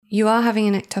you are having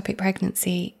an ectopic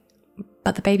pregnancy,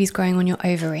 but the baby's growing on your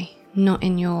ovary, not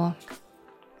in your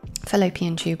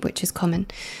fallopian tube, which is common.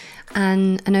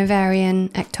 And an ovarian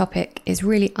ectopic is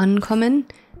really uncommon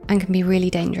and can be really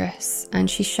dangerous. And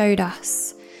she showed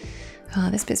us,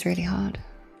 this bit's really hard.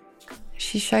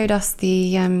 She showed us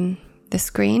the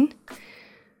screen,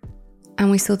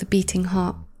 and we saw the beating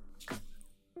heart.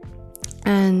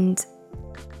 And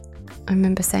I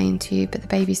remember saying to you, but the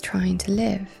baby's trying to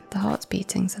live, the heart's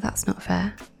beating, so that's not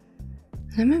fair.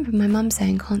 And I remember my mum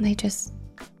saying, can't they just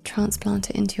transplant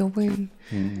it into your womb?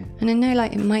 And I know,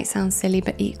 like, it might sound silly,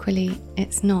 but equally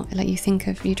it's not. Like,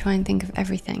 you try and think of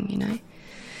everything, you know.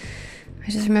 I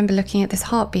just remember looking at this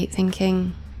heartbeat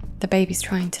thinking, the baby's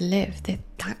trying to live,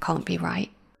 that can't be right.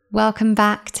 Welcome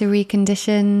back to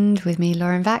Reconditioned with me,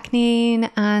 Lauren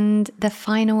Vaknine, and the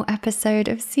final episode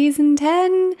of season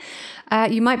 10.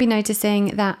 You might be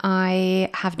noticing that I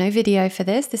have no video for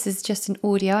this. This is just an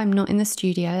audio. I'm not in the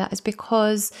studio. That is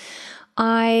because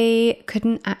I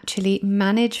couldn't actually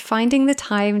manage finding the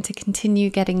time to continue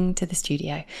getting to the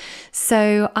studio.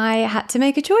 So I had to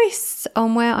make a choice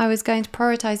on where I was going to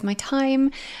prioritize my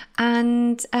time.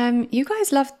 And you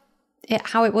guys loved it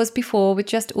how it was before with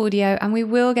just audio, and we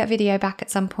will get video back at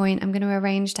some point. I'm going to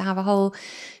arrange to have a whole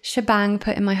shebang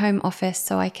put in my home office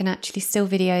so I can actually still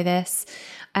video this.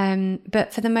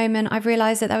 But for the moment, I've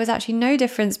realized that there was actually no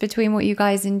difference between what you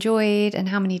guys enjoyed and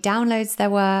how many downloads there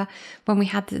were when we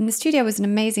had in the studio. Was an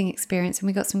amazing experience, and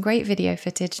we got some great video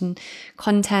footage and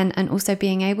content, and also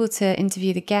being able to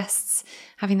interview the guests,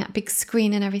 having that big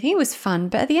screen and everything. It was fun.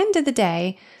 But at the end of the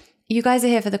day, you guys are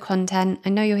here for the content. I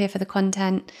know you're here for the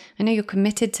content. I know you're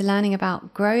committed to learning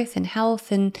about growth and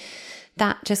health, and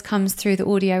that just comes through the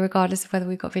audio regardless of whether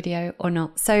we've got video or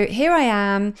not. So here I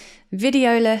am,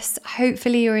 videoless.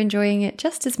 Hopefully you're enjoying it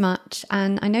just as much,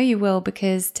 and I know you will,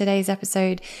 because today's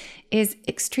episode is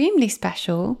extremely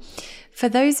special. For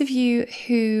those of you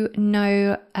who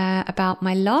know about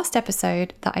my last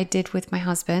episode that I did with my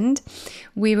husband,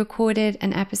 we recorded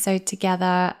an episode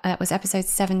together. It was episode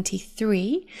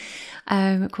 73,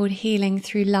 called Healing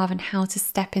Through Love and How to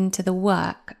Step into the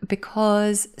Work,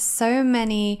 because so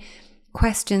many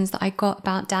questions that I got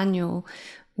about Daniel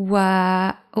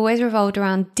were always revolved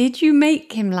around, did you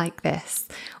make him like this?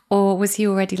 Or was he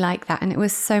already like that? And it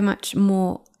was so much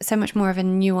more of a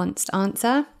nuanced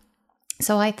answer.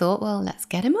 So I thought, well, let's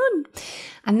get him on.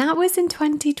 And that was in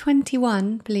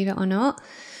 2021, believe it or not.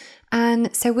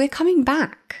 And so we're coming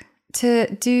back to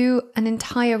do an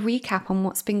entire recap on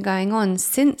what's been going on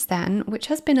since then, which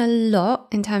has been a lot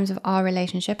in terms of our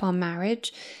relationship, our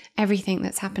marriage, everything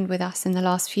that's happened with us in the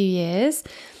last few years.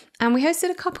 And we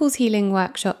hosted a couples healing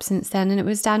workshop since then, and it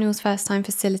was Daniel's first time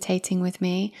facilitating with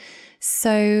me.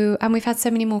 So, and we've had so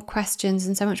many more questions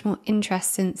and so much more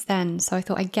interest since then. So I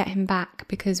thought I'd get him back,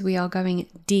 because we are going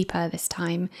deeper this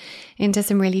time into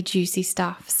some really juicy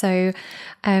stuff. So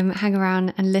hang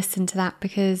around and listen to that,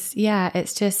 because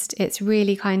it's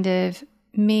really kind of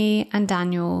me and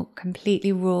Daniel,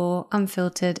 completely raw,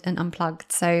 unfiltered and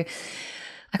unplugged. So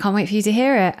I can't wait for you to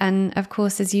hear it. And of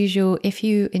course, as usual, if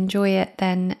you enjoy it,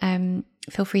 then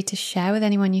feel free to share with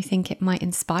anyone you think it might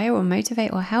inspire or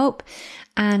motivate or help.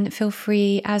 And feel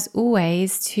free, as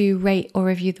always, to rate or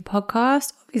review the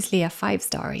podcast. Obviously, a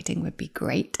 5-star rating would be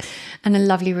great, and a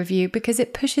lovely review, because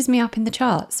it pushes me up in the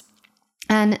charts.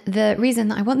 And the reason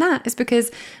that I want that is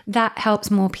because that helps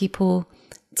more people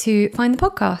to find the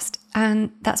podcast.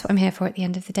 And that's what I'm here for at the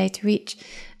end of the day, to reach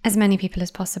as many people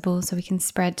as possible so we can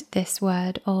spread this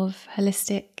word of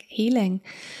holistic healing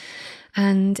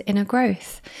and inner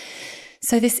growth.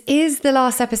 So this is the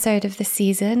last episode of the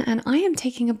season, and I am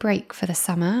taking a break for the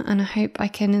summer, and I hope I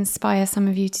can inspire some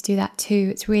of you to do that too.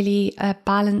 It's really a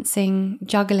balancing,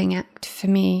 juggling act for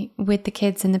me with the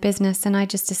kids and the business, and I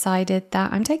just decided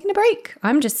that I'm taking a break.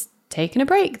 I'm just taking a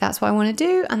break. That's what I want to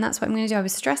do, and that's what I'm going to do. I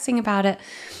was stressing about it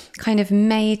kind of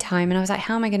May time, and I was like,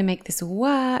 how am I going to make this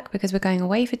work? Because we're going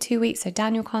away for 2 weeks, so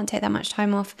Daniel can't take that much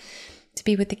time off to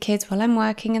be with the kids while I'm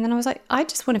working. And then I was like, I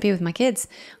just want to be with my kids.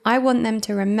 I want them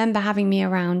to remember having me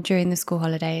around during the school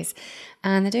holidays.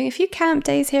 And they're doing a few camp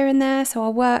days here and there, so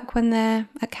I'll work when they're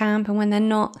at camp, and when they're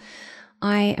not,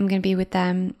 I am going to be with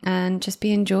them and just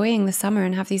be enjoying the summer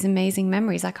and have these amazing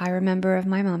memories like I remember of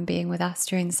my mum being with us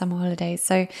during the summer holidays.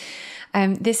 So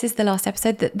this is the last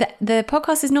episode. The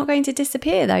podcast is not going to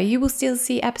disappear though. You will still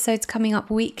see episodes coming up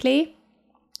weekly,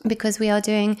 because we are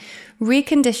doing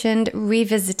Reconditioned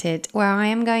Revisited, where I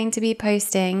am going to be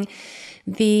posting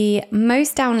the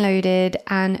most downloaded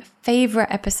and favorite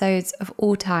episodes of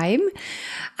all time.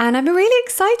 And I'm really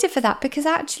excited for that because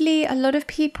actually a lot of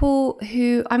people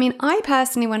I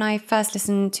personally, when I first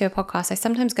listen to a podcast, I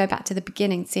sometimes go back to the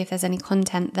beginning to see if there's any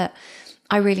content that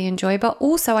I really enjoy, but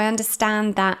also I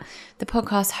understand that the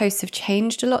podcast hosts have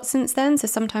changed a lot since then. So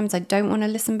sometimes I don't want to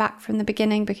listen back from the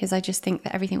beginning because I just think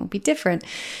that everything will be different.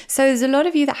 So there's a lot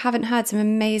of you that haven't heard some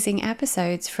amazing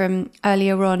episodes from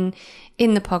earlier on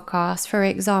in the podcast. For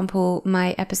example,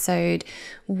 my episode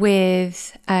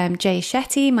with Jay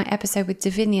Shetty, my episode with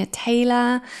Davinia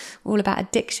Taylor, all about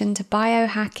addiction to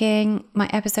biohacking, my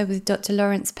episode with Dr.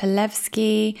 Lawrence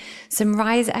Palevsky, some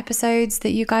Rise episodes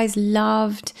that you guys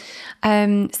loved,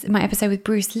 my episode with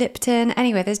Bruce Lipton.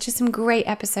 Anyway, there's just some great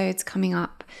episodes coming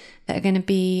up that are going to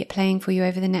be playing for you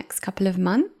over the next couple of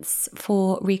months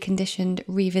for Reconditioned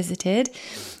Revisited.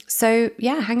 So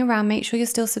yeah, hang around, make sure you're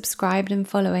still subscribed and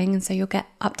following, and so you'll get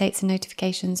updates and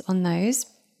notifications on those.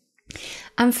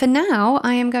 And for now,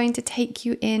 I am going to take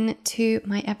you into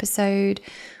my episode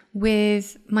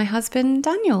with my husband,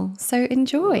 Daniel. So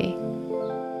enjoy.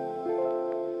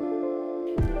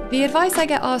 The advice I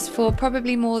get asked for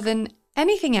probably more than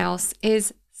anything else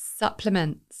is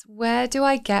supplements. Where do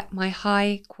I get my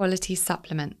high quality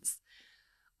supplements?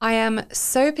 I am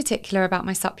so particular about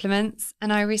my supplements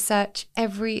and I research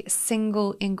every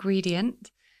single ingredient,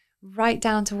 right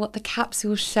down to what the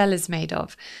capsule shell is made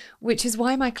of, which is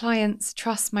why my clients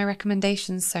trust my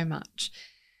recommendations so much.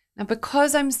 Now,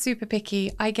 because I'm super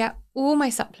picky, I get all my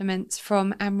supplements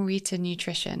from Amrita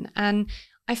Nutrition, and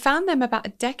I found them about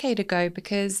a decade ago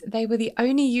because they were the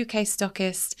only UK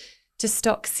stockist to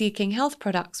stock Seeking Health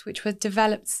products, which were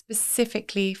developed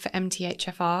specifically for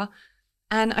MTHFR.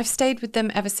 And I've stayed with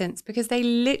them ever since because they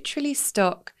literally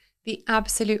stock the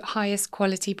absolute highest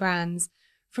quality brands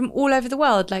from all over the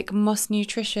world, like Moss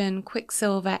Nutrition,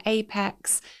 Quicksilver,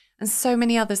 Apex, and so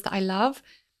many others that I love.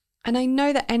 And I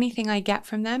know that anything I get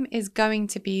from them is going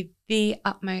to be the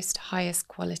utmost highest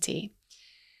quality.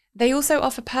 They also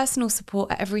offer personal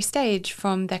support at every stage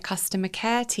from their customer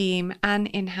care team and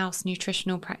in-house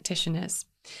nutritional practitioners.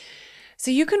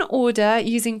 So you can order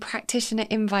using practitioner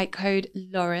invite code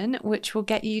Lauren, which will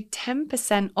get you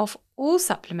 10% off all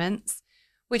supplements,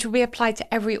 which will be applied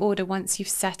to every order once you've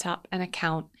set up an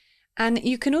account. And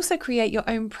you can also create your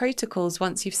own protocols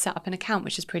once you've set up an account,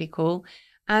 which is pretty cool.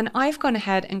 And I've gone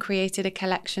ahead and created a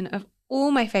collection of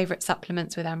all my favorite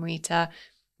supplements with Amrita,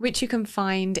 which you can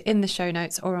find in the show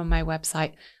notes or on my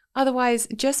website. Otherwise,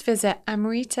 just visit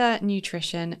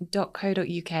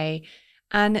amritanutrition.co.uk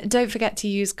and don't forget to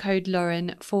use code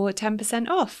Lauren for 10%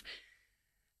 off.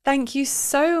 Thank you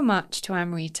so much to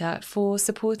Amrita for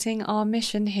supporting our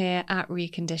mission here at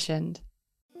Reconditioned.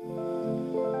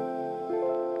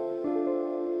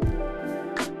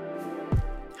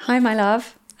 Hi, my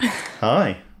love.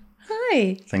 Hi.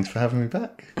 Hi. Thanks for having me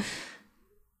back.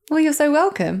 Well, you're so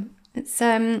welcome. It's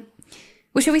well,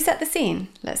 shall we set the scene?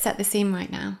 Let's set the scene right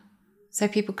now, so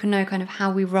people can know kind of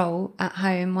how we roll at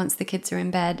home once the kids are in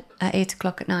bed at 8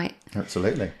 o'clock at night.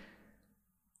 Absolutely.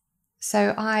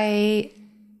 So I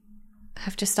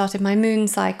have just started my moon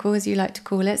cycle, as you like to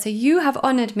call it. So you have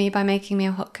honoured me by making me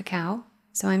a hot cacao.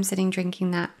 So I'm sitting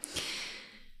drinking that.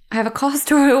 I have a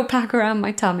castor oil pack around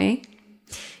my tummy.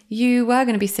 You were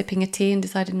going to be sipping a tea and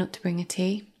decided not to bring a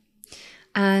tea.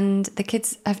 And the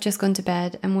kids have just gone to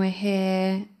bed and we're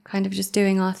here kind of just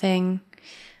doing our thing.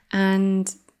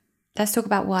 And let's talk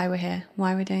about why we're here,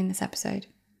 why we're doing this episode.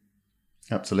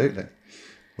 Absolutely.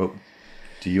 Well,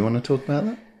 do you want to talk about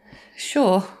that?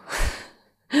 Sure.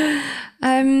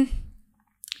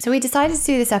 So we decided to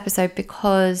do this episode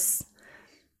because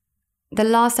the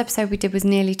last episode we did was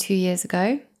nearly 2 years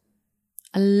ago.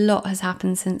 A lot has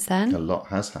happened since then. A lot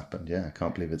has happened, yeah. I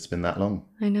can't believe it's been that long.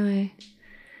 I know.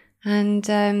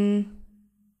 And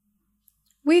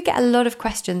we get a lot of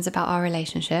questions about our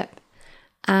relationship.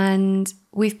 And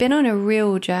we've been on a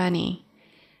real journey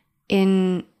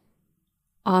in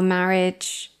our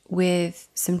marriage with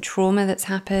some trauma that's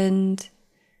happened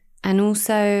and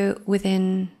also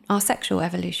within our sexual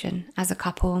evolution as a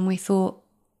couple. And we thought,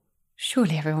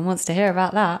 surely everyone wants to hear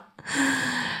about that.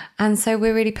 And so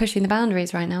we're really pushing the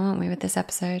boundaries right now, aren't we, with this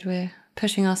episode? We're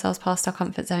pushing ourselves past our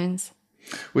comfort zones.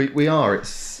 We are.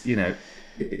 It's, you know,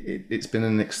 it's been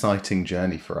an exciting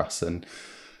journey for us. And,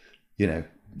 you know,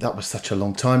 that was such a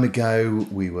long time ago.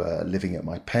 We were living at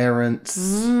my parents'.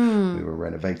 We were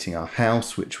renovating our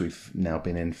house, which we've now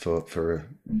been in for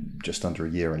just under a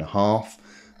year and a half.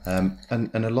 And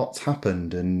a lot's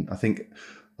happened. And I think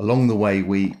along the way,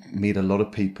 we meet a lot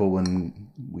of people and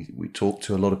we talk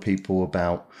to a lot of people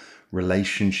about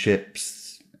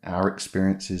relationships our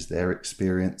experiences, their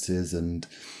experiences. And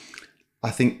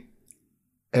I think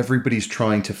everybody's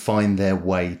trying to find their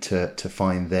way to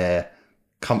find their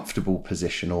comfortable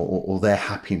position or their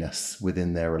happiness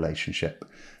within their relationship.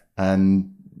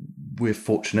 And we're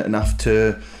fortunate enough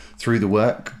to, through the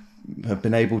work, have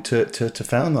been able to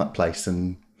found that place.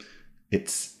 And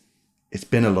it's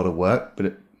been a lot of work,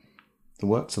 but the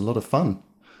work's a lot of fun.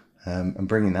 And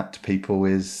bringing that to people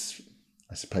is,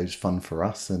 I suppose, fun for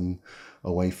us and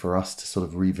a way for us to sort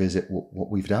of revisit what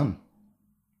we've done.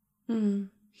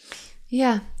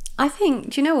 Yeah, I think,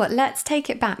 do you know what? Let's take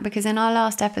it back, because in our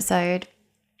last episode,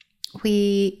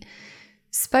 we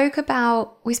spoke a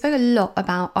lot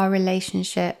about our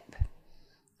relationship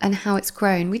and how it's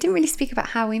grown. We didn't really speak about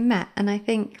how we met, and I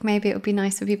think maybe it would be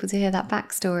nice for people to hear that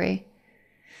backstory.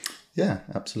 Yeah,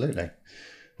 absolutely.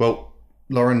 Well,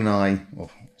 you and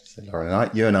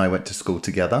I went to school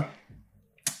together.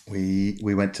 We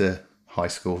went to high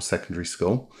school, secondary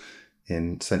school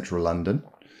in central London,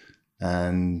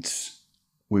 and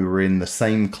we were in the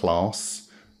same class,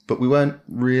 but we weren't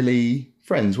really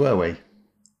friends, were we?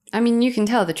 I mean, you can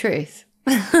tell the truth.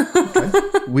 Okay.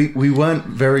 We weren't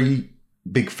very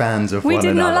big fans of one another.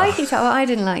 We did not like each other. I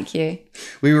didn't like you.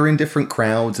 We were in different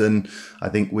crowds, and I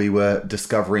think we were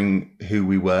discovering who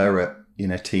we were at,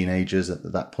 teenagers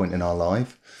at that point in our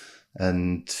life,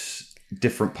 and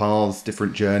different paths,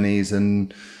 different journeys,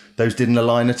 and those didn't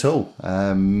align at all.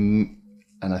 And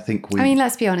I think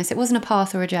let's be honest, it wasn't a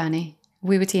path or a journey.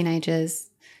 We were teenagers.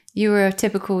 You were a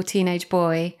typical teenage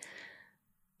boy.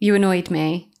 You annoyed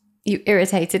me. You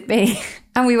irritated me.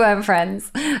 And we weren't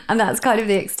friends. And that's kind of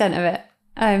the extent of it.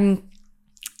 And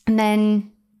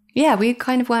then, we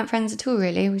kind of weren't friends at all,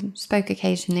 really. We spoke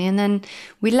occasionally. And then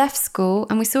we left school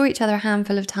and we saw each other a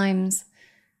handful of times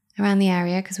around the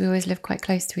area because we always lived quite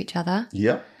close to each other.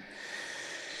 Yep.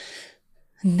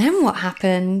 And then what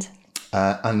happened?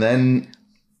 And then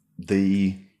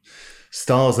the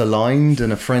stars aligned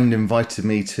and a friend invited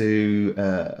me to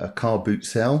a car boot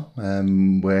sale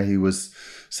where he was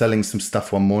selling some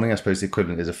stuff one morning. I suppose the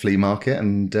equivalent is a flea market.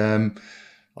 And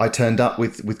I turned up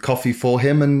with coffee for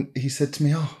him, and he said to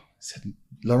me,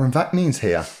 Lauren Vakneen's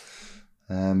here.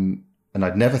 And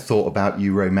I'd never thought about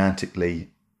you romantically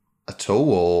at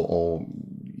all or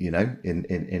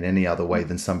in any other way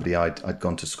than somebody I'd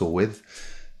gone to school with.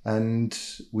 And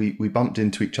we bumped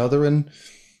into each other, and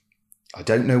I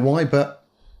don't know why, but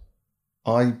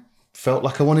I felt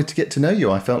like I wanted to get to know you.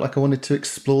 I felt like I wanted to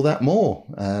explore that more.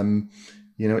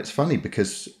 It's funny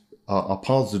because our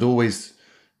paths had always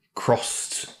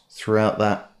crossed throughout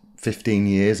that 15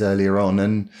 years earlier on,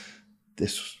 and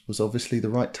this was obviously the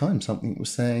right time. Something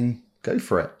was saying, go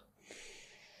for it.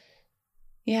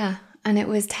 Yeah, and it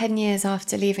was 10 years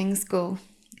after leaving school.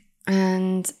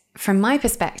 And from my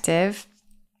perspective,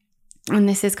 and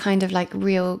this is kind of like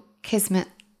real kismet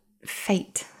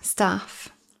fate stuff,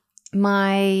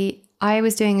 I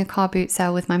was doing a car boot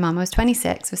sale with my mum. I was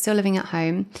 26, was still living at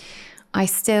home. I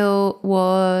still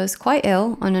was quite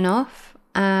ill on and off,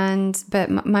 but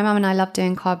my mum and I loved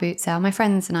doing car boot sale. My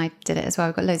friends and I did it as well.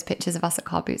 We've got loads of pictures of us at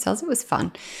car boot sales. It was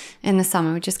fun in the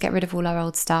summer. We'd just get rid of all our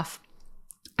old stuff.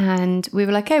 And we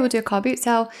were like, okay, we'll do a car boot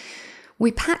sale.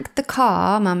 We packed the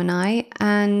car, mum and I,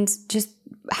 and just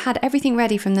had everything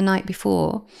ready from the night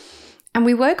before. And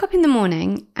we woke up in the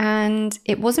morning and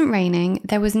it wasn't raining.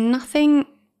 There was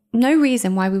no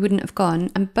reason why we wouldn't have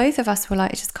gone. And both of us were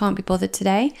like, I just can't be bothered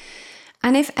today.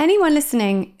 And if anyone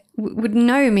listening would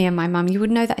know me and my mum, you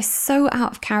would know that it's so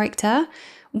out of character.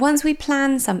 Once we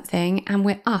plan something and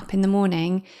we're up in the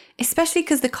morning, especially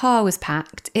because the car was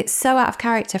packed, it's so out of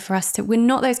character for us we're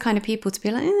not those kind of people to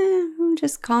be like, I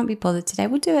just can't be bothered today.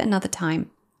 We'll do it another time.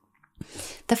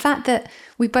 The fact that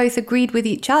we both agreed with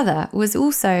each other was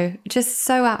also just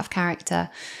so out of character.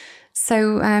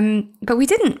 So, but we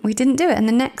didn't do it. And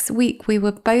the next week we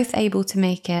were both able to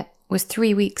make it was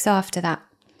 3 weeks after that.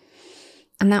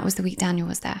 And that was the week Daniel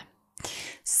was there.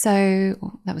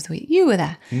 So that was the week you were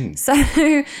there. So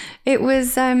it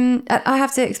was, I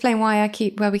have to explain why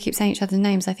we keep saying each other's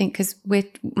names, I think, because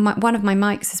one of my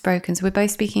mics is broken. So we're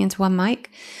both speaking into one mic.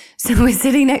 So we're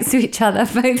sitting next to each other,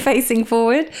 both facing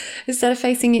forward instead of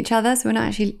facing each other. So we're not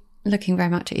actually looking very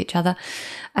much at each other.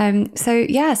 So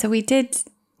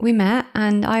we met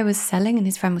and I was selling and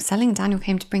his friend was selling. Daniel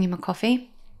came to bring him a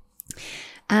coffee.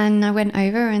 And I went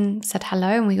over and said hello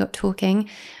and we got talking.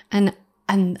 And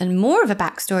more of a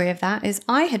backstory of that is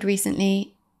I had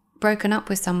recently broken up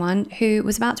with someone who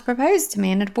was about to propose to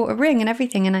me and had bought a ring and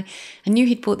everything. And I knew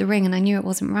he'd bought the ring and I knew it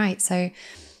wasn't right. So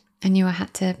I knew I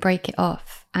had to break it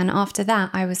off. And after that,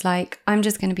 I was like, I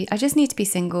just need to be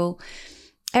single.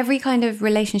 every kind of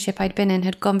relationship I'd been in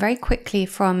had gone very quickly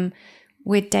from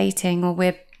we're dating or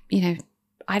we're,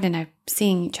 I don't know,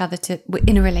 seeing each other to we're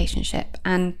in a relationship.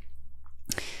 And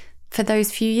for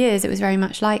those few years, it was very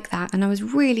much like that. And I was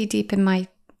really deep in my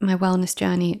wellness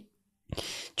journey,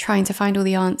 trying to find all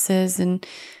the answers. And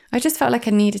I just felt like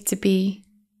I needed to be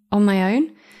on my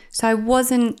own. So I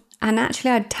wasn't, and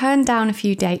actually I'd turned down a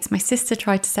few dates. My sister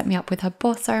tried to set me up with her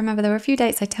boss. I remember there were a few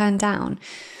dates I turned down.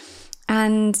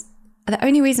 And the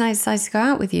only reason I decided to go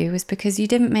out with you was because you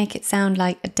didn't make it sound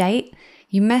like a date.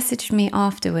 You messaged me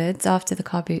afterwards, after the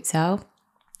car boot sale.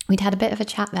 We'd had a bit of a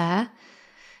chat there.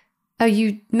 Oh,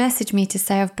 you messaged me to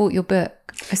say I've bought your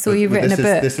book. I saw you've written a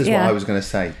book. This is what I was going to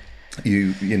say.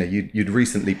 You'd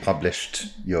recently published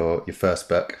your first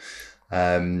book,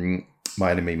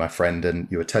 My Enemy, My Friend, and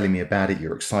you were telling me about it. You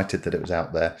were excited that it was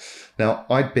out there. Now,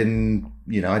 I'd been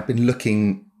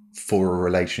looking for a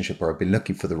relationship, or I'd been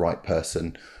looking for the right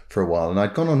person for a while, and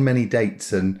I'd gone on many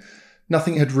dates and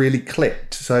nothing had really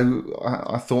clicked. So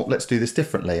I thought, let's do this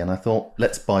differently. And I thought,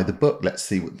 let's buy the book. Let's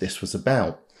see what this was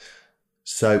about.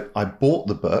 So I bought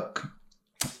the book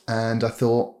and I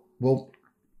thought, well,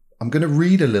 I'm going to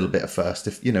read a little bit first.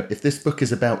 If this book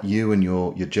is about you and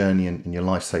your journey and your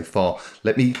life so far,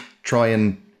 let me try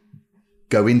and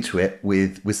go into it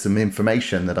with some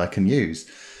information that I can use.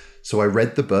 So I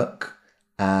read the book,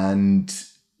 and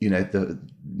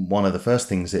one of the first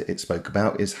things it spoke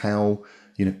about is how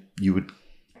you would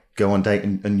go on date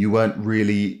and you weren't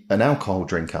really an alcohol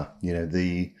drinker.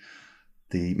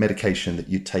 The medication that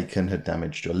you'd taken had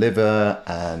damaged your liver,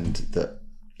 and that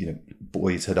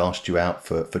boys had asked you out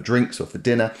for drinks or for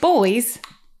dinner. Boys?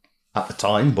 At the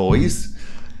time, boys.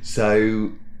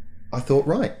 So I thought,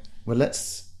 right, well,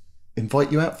 let's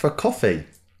invite you out for a coffee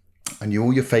and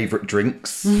all your favourite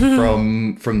drinks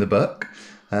from the book.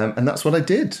 And that's what I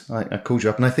did. I called you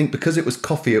up, and I think because it was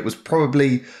coffee, it was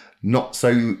probably not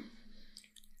so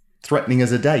threatening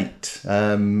as a date.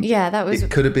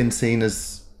 It could have been seen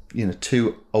as,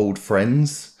 two old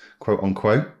friends, quote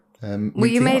unquote. Well,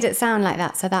 you made it sound like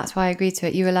that, so that's why I agreed to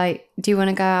it. You were like, do you want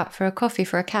to go out for a coffee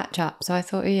for a catch up? So I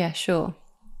thought, oh, yeah, sure.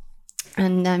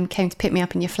 And came to pick me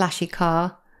up in your flashy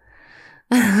car.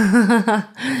 The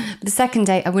second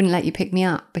date, I wouldn't let you pick me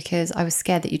up because I was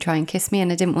scared that you'd try and kiss me,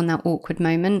 and I didn't want that awkward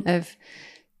moment of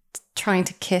trying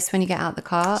to kiss when you get out the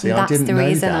car. See, that's the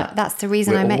reason. That's the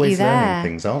reason I met you there. We're always learning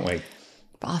things, aren't we?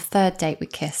 But our third date, we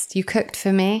kissed. You cooked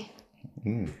for me,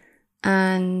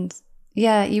 and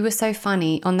yeah, you were so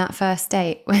funny on that first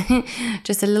date.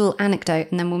 Just a little anecdote,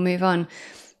 and then we'll move on.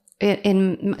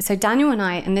 So Daniel and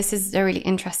I, and this is a really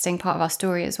interesting part of our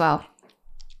story as well.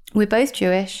 We're both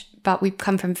Jewish, but we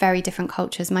come from very different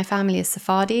cultures. My family is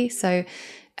Sephardi, so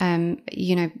from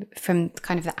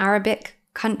kind of the Arabic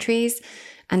countries,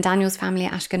 and Daniel's family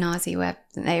are Ashkenazi, where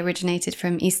they originated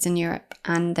from Eastern Europe.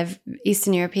 And the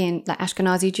Eastern European, like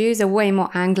Ashkenazi Jews, are way more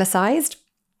anglicized.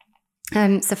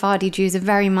 Sephardi Jews are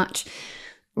very much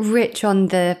rich on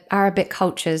the Arabic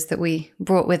cultures that we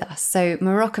brought with us. So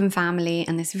Moroccan family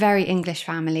and this very English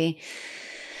family.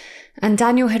 And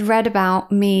Daniel had read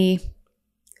about me,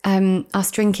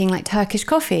 us drinking like Turkish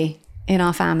coffee in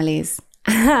our families.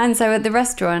 And so at the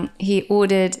restaurant, he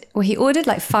ordered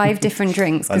like 5 different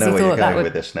drinks. I know where you're going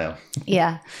with this now.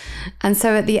 Yeah. And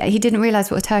so he didn't realize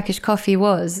what a Turkish coffee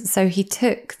was. So he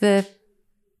took the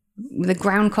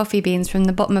ground coffee beans from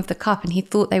the bottom of the cup, and he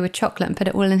thought they were chocolate, and put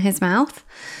it all in his mouth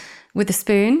with a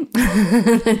spoon.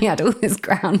 And then he had all this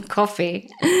ground coffee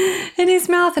in his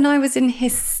mouth, and I was in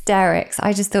hysterics.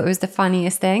 I just thought it was the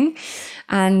funniest thing.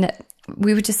 And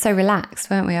we were just so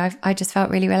relaxed, weren't we? I just felt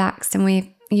really relaxed.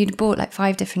 And you'd bought like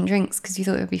 5 different drinks because you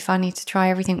thought it would be funny to try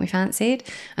everything we fancied.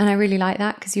 And I really liked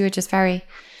that because you were just very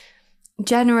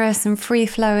generous and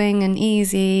free-flowing and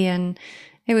easy, and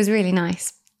it was really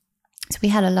nice. So we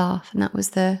had a laugh, and that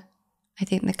was I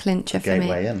think the clincher for me.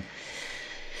 Gateway in.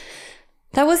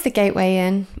 That was the gateway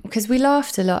in, because we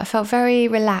laughed a lot. I felt very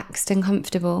relaxed and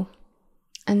comfortable.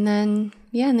 And then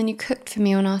you cooked for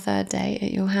me on our third day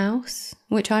at your house,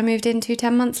 which I moved into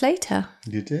 10 months later.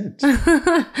 You did.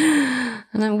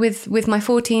 And then with my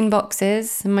 14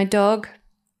 boxes and my dog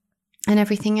and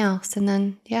everything else. And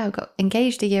then, I got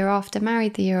engaged a year after,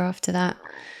 married the year after that.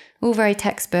 All very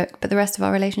textbook, but the rest of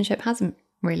our relationship hasn't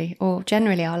really. Or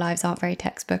generally our lives aren't very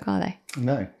textbook, are they?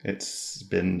 No, it's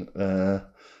been a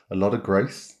lot of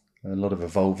growth, a lot of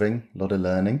evolving, a lot of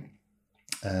learning.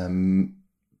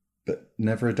 But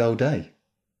never a dull day.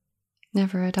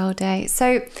 Never a dull day.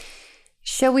 So,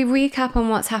 shall we recap on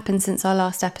what's happened since our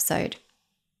last episode?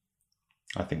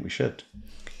 I think we should.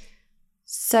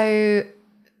 So,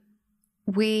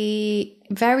 we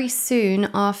very soon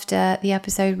after the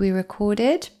episode we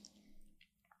recorded,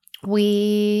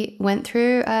 we went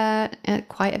through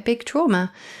quite a big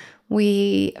trauma.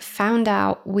 We found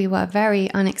out we were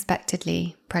very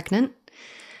unexpectedly pregnant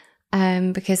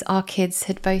because our kids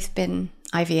had both been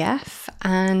IVF,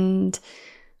 and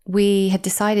we had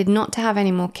decided not to have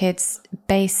any more kids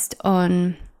based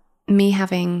on me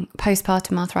having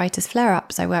postpartum arthritis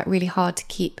flare-ups. I worked really hard to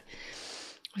keep,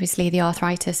 obviously the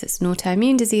arthritis, it's an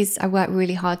autoimmune disease. I worked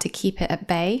really hard to keep it at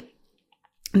bay,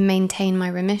 maintain my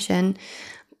remission.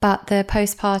 But the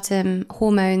postpartum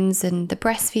hormones and the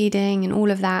breastfeeding and all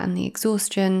of that and the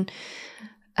exhaustion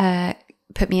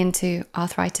put me into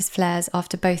arthritis flares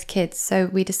after both kids. So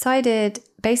we decided,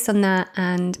 based on that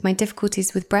and my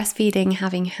difficulties with breastfeeding,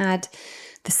 having had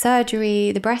the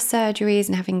surgery, the breast surgeries,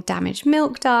 and having damaged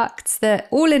milk ducts, that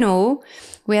all in all,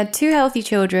 we had 2 healthy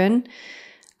children,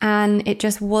 and it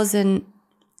just wasn't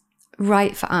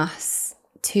right for us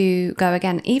to go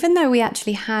again, even though we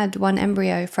actually had 1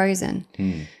 embryo frozen.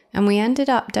 And we ended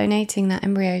up donating that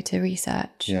embryo to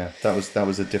research. Yeah, that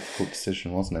was a difficult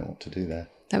decision, wasn't it? What to do there?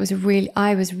 That was a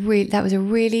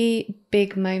really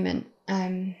big moment.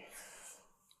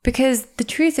 Because the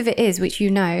truth of it is, which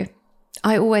you know,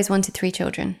 I always wanted 3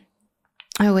 children.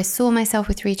 I always saw myself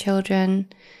with 3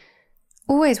 children.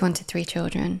 Always wanted 3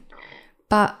 children.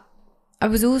 But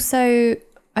I'd also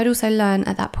learned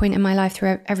at that point in my life,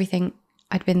 through everything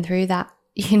I'd been through, that,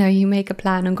 you know, you make a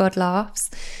plan and God laughs.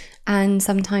 And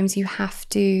sometimes you have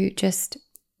to just,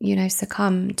 you know,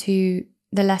 succumb to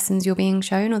the lessons you're being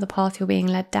shown or the path you're being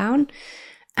led down.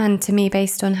 And to me,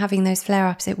 based on having those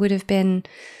flare-ups, it would have been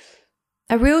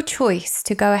a real choice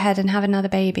to go ahead and have another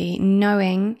baby,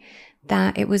 knowing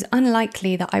that it was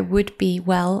unlikely that I would be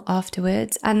well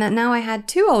afterwards, and that now I had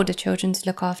 2 older children to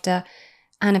look after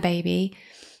and a baby.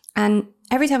 And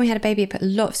every time we had a baby, it put a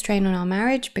lot of strain on our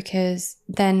marriage, because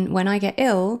then when I get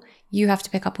ill, you have to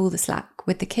pick up all the slack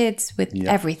with the kids, with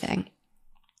everything.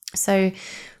 So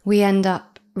we end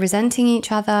up resenting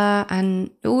each other, and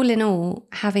all in all,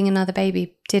 having another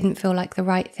baby didn't feel like the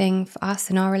right thing for us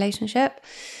in our relationship,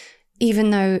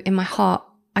 even though in my heart,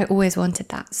 I always wanted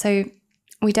that. So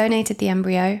we donated the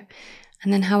embryo,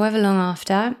 and then however long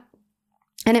after,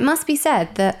 and it must be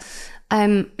said that,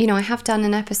 you know, I have done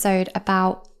an episode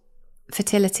about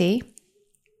fertility.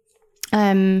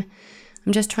 I'm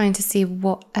just trying to see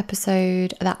what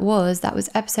episode that was. That was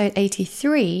episode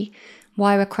 83,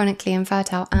 Why We're Chronically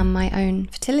Infertile, and my own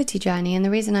fertility journey. And the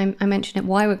reason I mention it,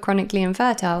 why we're chronically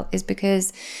infertile, is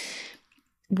because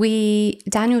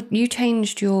Daniel, you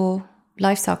changed your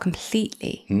lifestyle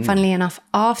completely, funnily enough,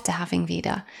 after having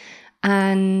Vida.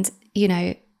 And, you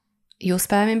know, your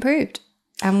sperm improved.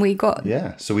 And we got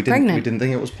so we didn't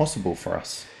think it was possible for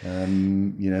us.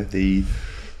 You know, the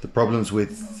problems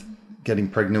with getting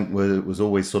pregnant was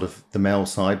always sort of the male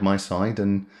side, my side,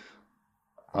 and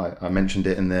I mentioned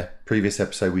it in the previous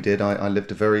episode we did. I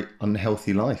lived a very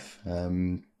unhealthy life,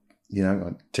 you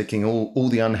know, ticking all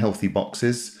the unhealthy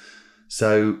boxes.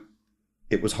 So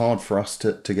it was hard for us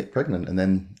to get pregnant. And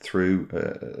then through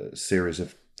a series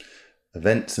of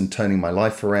events and turning my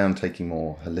life around, taking a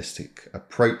more holistic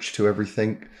approach to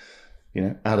everything, you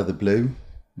know, out of the blue,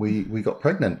 we got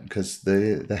pregnant because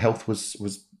the health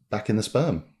was back in the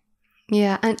sperm.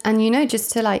 Yeah, and you know,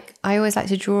 just to I always like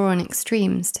to draw on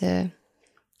extremes to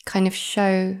kind of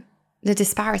show the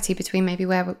disparity between maybe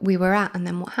where we were at and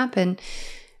then what happened.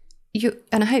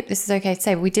 And I hope this is okay to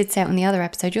say, but we did say it on the other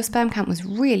episode, your sperm count was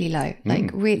really low.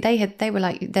 They were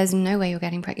like, there's no way you're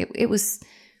getting pregnant.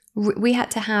 We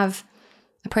had to have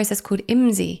a process called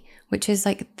IMSI, which is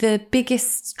like the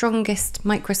biggest, strongest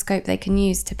microscope they can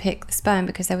use to pick the sperm,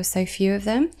 because there were so few of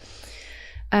them.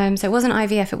 So it wasn't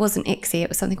IVF, it wasn't ICSI, it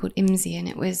was something called IMSI, and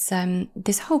it was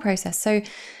this whole process. So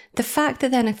the fact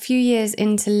that then a few years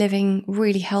into living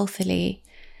really healthily,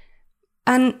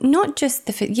 and not just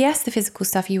the physical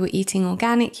stuff, you were eating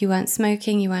organic, you weren't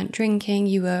smoking, you weren't drinking,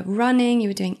 you were running, you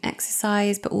were doing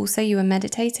exercise, but also you were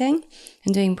meditating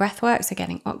and doing breath work, so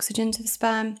getting oxygen to the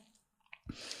sperm.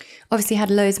 Obviously you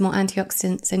had loads more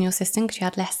antioxidants in your system because you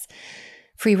had less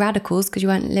free radicals because you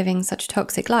weren't living such a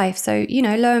toxic life. So, you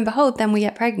know, lo and behold, then we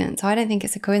get pregnant. So I don't think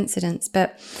it's a coincidence.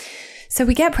 But so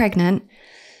we get pregnant,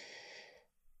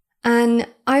 and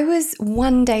I was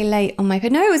 1 day late on my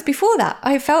period. No, it was before that.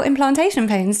 I felt implantation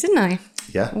pains, didn't I?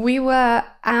 Yeah. We were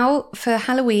out for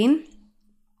Halloween,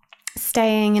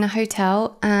 staying in a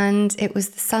hotel, and it was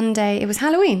the Sunday. It was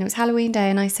Halloween. It was Halloween day.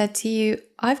 And I said to you,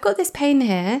 I've got this pain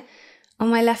here on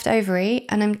my left ovary,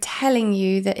 and I'm telling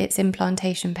you that it's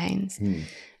implantation pains.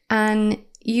 And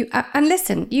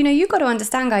listen, you know, you've got to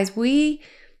understand, guys, we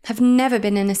have never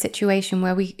been in a situation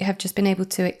where we have just been able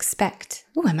to expect,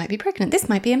 oh, I might be pregnant. This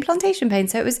might be implantation pain.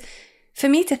 So for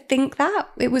me to think that,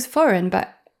 it was foreign,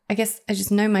 but I guess I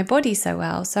just know my body so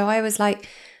well. So I was like,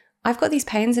 I've got these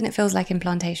pains and it feels like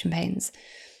implantation pains.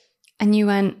 And you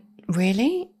went,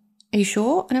 really? Are you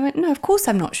sure? And I went, no, of course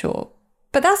I'm not sure.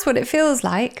 But that's what it feels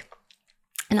like.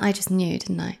 And I just knew,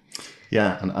 didn't I?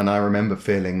 Yeah, and I remember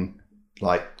feeling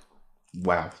like,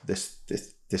 wow, this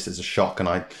is a shock. And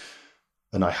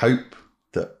I hope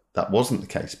that wasn't the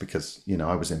case, because, you know,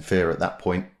 I was in fear at that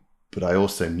point. But I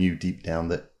also knew deep down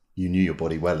that you knew your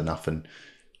body well enough, and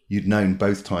you'd known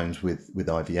both times with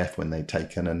IVF when they'd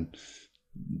taken, and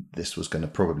this was going to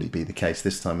probably be the case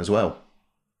this time as well.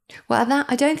 Well,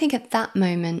 I don't think at that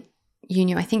moment you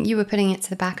knew. I think you were putting it to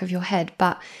the back of your head,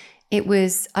 but I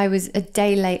was a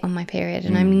day late on my period,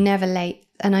 and I'm never late,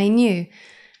 and I knew.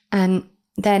 And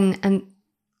then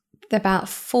about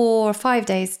 4 or 5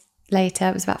 days later,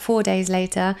 it was about 4 days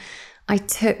later, I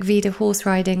took Vida horse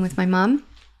riding with my mum.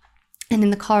 And in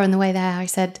the car on the way there, I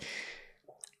said,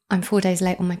 I'm 4 days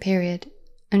late on my period.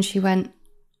 And she went,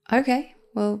 okay,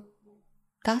 well,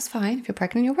 that's fine. If you're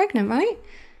pregnant, you're pregnant, right?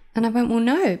 And I went, well,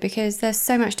 no, because there's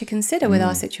so much to consider with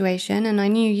our situation. And I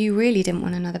knew you really didn't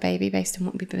want another baby based on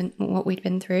what we'd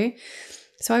been through.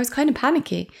 So I was kind of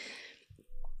panicky.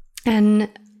 And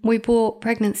we bought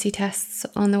pregnancy tests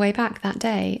on the way back that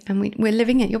day. And we're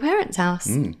living at your parents' house.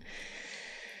 And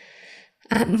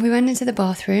we went into the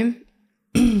bathroom.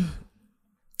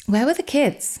 Where were the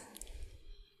kids?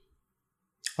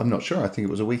 I'm not sure. I think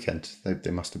it was a weekend.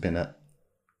 They must have been at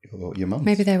your mum's.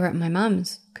 Maybe they were at my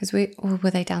mum's, or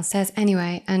were they downstairs?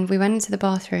 Anyway, and we went into the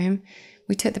bathroom.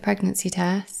 We took the pregnancy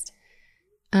test,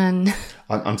 and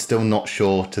I'm still not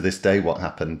sure to this day what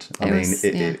happened.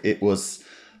 It was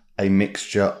a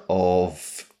mixture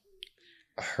of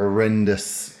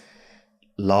horrendous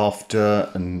laughter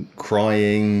and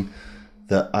crying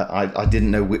that I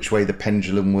didn't know which way the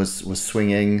pendulum was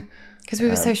swinging. Because we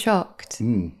were so shocked.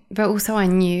 But also I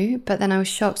knew, but then I was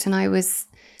shocked, and I was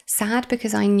sad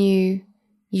because I knew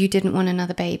you didn't want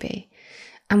another baby.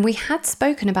 And we had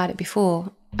spoken about it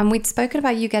before, and we'd spoken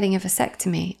about you getting a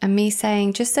vasectomy and me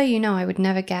saying, just so you know, I would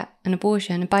never get an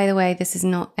abortion. And by the way, this is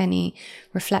not any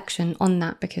reflection on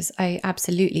that, because I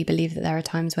absolutely believe that there are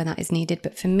times when that is needed.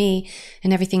 But for me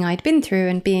and everything I'd been through,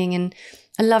 and being in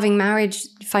a loving marriage,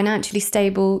 financially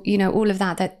stable, you know, all of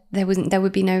that there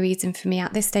would be no reason for me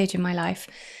at this stage in my life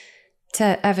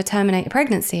to ever terminate a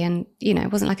pregnancy. And, you know,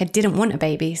 it wasn't like I didn't want a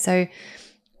baby. So,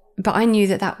 but I knew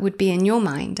that would be in your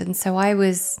mind. And so I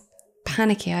was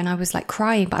panicky, and I was like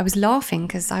crying, but I was laughing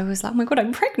because I was like, oh my God,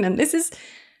 I'm pregnant.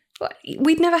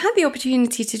 We'd never had the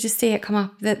opportunity to just see it come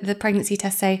up, the pregnancy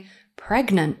test say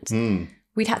pregnant.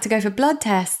 We'd had to go for blood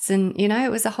tests, and, you know,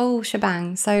 it was a whole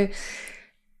shebang. So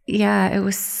yeah, it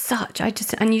was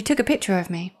and you took a picture of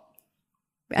me,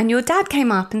 and your dad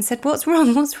came up and said, what's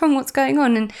wrong? What's going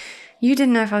on? And you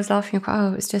didn't know if I was laughing or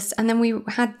crying. It was just, and then we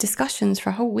had discussions for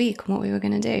a whole week on what we were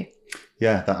going to do.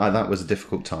 Yeah, that was a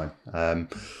difficult time.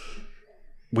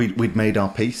 We'd made our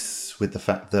peace with the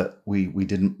fact that we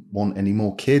didn't want any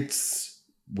more kids.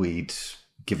 We'd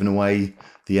given away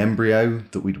the embryo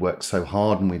that we'd worked so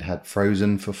hard and we'd had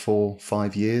frozen for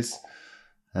 4-5 years.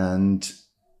 And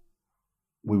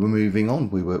we were moving on.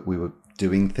 We were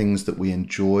doing things that we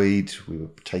enjoyed. We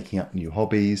were taking up new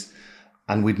hobbies,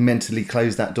 and we'd mentally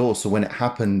closed that door. So when it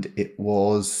happened,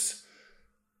 it's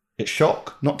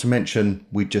shock. Not to mention,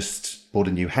 we just bought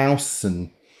a new house,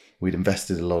 and we'd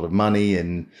invested a lot of money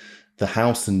in the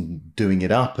house and doing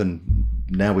it up. And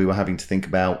now we were having to think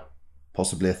about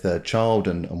possibly a third child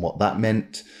and what that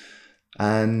meant.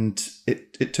 And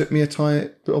it took me a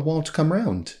while to come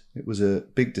around. It was a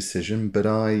big decision, but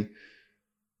I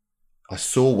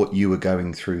saw what you were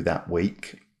going through that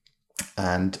week,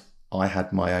 and I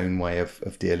had my own way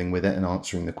of dealing with it and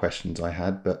answering the questions I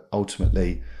had. But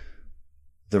ultimately,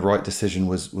 the right decision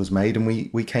was made, and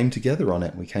we came together on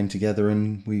it. We came together,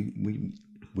 and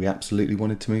we absolutely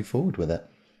wanted to move forward with it.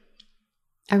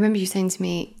 I remember you saying to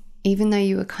me, even though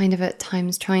you were kind of at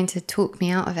times trying to talk me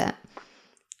out of it,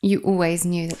 you always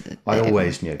knew that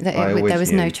there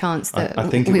was no chance that I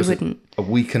think we wouldn't. A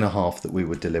week and a half that we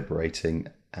were deliberating,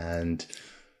 and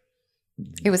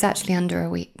it was actually under a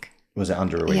week. Was it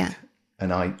under a week? Yeah.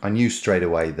 And I knew straight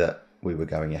away that we were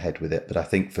going ahead with it. But I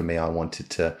think for me, I wanted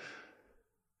to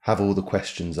have all the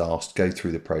questions asked, go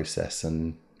through the process,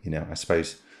 and, you know, I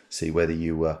suppose see whether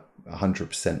you were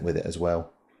 100% with it as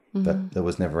well. Mm-hmm. But there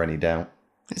was never any doubt.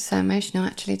 It's so emotional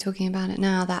actually talking about it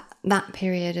now, that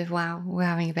period of, wow, we're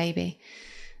having a baby.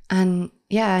 And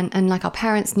yeah, and like our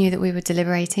parents knew that we were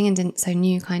deliberating and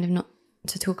knew kind of not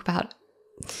to talk about.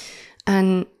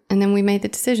 And then we made the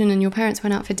decision, and your parents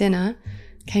went out for dinner,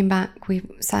 came back. We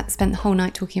spent the whole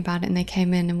night talking about it, and they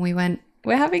came in and we went,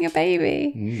 we're having a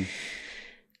baby.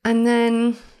 And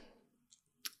then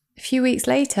a few weeks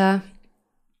later,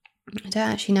 I don't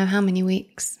actually know how many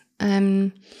weeks,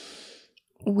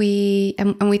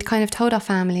 we'd kind of told our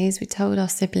families, we told our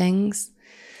siblings,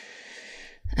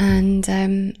 and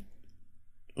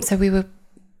so we were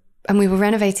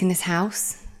renovating this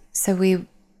house. So we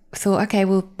thought, okay,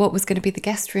 well, what was going to be the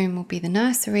guest room will be the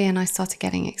nursery. And I started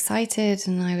getting excited,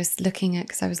 and I was looking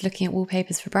at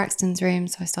wallpapers for Braxton's room.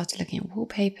 So I started looking at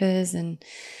wallpapers and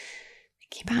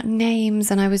thinking about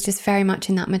names. And I was just very much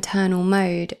in that maternal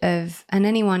mode of, and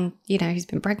anyone, who's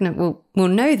been pregnant will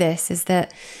know this, is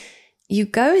that you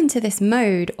go into this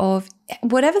mode of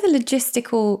whatever the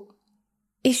logistical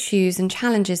issues and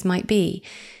challenges might be.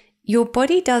 Your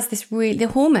body does the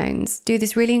hormones do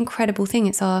this really incredible thing.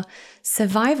 It's our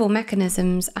survival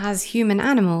mechanisms as human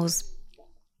animals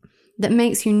that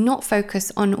makes you not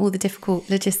focus on all the difficult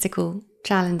logistical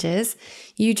challenges.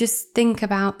 You just think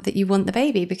about that you want the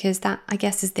baby, because that, I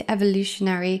guess, is the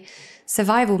evolutionary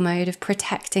survival mode of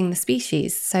protecting the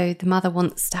species. So the mother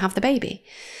wants to have the baby.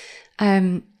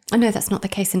 I know that's not the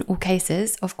case in all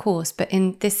cases, of course, but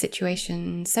in this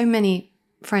situation, so many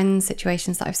friends'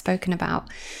 situations that I've spoken about,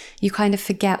 you kind of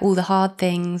forget all the hard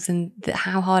things and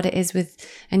how hard it is with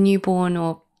a newborn,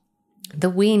 or the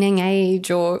weaning age,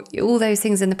 or all those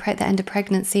things in the end of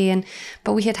pregnancy.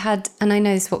 But we had, and I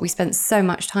know this is what we spent so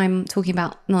much time talking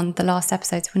about on the last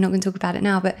episode, so we're not going to talk about it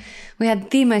now, but we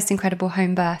had the most incredible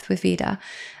home birth with Vida.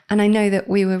 And I know that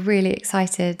we were really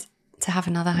excited to have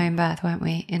another home birth, weren't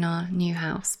we, in our new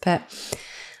house? But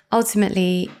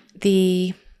ultimately,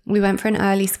 we went for an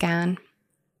early scan,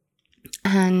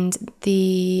 and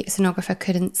the sonographer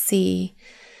couldn't see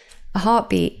a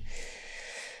heartbeat.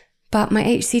 But my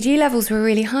HCG levels were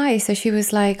really high. So she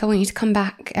was like, I want you to come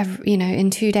back in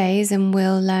 2 days, and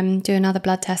we'll do another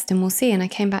blood test and we'll see. And I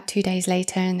came back 2 days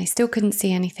later, and they still couldn't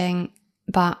see anything,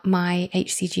 but my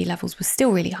HCG levels were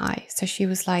still really high. So she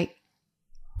was like,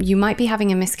 you might be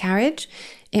having a miscarriage.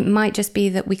 It might just be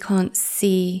that we can't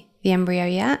see the embryo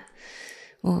yet,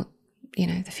 or,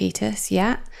 the fetus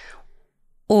yet,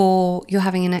 or you're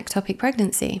having an ectopic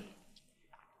pregnancy.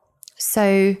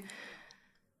 So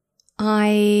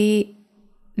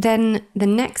then the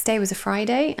next day was a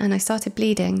Friday, and I started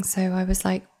bleeding. So I was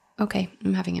like, okay,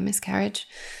 I'm having a miscarriage.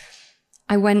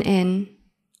 I went in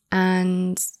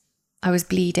and I was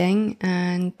bleeding,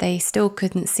 and they still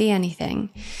couldn't see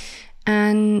anything.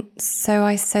 And so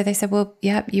they said, well,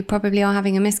 yeah, you probably are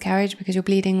having a miscarriage because you're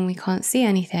bleeding and we can't see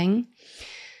anything.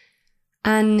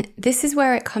 And this is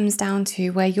where it comes down to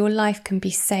where your life can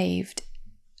be saved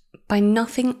by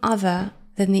nothing other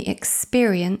than the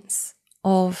experience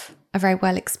of a very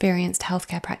well experienced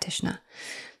healthcare practitioner.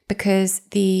 Because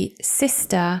the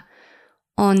sister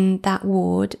on that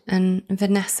ward, and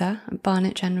Vanessa at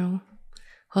Barnet General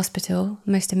Hospital,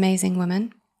 most amazing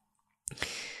woman,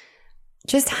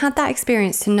 just had that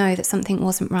experience to know that something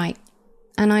wasn't right.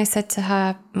 And I said to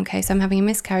her, okay, so I'm having a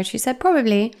miscarriage. She said,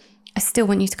 probably, I still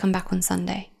want you to come back on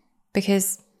Sunday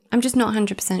because I'm just not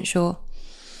 100% sure.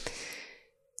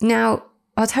 Now,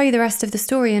 I'll tell you the rest of the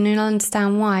story and you'll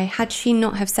understand why. Had she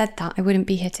not have said that, I wouldn't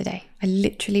be here today. I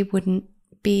literally wouldn't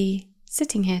be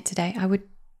sitting here today. I would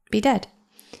be dead.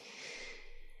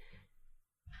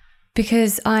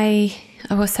 Because I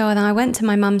went to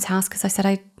my mum's house because I said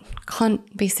I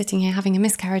can't be sitting here having a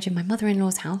miscarriage in my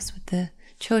mother-in-law's house with the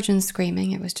children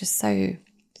screaming. It was just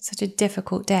such a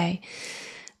difficult day.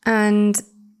 And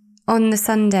on the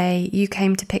Sunday, you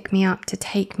came to pick me up to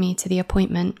take me to the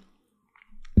appointment.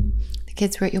 The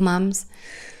kids were at your mum's.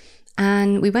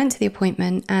 And we went to the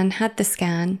appointment and had the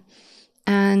scan.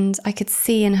 And I could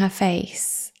see in her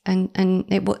face, and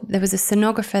there was a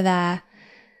sonographer there.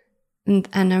 And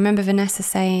I remember Vanessa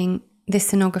saying,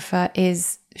 this sonographer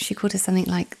she called her something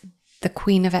like the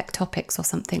queen of ectopics or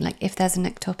something. Like, if there's an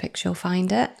ectopic, she'll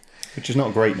find it. Which is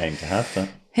not a great name to have, but...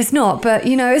 It's not, but,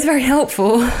 it's very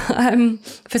helpful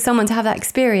for someone to have that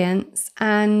experience.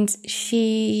 And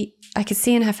I could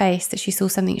see in her face that she saw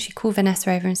something. She called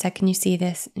Vanessa over and said, can you see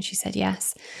this? And she said,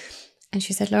 yes. And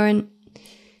she said, Lauren,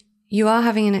 you are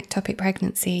having an ectopic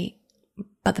pregnancy,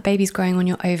 but the baby's growing on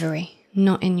your ovary,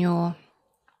 not in your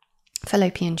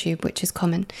fallopian tube, which is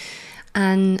common.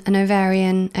 And an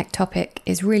ovarian ectopic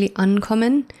is really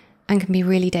uncommon and can be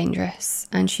really dangerous.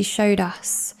 And she showed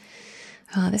us,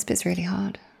 this bit's really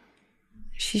hard.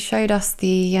 She showed us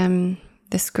the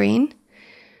screen,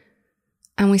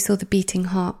 and we saw the beating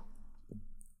heart.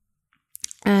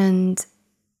 And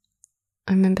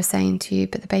I remember saying to you,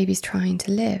 but the baby's trying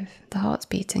to live. The heart's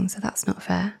beating, so that's not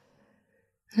fair.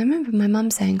 And I remember my mum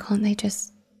saying, can't they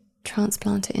just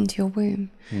transplant it into your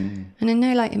womb. And I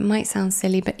know, like, it might sound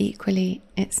silly, but equally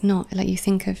it's not. Like,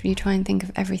 you try and think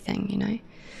of everything, you know.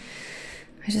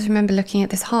 I just remember looking at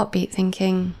this heartbeat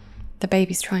thinking, the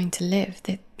baby's trying to live.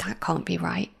 That can't be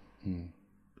right.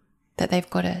 That they've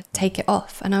got to take it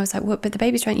off. And I was like, what? But the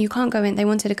baby's trying, you can't go in. They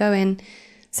wanted to go in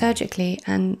surgically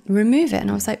and remove it.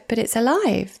 And I was like, but it's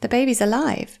alive. The baby's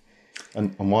alive.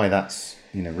 And why that's,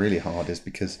 you know, really hard is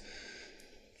because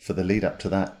for the lead up to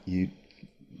that, you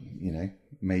know,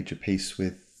 made your peace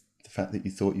with the fact that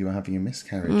you thought you were having a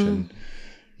miscarriage. And,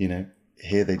 you know,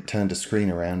 here they turned a screen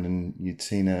around and you'd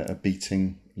seen a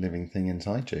beating living thing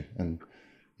inside you. And,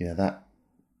 you know, that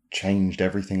changed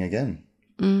everything again.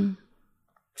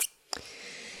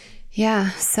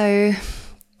 Yeah. So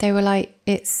they were like,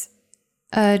 it's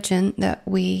urgent that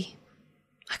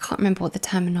I can't remember what the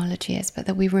terminology is, but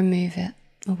that we remove it,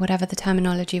 or whatever the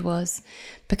terminology was,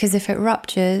 because if it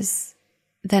ruptures,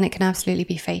 then it can absolutely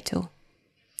be fatal.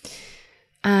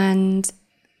 And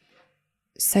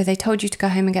so they told you to go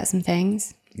home and get some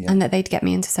things, and that they'd get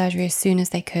me into surgery as soon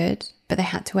as they could, but they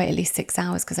had to wait at least 6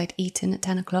 hours because I'd eaten at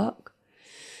 10 o'clock.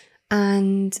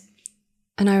 And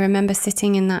I remember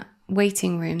sitting in that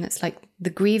waiting room that's like the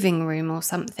grieving room or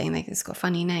something, like it's got a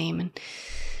funny name, and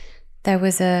there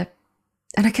was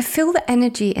and I could feel the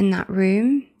energy in that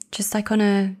room, just like on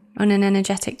an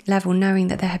energetic level, knowing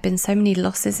that there had been so many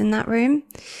losses in that room.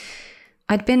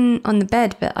 I'd been on the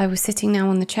bed, but I was sitting now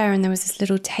on the chair, and there was this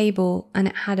little table and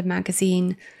it had a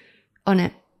magazine on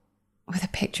it with a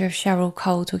picture of Cheryl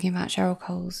Cole, talking about Cheryl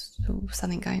Cole's,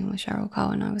 something going on with Cheryl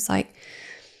Cole. And I was like,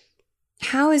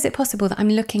 how is it possible that I'm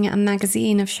looking at a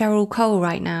magazine of Cheryl Cole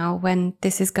right now when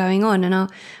this is going on? And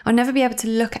I'll never be able to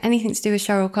look at anything to do with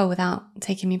Cheryl Cole without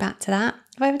taking me back to that.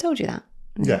 Have I ever told you that?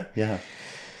 Yeah.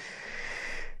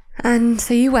 And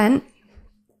so you went,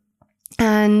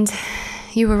 and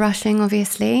you were rushing,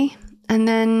 obviously. And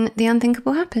then the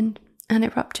unthinkable happened, and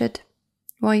it ruptured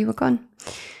while you were gone.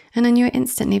 And I knew it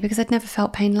instantly because I'd never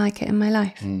felt pain like it in my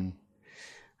life.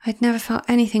 I'd never felt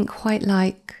anything quite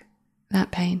like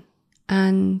that pain.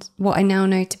 And what I now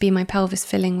know to be my pelvis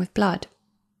filling with blood.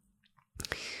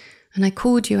 And I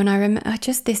called you, and I remember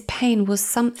this pain was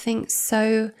something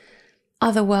so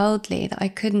otherworldly that I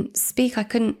couldn't speak. I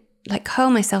couldn't like curl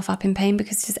myself up in pain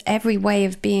because just every way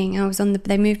of being,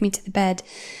 they moved me to the bed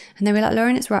and they were like,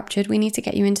 Lauren, it's ruptured. We need to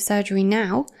get you into surgery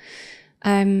now.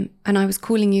 And I was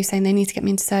calling you saying they need to get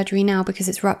me into surgery now because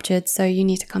it's ruptured. So you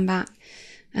need to come back.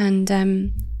 And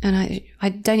I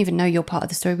don't even know your part of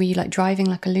the story. Were you like driving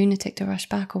like a lunatic to rush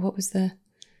back, or what was the...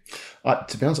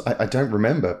 To be honest, I don't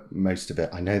remember most of it.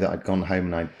 I know that I'd gone home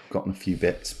and I'd gotten a few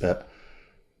bits, but,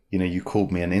 you know, you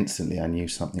called me and instantly I knew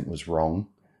something was wrong.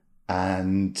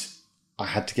 And I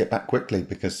had to get back quickly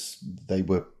because they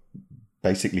were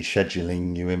basically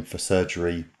scheduling you in for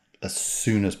surgery as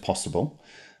soon as possible.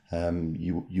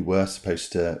 You were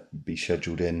supposed to be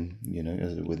scheduled in, you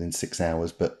know, within 6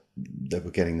 hours, but they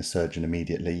were getting the surgeon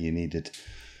immediately. You needed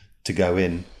to go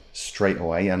in straight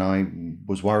away, and I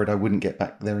was worried I wouldn't get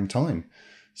back there in time.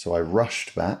 So I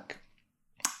rushed back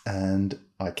and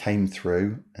I came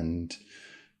through, and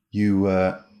you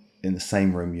were in the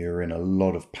same room. You were in a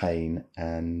lot of pain,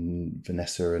 and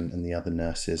Vanessa and the other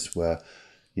nurses were,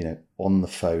 you know, on the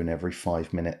phone every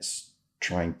 5 minutes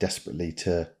trying desperately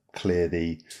to clear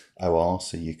the OR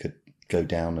so you could go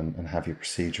down and have your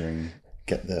procedure and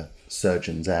get the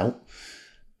surgeons out.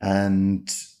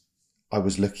 And I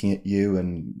was looking at you,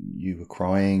 and you were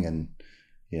crying, and,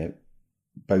 you know,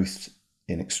 both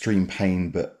in extreme pain,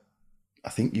 but I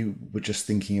think you were just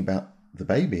thinking about the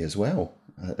baby as well,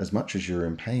 as much as you were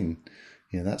in pain.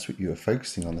 You know, that's what you were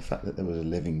focusing on, the fact that there was a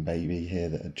living baby here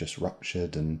that had just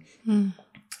ruptured, and,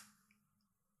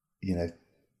 you know,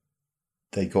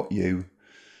 they got you,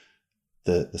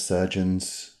 the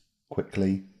surgeons,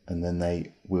 quickly, and then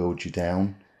they wheeled you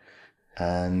down.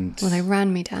 And well, they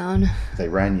ran me down. They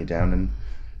ran you down, and,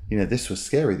 you know, this was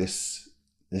scary. This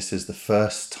is the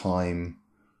first time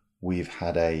we've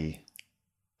had a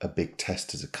big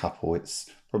test as a couple. It's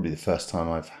probably the first time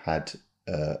I've had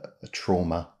a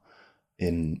trauma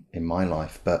in my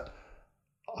life, but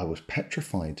I was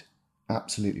petrified,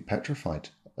 absolutely petrified.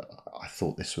 I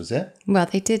thought this was it. Well,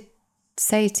 they did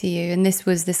say to you, and this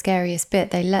was the scariest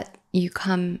bit, they let you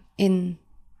come in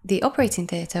the operating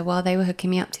theatre while they were hooking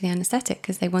me up to the anaesthetic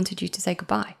because they wanted you to say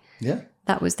goodbye. Yeah.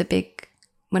 That was the big,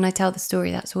 when I tell the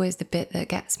story, that's always the bit that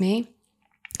gets me.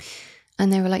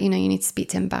 And they were like, you know, you need to speak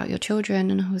to him about your children.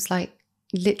 And I was like,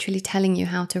 literally telling you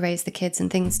how to raise the kids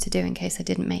and things to do in case I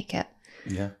didn't make it.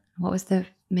 Yeah. What was the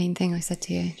main thing I said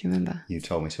to you? Do you remember? You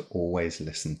told me to always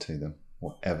listen to them,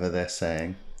 whatever they're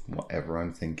saying, whatever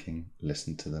I'm thinking,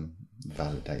 listen to them,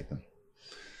 validate them.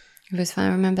 It was fun.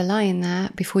 I remember lying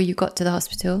there before you got to the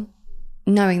hospital,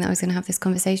 knowing that I was going to have this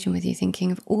conversation with you,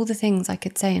 thinking of all the things I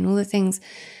could say and all the things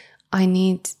I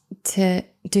need to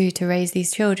do to raise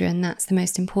these children. That's the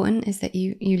most important, is that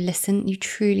you listen, you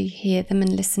truly hear them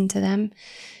and listen to them,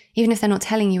 even if they're not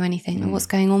telling you anything, or what's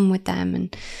going on with them.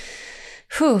 And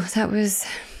that was...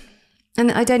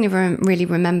 And I don't even really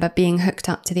remember being hooked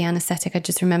up to the anaesthetic. I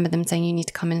just remember them saying, you need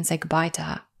to come in and say goodbye to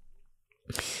her.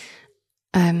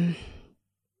 I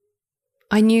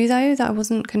knew, though, that I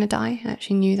wasn't going to die. I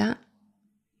actually knew that.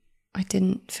 I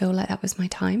didn't feel like that was my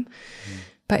time.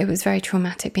 But it was very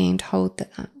traumatic being told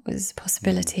that that was a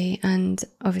possibility. And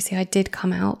obviously I did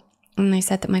come out, and they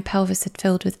said that my pelvis had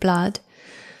filled with blood.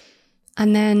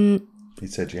 And then... You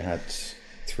said you had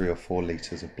 3 or 4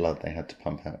 litres of blood they had to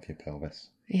pump out of your pelvis.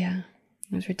 Yeah,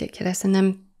 it was ridiculous. And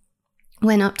then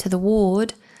went up to the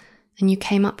ward, and you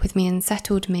came up with me and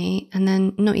settled me. And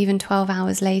then not even 12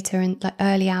 hours later, in like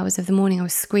early hours of the morning, I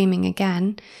was screaming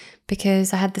again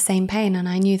because I had the same pain, and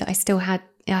I knew that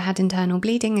I had internal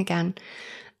bleeding again.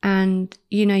 And,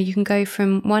 you know, you can go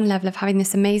from one level of having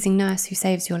this amazing nurse who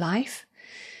saves your life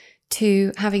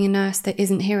to having a nurse that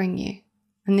isn't hearing you.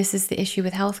 And this is the issue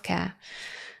with healthcare.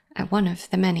 One of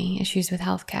the many issues with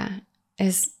healthcare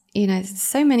is, you know, there's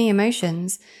so many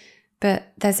emotions,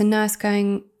 but there's a nurse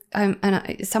going,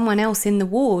 someone else in the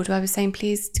ward, I was saying,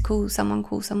 please call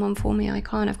someone for me. I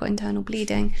can't, I've got internal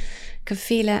bleeding, could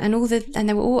feel it. And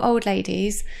they were all old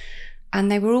ladies,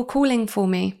 and they were all calling for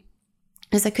me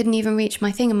as I couldn't even reach my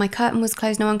thing, and my curtain was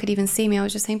closed. No one could even see me. I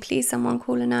was just saying, please, someone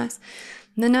call a nurse.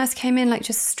 And the nurse came in, like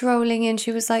just strolling in.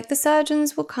 She was like, the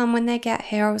surgeons will come when they get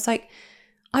here. I was like,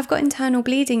 I've got internal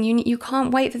bleeding. You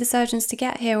can't wait for the surgeons to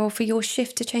get here or for your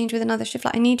shift to change with another shift.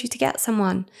 Like, I need you to get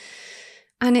someone.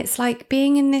 And it's like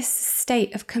being in this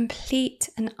state of complete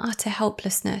and utter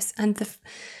helplessness. And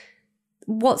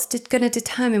what's going to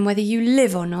determine whether you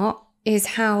live or not is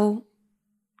how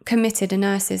committed a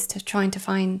nurse is to trying to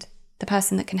find the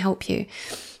person that can help you.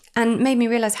 And made me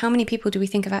realise, how many people do we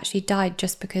think have actually died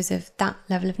just because of that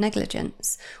level of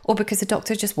negligence, or because a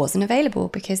doctor just wasn't available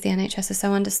because the NHS is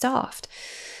so understaffed,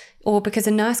 or because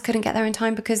a nurse couldn't get there in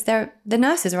time because the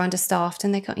nurses are understaffed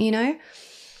and they can't, you know.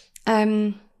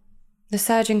 The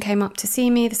surgeon came up to see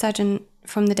me, the surgeon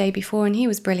from the day before, and he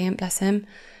was brilliant, bless him.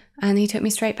 And he took me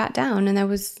straight back down, and there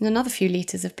was another few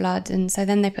litres of blood. And so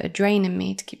then they put a drain in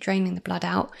me to keep draining the blood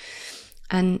out.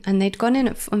 And they'd gone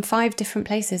in on 5 different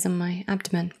places on my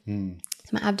abdomen. So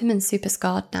my abdomen's super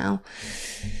scarred now.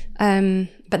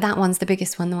 But that one's the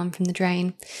biggest one, the one from the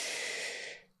drain.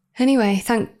 Anyway,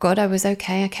 thank God I was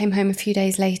okay. I came home a few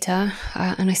days later,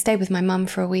 and I stayed with my mum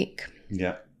for a week.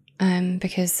 Yeah.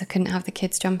 Because I couldn't have the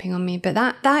kids jumping on me. But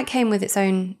that came with its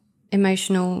own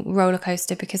emotional roller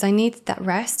coaster, because I needed that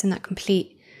rest and that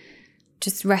complete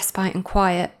just respite and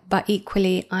quiet. But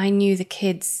equally, I knew the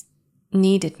kids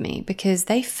needed me because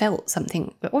they felt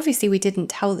something. But obviously we didn't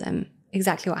tell them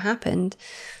exactly what happened.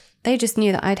 They just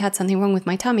knew that I'd had something wrong with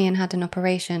my tummy and had an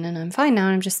operation, and I'm fine now.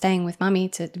 I'm just staying with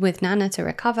with Nana to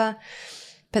recover.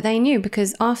 But they knew,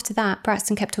 because after that,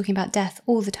 Braxton kept talking about death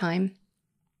all the time.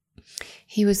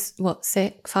 He was,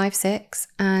 5, 6,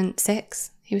 and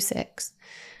 6. He was 6.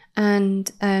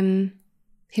 And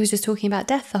he was just talking about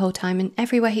death the whole time. And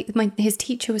everywhere his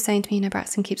teacher was saying to me, you know,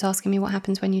 Braxton keeps asking me what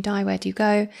happens when you die, where do you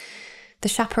go? The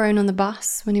chaperone on the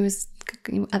bus, when he was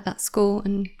at that school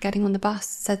and getting on the bus,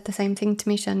 said the same thing to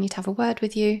me. I need to have a word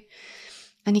with you.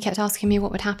 And he kept asking me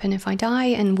what would happen if I die,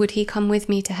 and would he come with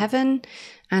me to heaven?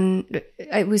 And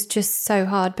it was just so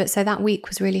hard. But so that week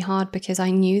was really hard because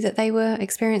I knew that they were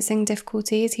experiencing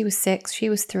difficulties. He was 6, she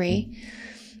was 3.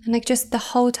 And like just the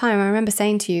whole time, I remember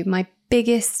saying to you, my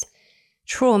biggest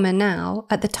trauma now,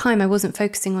 at the time I wasn't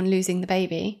focusing on losing the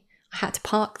baby. I had to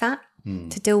park that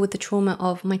to deal with the trauma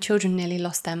of my children nearly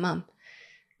lost their mum.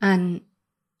 And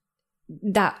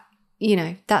that, you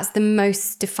know, that's the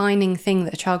most defining thing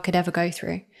that a child could ever go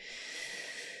through.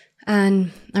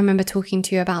 And I remember talking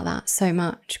to you about that so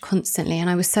much, constantly. And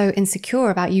I was so insecure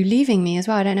about you leaving me as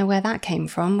well. I don't know where that came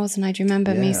from, wasn't I? Do you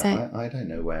remember me saying? I don't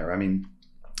know where. I mean,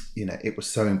 you know, it was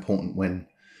so important when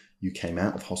you came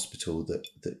out of hospital that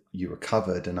you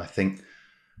recovered. And I think,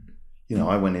 you know,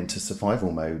 I went into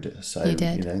survival mode. So, you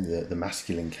know, the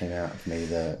masculine came out of me,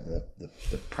 the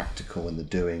practical and the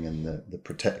doing and the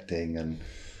protecting and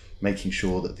making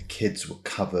sure that the kids were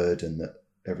covered and that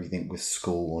everything with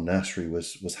school or nursery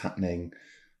was happening.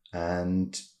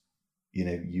 And, you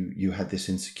know, you had this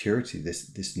insecurity,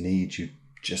 this need. You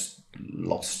just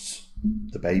lost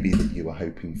the baby that you were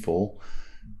hoping for.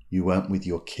 You weren't with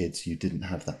your kids. You didn't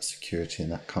have that security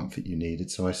and that comfort you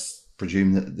needed. So I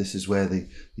presume that this is where the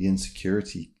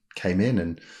insecurity came in,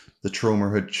 and the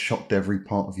trauma had shocked every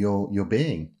part of your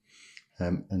being.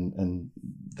 And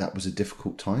that was a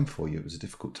difficult time for you. It was a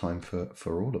difficult time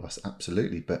for all of us,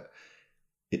 absolutely. But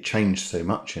it changed so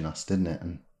much in us, didn't it?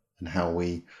 And how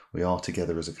we are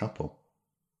together as a couple.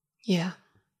 Yeah.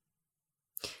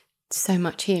 So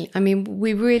much healing. I mean,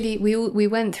 we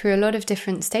went through a lot of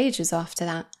different stages after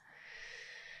that,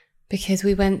 because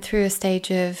we went through a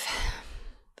stage of,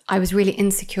 I was really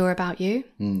insecure about you.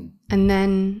 And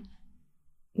then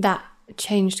that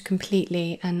changed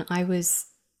completely, and I was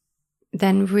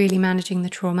then really managing the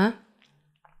trauma.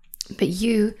 But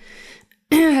you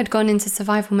had gone into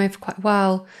survival mode for quite a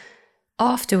while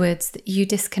afterwards, that you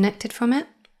disconnected from it.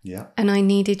 Yeah. And I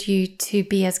needed you to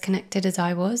be as connected as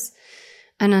I was,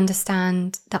 and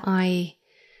understand that I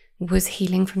was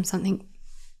healing from something.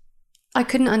 I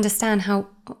couldn't understand how,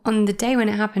 on the day when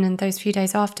it happened and those few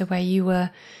days after, where you were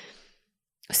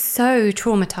so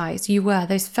traumatized,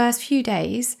 those first few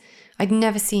days, I'd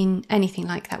never seen anything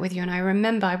like that with you. And I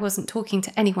remember I wasn't talking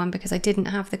to anyone because I didn't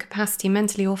have the capacity,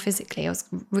 mentally or physically. I was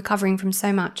recovering from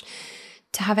so much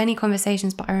to have any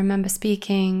conversations. But I remember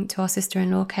speaking to our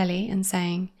sister-in-law, Kelly, and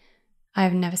saying, I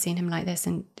have never seen him like this,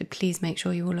 and please make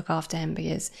sure you all look after him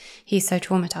because he's so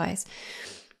traumatized.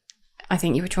 I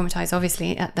think you were traumatized,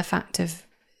 obviously, at the fact of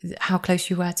how close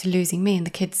you were to losing me and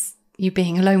the kids, you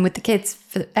being alone with the kids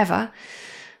forever.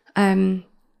 And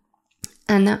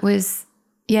that was,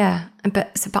 yeah.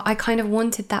 But I kind of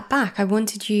wanted that back. I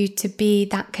wanted you to be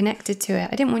that connected to it.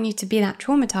 I didn't want you to be that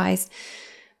traumatized,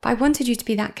 but I wanted you to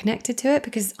be that connected to it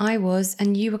because I was,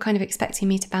 and you were kind of expecting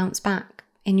me to bounce back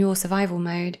in your survival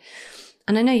mode.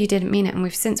 And I know you didn't mean it, and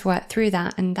we've since worked through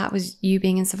that, and that was you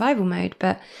being in survival mode.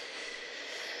 But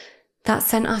that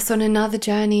sent us on another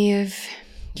journey of,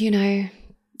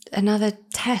 another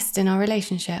test in our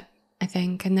relationship, I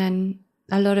think. And then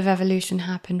a lot of evolution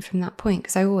happened from that point,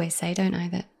 because I always say, don't I,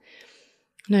 that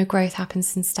no growth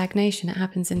happens in stagnation. It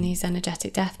happens in these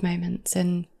energetic death moments.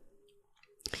 And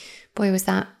boy, was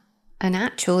that an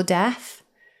actual death.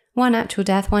 One actual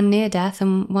death, one near death,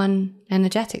 and one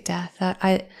energetic death.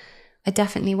 I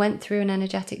definitely went through an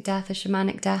energetic death, a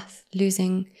shamanic death,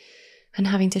 losing and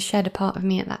having to shed a part of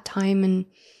me at that time. And,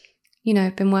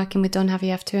 I've been working with Don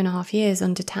Javier for 2.5 years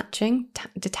on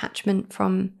detachment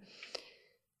from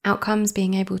outcomes,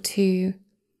 being able to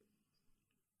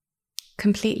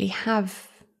completely have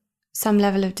some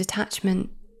level of detachment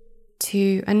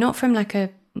to, and not from like a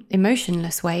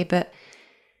emotionless way, but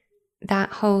that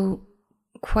whole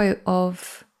quote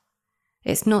of,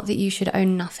 it's not that you should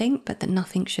own nothing, but that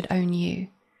nothing should own you.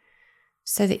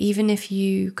 So that even if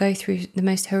you go through the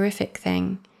most horrific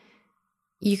thing,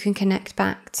 you can connect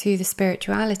back to the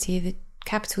spirituality, the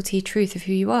capital T truth of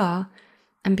who you are,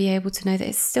 and be able to know that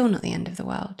it's still not the end of the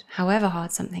world, however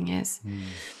hard something is.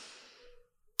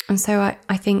 And so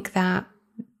I think that,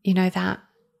 that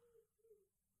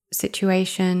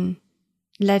situation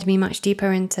led me much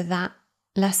deeper into that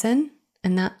lesson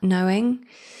and that knowing.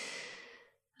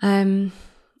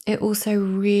 It also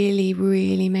really,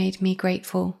 really made me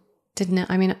grateful, didn't it?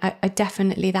 I mean, I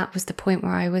definitely, that was the point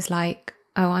where I was like,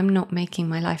 oh, I'm not making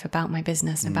my life about my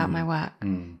business and about my work.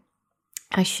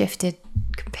 I shifted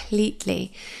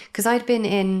completely because I'd been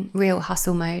in real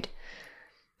hustle mode,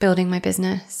 building my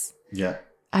business. Yeah.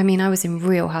 I mean, I was in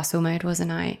real hustle mode,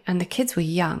 wasn't I? And the kids were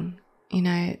young,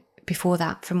 before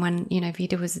that, from when,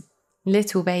 Vida was a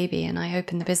little baby and I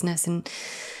opened the business, and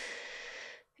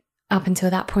up until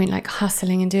that point, like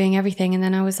hustling and doing everything. And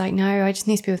then I was like, no, I just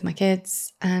need to be with my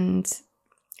kids. And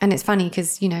it's funny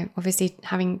because, obviously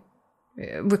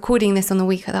recording this on the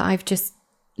week that I've just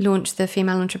launched the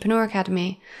Female Entrepreneur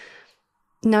Academy,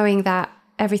 knowing that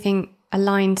everything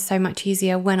aligned so much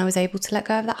easier when I was able to let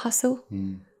go of that hustle.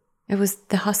 It was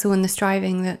the hustle and the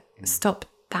striving that stopped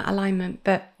that alignment.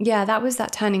 But yeah, that was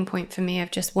that turning point for me of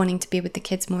just wanting to be with the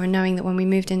kids more, and knowing that when we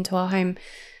moved into our home,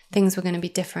 things were going to be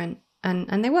different.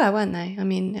 And they were, weren't they? I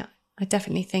mean, I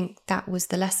definitely think that was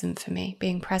the lesson for me,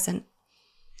 being present.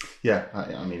 Yeah,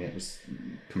 I mean, it was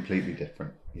completely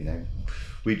different.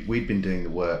 We'd been doing the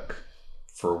work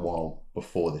for a while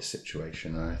before this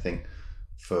situation, and I think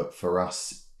for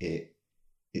us, it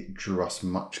drew us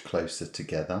much closer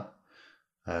together.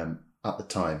 At the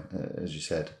time, as you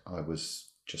said, I was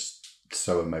just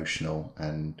so emotional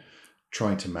and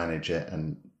trying to manage it,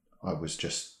 and I was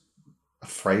just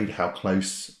afraid how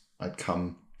close I'd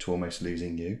come to almost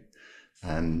losing you.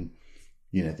 And,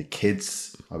 the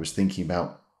kids, I was thinking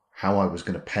about how I was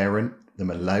going to parent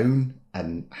them alone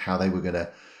and how they were going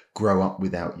to grow up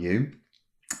without you.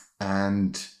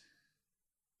 And,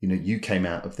 you came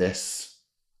out of this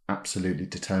absolutely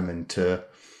determined to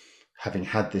having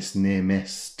had this near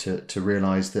miss, to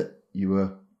realize that you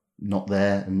were not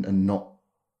there and not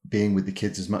being with the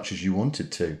kids as much as you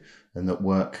wanted to, and that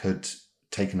work had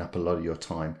taken up a lot of your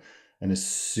time. And as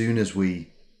soon as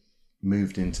we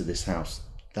moved into this house,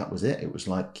 that was it. It was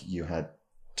like you had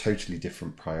totally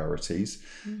different priorities,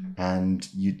 and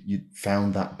you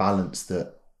found that balance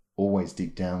that always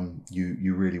deep down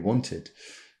you really wanted.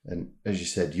 And as you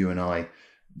said, you and I,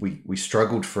 we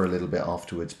struggled for a little bit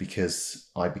afterwards, because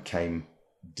I became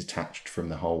detached from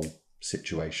the whole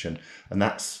situation, and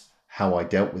that's how I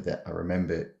dealt with it. I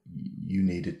remember you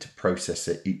needed to process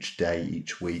it each day,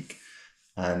 each week,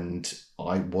 and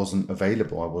I wasn't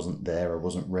available. I wasn't there. I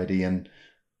wasn't ready, and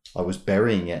I was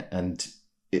burying it. And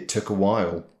it took a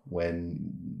while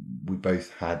when we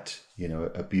both had,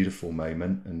 a beautiful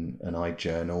moment, and I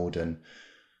journaled, and,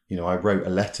 I wrote a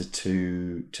letter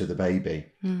to the baby,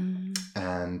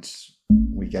 and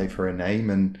we gave her a name,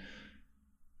 and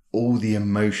all the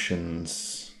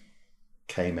emotions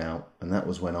came out, and that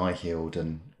was when I healed,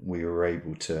 and we were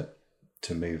able to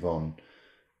move on.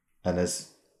 And as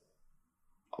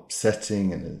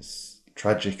upsetting and as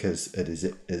tragic as it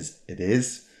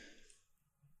is,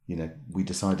 we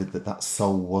decided that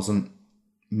soul wasn't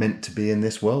meant to be in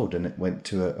this world, and it went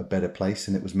to a better place,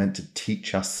 and it was meant to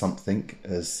teach us something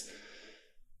as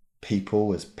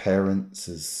people, as parents,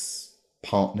 as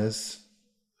partners.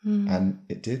 And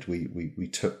it did. We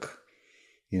took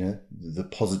the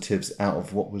positives out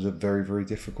of what was a very, very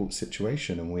difficult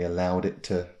situation, and we allowed it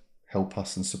to help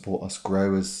us and support us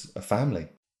grow as a family.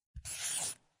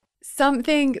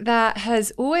 Something that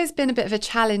has always been a bit of a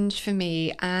challenge for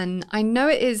me, and I know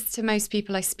it is to most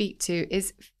people I speak to,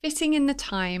 is fitting in the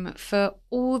time for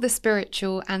all the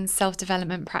spiritual and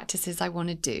self-development practices I want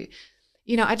to do.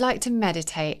 I'd like to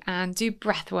meditate and do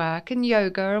breath work and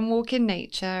yoga and walk in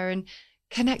nature and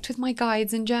connect with my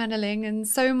guides and journaling and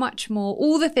so much more,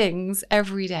 all the things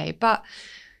every day. But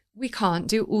we can't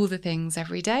do all the things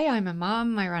every day. I'm a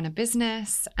mum, I run a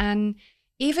business, and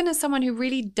even as someone who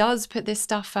really does put this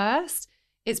stuff first,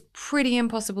 it's pretty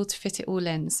impossible to fit it all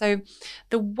in. So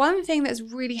the one thing that's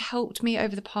really helped me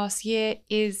over the past year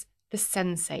is the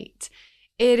Sensate.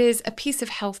 It is a piece of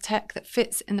health tech that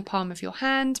fits in the palm of your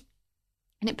hand,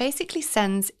 and it basically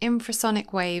sends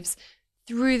infrasonic waves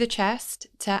through the chest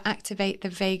to activate the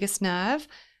vagus nerve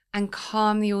and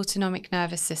calm the autonomic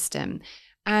nervous system.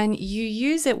 And you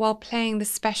use it while playing the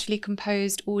specially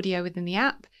composed audio within the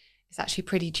app. It's actually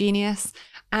pretty genius.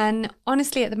 And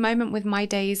honestly, at the moment, with my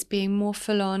days being more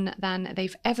full on than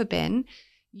they've ever been,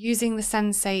 using the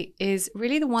Sensate is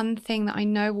really the one thing that I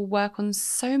know will work on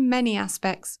so many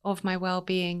aspects of my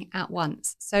well-being at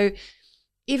once. So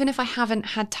even if I haven't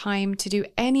had time to do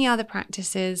any other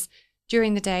practices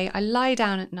during the day, I lie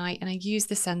down at night and I use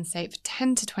the Sensate for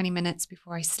 10 to 20 minutes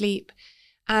before I sleep.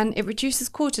 And it reduces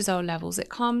cortisol levels. It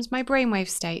calms my brainwave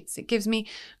states. It gives me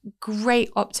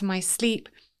great optimized sleep.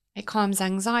 It calms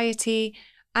anxiety.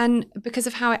 And because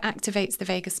of how it activates the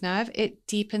vagus nerve, it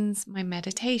deepens my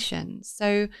meditation.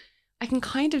 So I can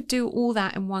kind of do all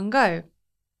that in one go.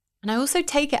 And I also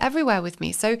take it everywhere with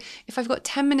me. So if I've got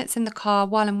 10 minutes in the car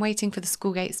while I'm waiting for the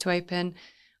school gates to open,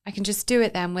 I can just do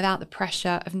it then without the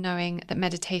pressure of knowing that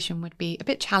meditation would be a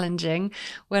bit challenging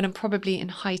when I'm probably in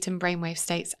heightened brainwave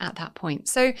states at that point.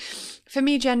 So for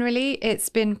me, generally, it's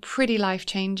been pretty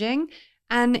life-changing.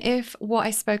 And if what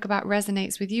I spoke about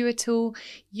resonates with you at all,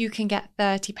 you can get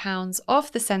 £30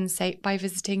 off the Sensate by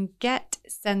visiting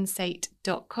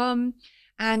getsensate.com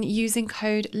and using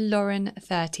code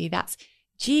Lauren30. That's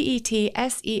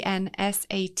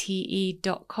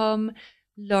GETSENSATE.com.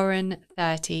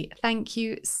 Lauren30. Thank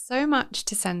you so much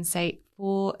to Sensate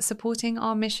for supporting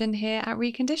our mission here at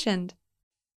Reconditioned.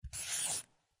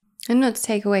 And not to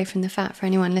take away from the fact for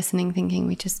anyone listening thinking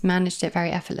we just managed it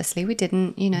very effortlessly. We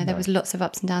didn't, there was lots of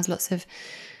ups and downs, lots of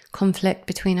conflict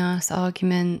between us,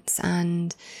 arguments,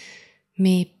 and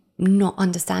me not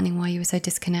understanding why you were so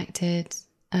disconnected.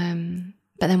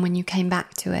 But then when you came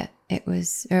back to it, it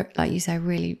was, like you say, a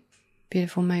really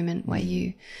beautiful moment where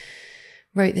you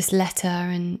wrote this letter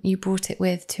and you brought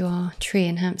it to our tree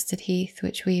in Hampstead Heath,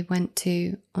 which we went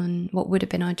to on what would have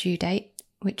been our due date,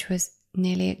 which was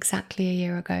nearly exactly a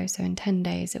year ago. So in 10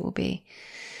 days it will be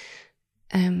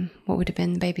what would have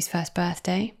been the baby's first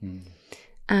birthday.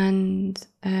 And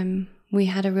we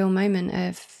had a real moment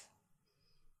of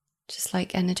just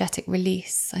like energetic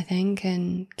release, I think,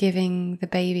 and giving the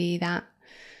baby that,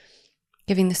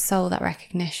 giving the soul that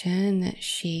recognition that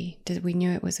we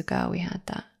knew it was a girl. We had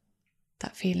that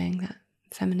feeling, that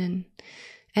feminine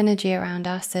energy around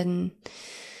us, and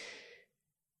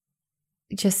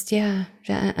just,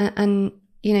 and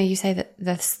you say that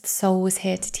the soul was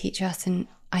here to teach us, and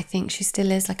I think she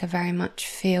still is like, a very much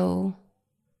feel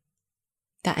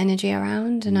that energy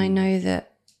around. And I know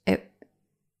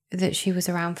that she was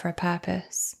around for a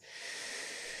purpose.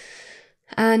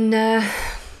 And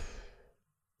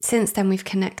since then we've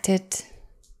connected.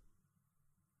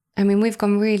 I mean, we've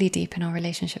gone really deep in our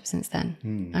relationship since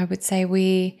then. I would say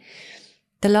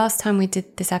the last time we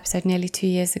did this episode nearly 2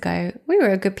 years ago, we were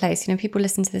at a good place. You know, people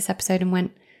listened to this episode and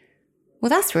went, well,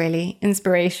 that's really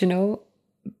inspirational.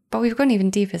 But we've gone even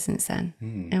deeper since then.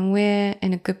 And we're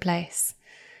in a good place.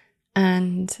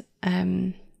 And,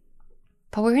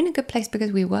 but we're in a good place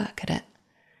because we work at it.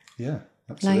 Yeah,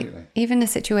 absolutely. Like, even a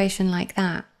situation like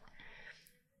that,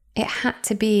 it had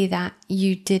to be that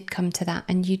you did come to that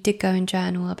and you did go and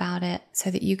journal about it so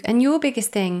that and your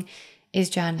biggest thing is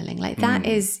journaling. Like, that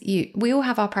is you. We all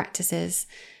have our practices.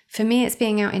 For me, it's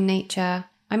being out in nature.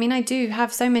 I mean, I do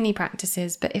have so many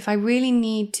practices, but if I really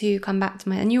need to come back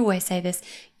to and you always say this,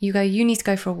 you need to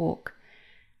go for a walk.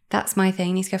 That's my thing.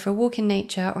 I need to go for a walk in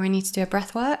nature, or I need to do a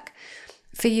breath work.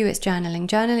 For you, it's journaling.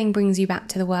 Journaling brings you back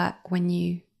to the work when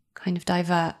you kind of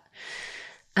divert.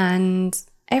 And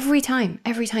every time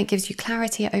it gives you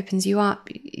clarity, it opens you up.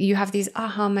 You have these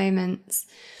aha moments.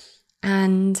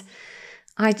 And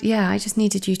I just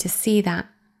needed you to see that.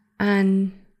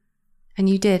 And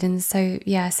you did. And so,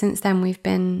 yeah, since then we've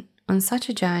been on such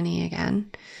a journey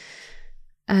again.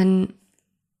 And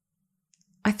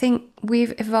I think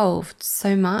we've evolved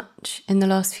so much in the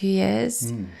last few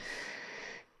years.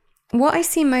 What I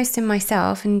see most in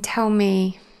myself, and tell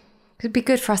me, it'd be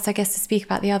good for us, I guess, to speak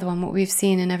about the other one, what we've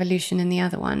seen in evolution in the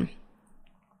other one.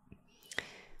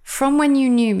 From when you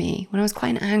knew me, when I was quite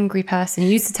an angry person, you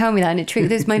used to tell me that, and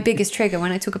it was my biggest trigger.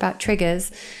 When I talk about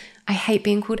triggers, I hate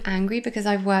being called angry because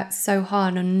I've worked so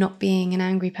hard on not being an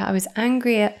angry person. I was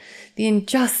angry at the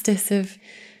injustice of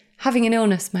having an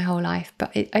illness my whole life,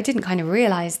 but I didn't kind of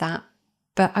realize that.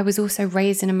 But I was also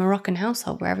raised in a Moroccan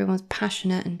household where everyone's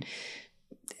passionate and,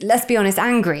 let's be honest,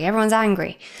 angry. Everyone's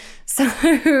angry. So,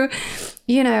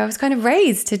 you know, I was kind of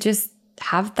raised to just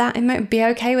have that, be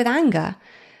okay with anger.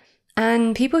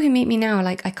 And people who meet me now are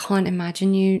like, I can't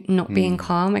imagine you not being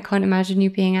calm. I can't imagine you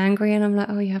being angry. And I'm like,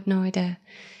 oh, you have no idea.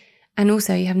 And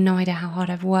also, you have no idea how hard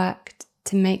I've worked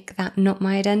to make that not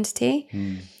my identity.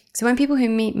 So when people who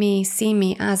meet me see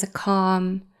me as a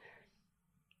calm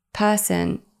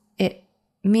person, it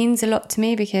means a lot to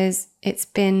me because it's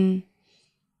been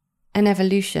an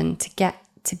evolution to get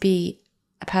to be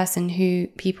a person who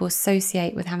people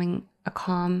associate with having a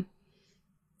calm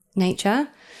nature.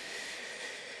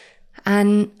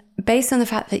 And based on the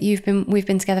fact that we've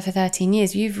been together for 13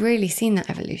 years, you've really seen that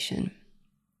evolution,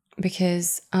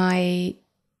 because I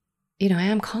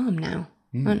am calm now,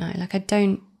 aren't I? Like, I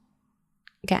don't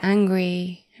get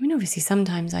angry. I mean, obviously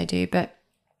sometimes I do, but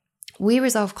we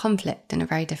resolve conflict in a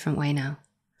very different way now.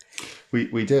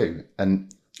 We do.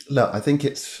 And look, I think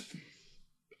it's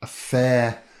a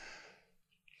fair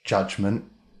judgment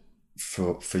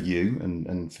for you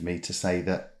and for me to say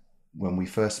that when we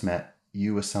first met,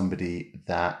 you were somebody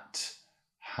that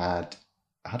had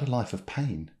a life of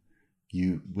pain.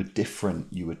 You were different.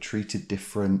 You were treated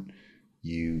different.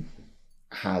 You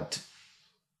had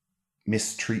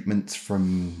mistreatments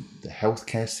from the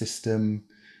healthcare system.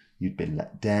 You'd been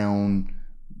let down.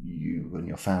 You and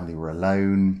your family were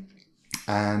alone.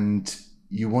 And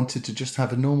you wanted to just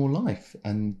have a normal life.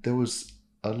 And there was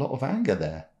a lot of anger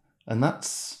there. And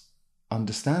that's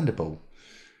understandable.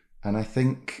 And I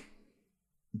think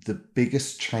the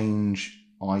biggest change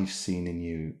I've seen in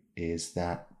you is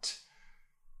that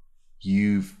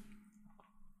you've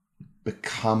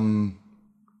become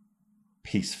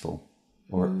peaceful,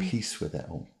 or at peace with it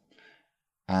all.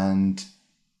 And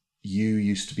you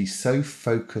used to be so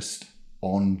focused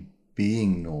on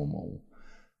being normal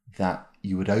that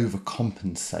you would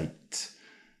overcompensate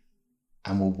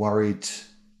and were worried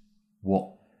what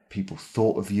people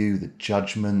thought of you, the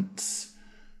judgments,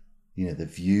 the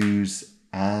views,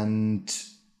 and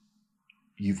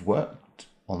you've worked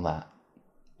on that,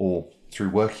 or through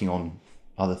working on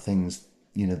other things,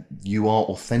 you are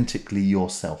authentically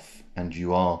yourself and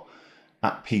you are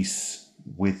at peace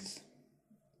with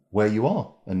where you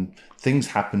are, and things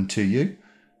happen to you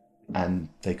and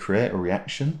they create a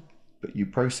reaction, but you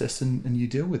process and you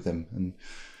deal with them. And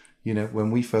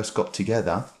when we first got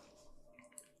together,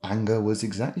 anger was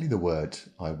exactly the word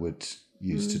I would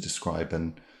use to describe.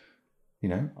 And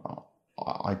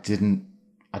I didn't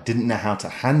know how to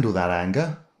handle that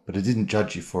anger, but I didn't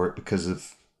judge you for it because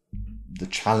of the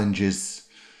challenges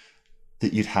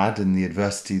that you'd had and the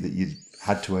adversity that you'd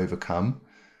had to overcome.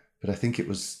 But I think it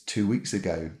was 2 weeks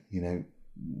ago,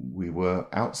 we were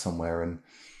out somewhere and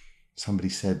somebody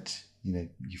said, you know,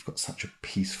 you've got such a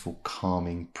peaceful,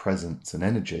 calming presence and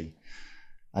energy.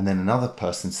 And then another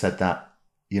person said that,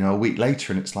 you know, a week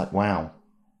later, and it's like, wow,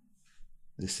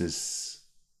 this is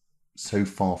so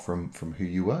far from who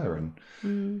you were. And,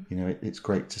 you know, it's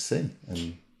great to see.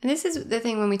 And this is the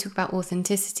thing when we talk about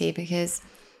authenticity, because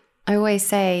I always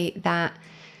say that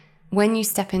when you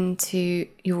step into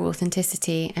your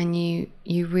authenticity and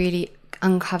you really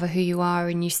uncover who you are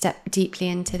and you step deeply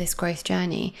into this growth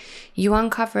journey, you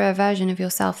uncover a version of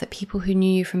yourself that people who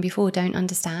knew you from before don't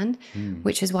understand,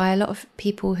 which is why a lot of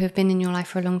people who have been in your life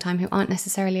for a long time who aren't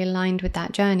necessarily aligned with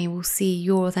that journey will see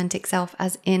your authentic self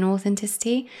as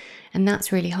inauthenticity. And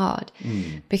that's really hard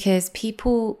because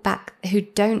people back who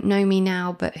don't know me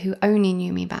now but who only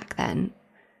knew me back then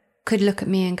could look at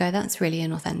me and go, that's really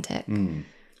inauthentic.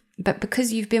 But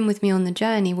because you've been with me on the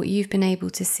journey, what you've been able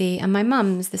to see, and my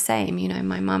mum's the same, you know,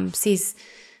 my mum sees,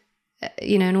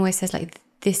 you know, and always says like,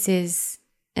 this is,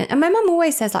 and my mum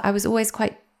always says like, I was always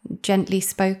quite gently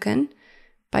spoken,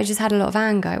 but I just had a lot of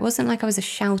anger. It wasn't like I was a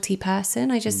shouty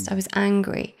person. I was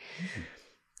angry.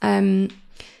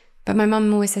 But my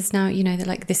mum always says now, you know, that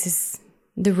like, this is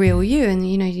the real you. And,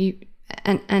 you know,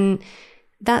 and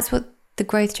that's what the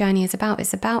growth journey is about.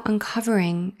 It's about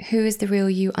uncovering who is the real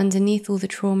you underneath all the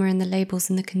trauma and the labels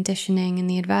and the conditioning and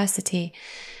the adversity.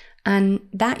 And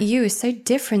that you is so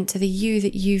different to the you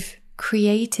that you've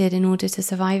created in order to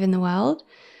survive in the world.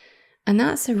 And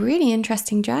that's a really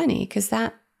interesting journey because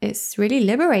that it's really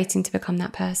liberating to become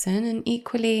that person. And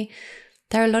equally,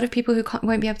 there are a lot of people who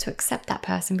won't be able to accept that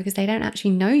person because they don't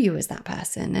actually know you as that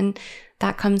person. And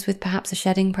that comes with perhaps a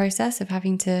shedding process of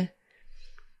having to,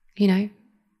 you know,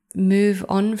 move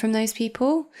on from those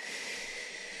people,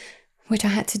 which I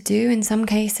had to do in some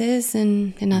cases,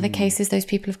 and in other cases those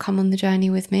people have come on the journey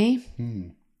with me.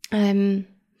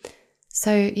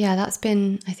 So yeah, that's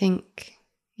been, I think,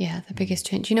 the biggest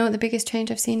change. You know what the biggest change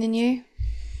I've seen in you?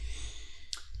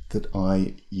 That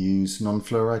I use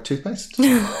non-fluoride toothpaste.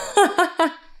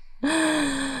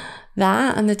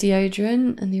 That and the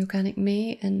deodorant and the organic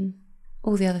meat and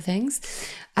all the other things.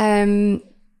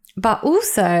 But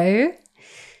also,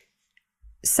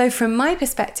 so from my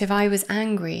perspective, I was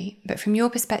angry, but from your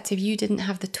perspective, you didn't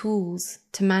have the tools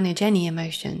to manage any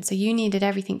emotion. So you needed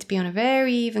everything to be on a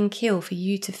very even keel for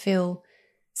you to feel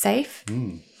safe.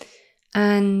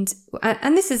 And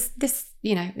this,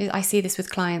 you know, I see this with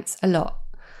clients a lot.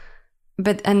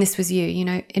 And this was you, you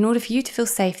know, in order for you to feel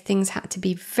safe, things had to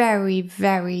be very,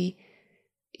 very,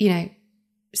 you know,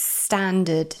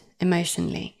 standard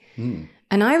emotionally.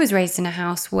 And I was raised in a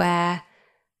house where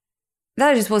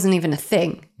that just wasn't even a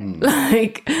thing.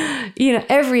 Like, you know,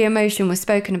 every emotion was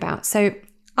spoken about. So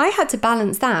I had to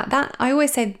balance that. That I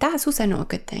always say that's also not a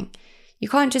good thing. You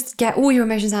can't just get all your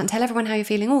emotions out and tell everyone how you're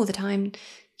feeling all the time.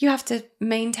 You have to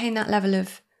maintain that level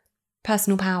of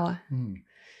personal power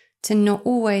to not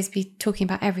always be talking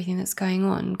about everything that's going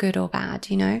on, good or bad,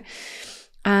 you know?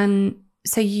 And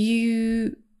so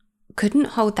you couldn't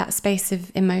hold that space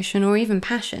of emotion or even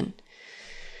passion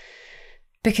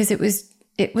because it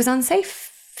was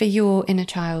unsafe for your inner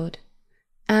child.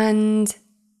 And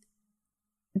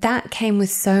that came with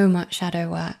so much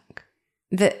shadow work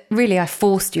that really I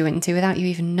forced you into without you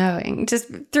even knowing, just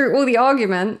through all the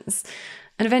arguments.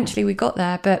 And eventually we got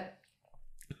there, but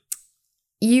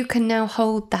you can now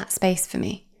hold that space for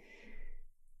me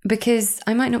because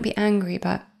I might not be angry,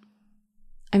 but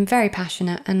I'm very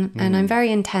passionate and I'm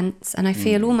very intense and I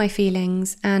feel all my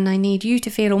feelings and I need you to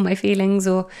feel all my feelings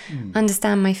or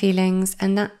understand my feelings.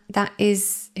 And that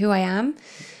is who I am.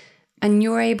 And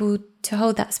you're able to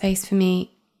hold that space for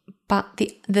me. But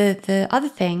the other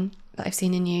thing that I've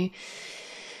seen in you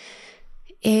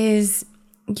is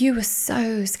you were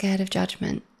so scared of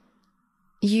judgment.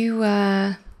 You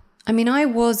were, I mean, I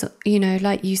was, you know,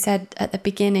 like you said at the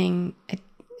beginning,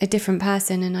 a different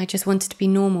person and I just wanted to be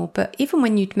normal. But even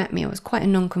when you'd met me, I was quite a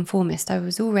nonconformist. I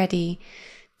was already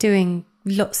doing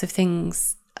lots of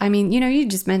things. I mean, you know, you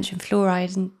just mentioned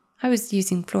fluoride and I was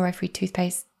using fluoride-free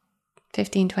toothpaste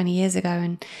 15, 20 years ago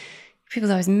and people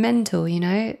thought I was mental, you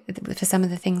know, for some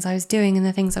of the things I was doing and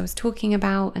the things I was talking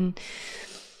about. And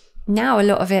now a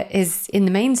lot of it is in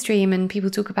the mainstream and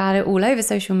people talk about it all over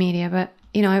social media. But,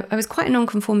 you know, I was quite a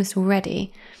nonconformist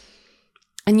already.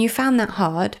 And you found that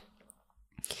hard.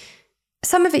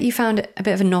 Some of it you found a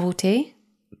bit of a novelty,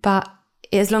 but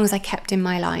as long as I kept in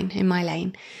my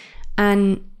lane.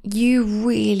 And you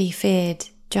really feared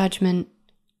judgment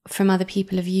from other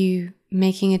people of you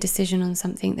making a decision on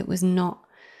something that was not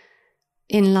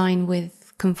in line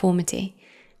with conformity.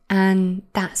 And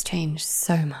that's changed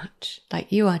so much.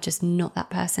 Like you are just not that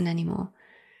person anymore.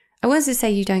 I wanted to say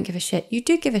you don't give a shit. You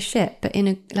do give a shit, but in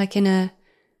a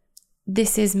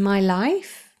this is my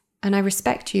life and I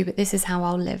respect you, but this is how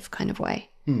I'll live kind of way.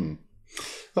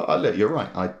 But look, you're right.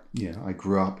 I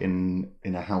grew up in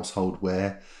a household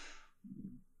where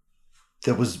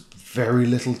there was very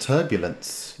little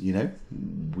turbulence.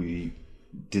 We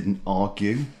didn't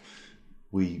argue.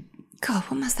 God,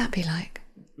 what must that be like?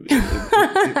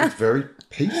 It was very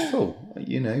peaceful.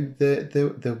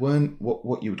 There weren't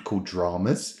what you would call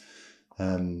dramas.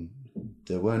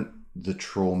 There weren't the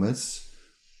traumas.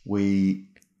 We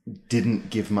didn't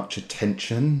give much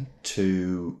attention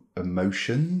to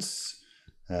emotions.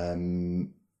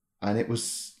 And it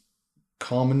was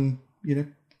calm and,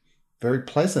 very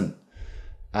pleasant.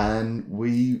 And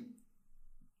we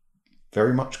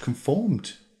very much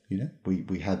conformed.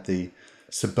 We had the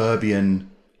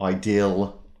suburban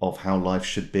ideal of how life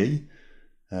should be.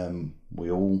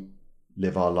 We all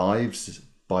live our lives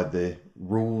by the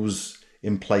rules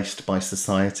emplaced by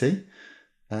society,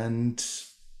 and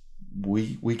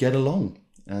we get along.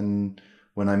 And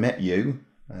when I met you,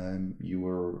 you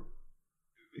were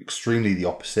extremely the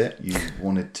opposite. You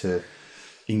wanted to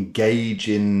engage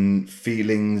in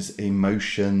feelings,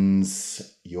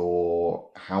 emotions. Your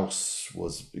house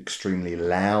was extremely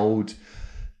loud.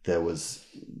 There was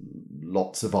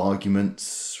lots of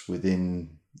arguments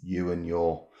within you and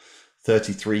your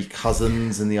 33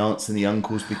 cousins and the aunts and the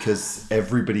uncles, because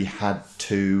everybody had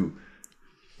to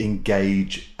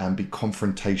engage and be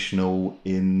confrontational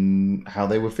in how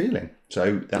they were feeling.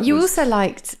 So that you also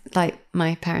liked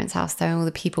my parents' house though, and all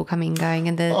the people coming and going,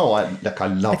 and I loved the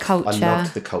culture. I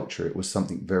loved the culture. It was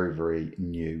something very, very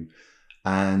new.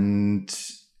 And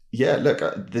yeah, look,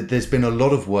 there's been a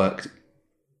lot of work.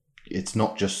 It's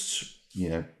not just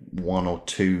one or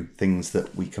two things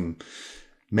that we can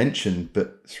mention,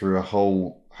 but through a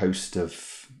whole host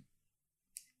of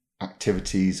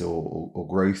activities or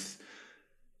growth.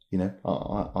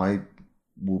 I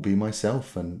will be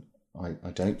myself, and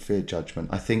I don't fear judgment.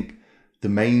 I think the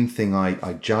main thing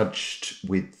I judged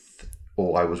with,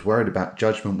 or I was worried about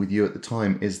judgment with you at the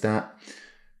time, is that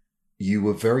you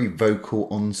were very vocal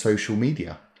on social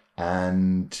media,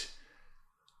 and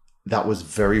that was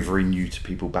very, very new to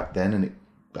people back then. And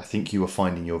I think you were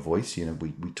finding your voice.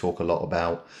 We talk a lot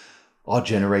about our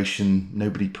generation.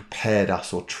 Nobody prepared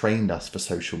us or trained us for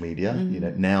social media.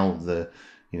 Now the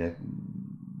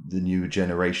newer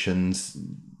generations,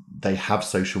 they have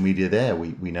social media there.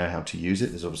 We know how to use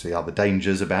it. There's obviously other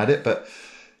dangers about it, but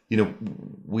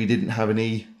we didn't have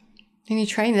any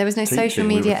training. There was no social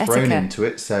media we were thrown etiquette into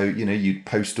it. So you'd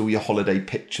post all your holiday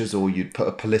pictures, or you'd put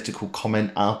a political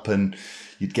comment up and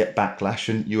you'd get backlash,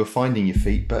 and you were finding your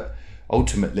feet. But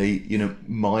ultimately,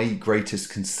 my greatest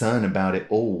concern about it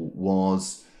all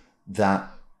was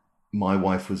that my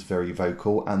wife was very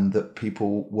vocal and that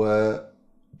people were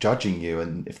judging you.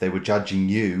 And if they were judging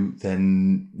you,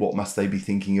 then what must they be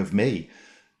thinking of me?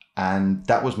 And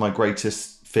that was my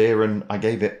greatest fear, and I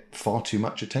gave it far too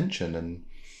much attention. And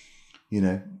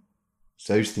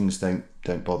those things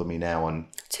don't bother me now. And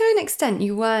to an extent,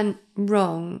 you weren't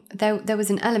wrong. There was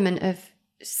an element of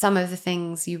some of the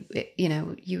things you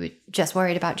were just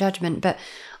worried about judgment. But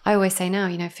I always say now,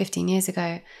 15 years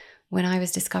ago, when I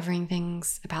was discovering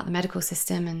things about the medical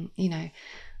system, and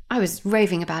I was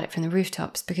raving about it from the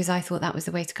rooftops, because I thought that was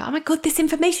the way to go. Oh my God, this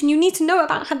information, you need to know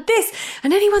about this.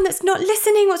 And anyone that's not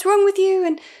listening, what's wrong with you?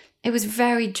 And it was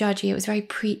very judgy. It was very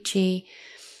preachy.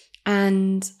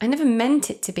 And I never meant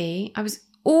it to be. I was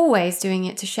always doing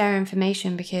it to share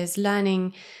information, because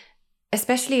learning,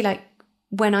 especially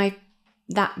when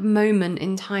that moment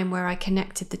in time where I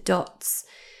connected the dots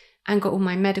and got all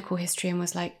my medical history and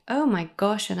was like, oh my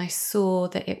gosh. And I saw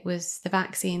that it was the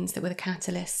vaccines that were the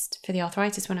catalyst for the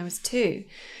arthritis when I was 2.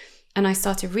 And I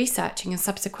started researching, and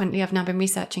subsequently I've now been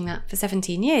researching that for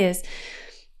 17 years.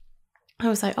 I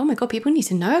was like, oh my God, people need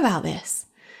to know about this.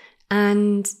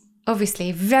 And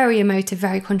obviously very emotive,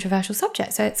 very controversial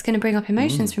subject. So it's going to bring up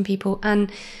emotions from people.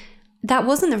 And that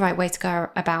wasn't the right way to go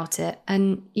about it.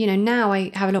 And, now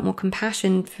I have a lot more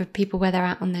compassion for people where they're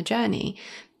at on their journey.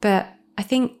 But I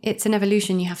think it's an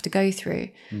evolution you have to go through.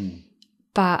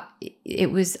 But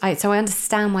so I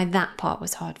understand why that part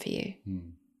was hard for you.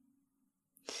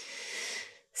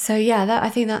 So yeah, I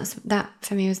think that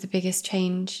for me was the biggest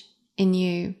change in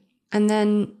you. And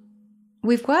then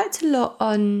we've worked a lot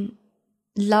on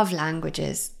love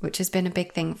languages, which has been a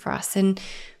big thing for us. And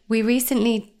we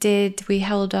recently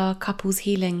held our couples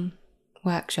healing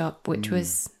workshop, which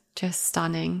was just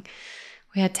stunning.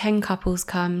 We had 10 couples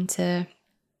come to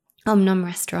Om Nom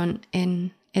restaurant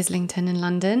in Islington in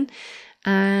London,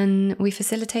 and we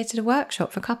facilitated a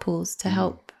workshop for couples to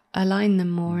help align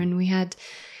them more. And we had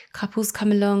Couples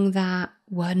come along that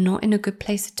were not in a good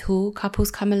place at all.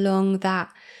 Couples come along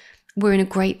that were in a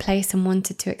great place and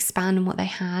wanted to expand on what they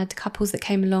had. Couples that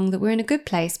came along that were in a good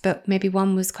place, but maybe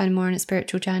one was kind of more on a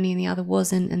spiritual journey and the other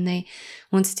wasn't, and they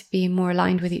wanted to be more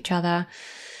aligned with each other.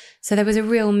 So there was a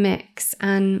real mix.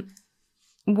 And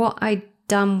what I'd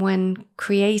done when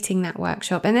creating that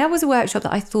workshop, and there was a workshop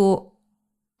that I thought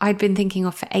I'd been thinking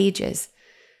of for ages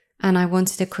and I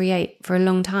wanted to create for a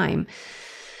long time.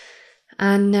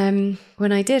 And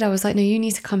when I did, I was like, no, you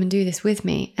need to come and do this with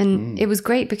me. And it was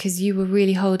great because you were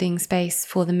really holding space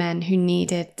for the men who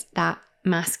needed that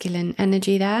masculine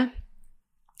energy there.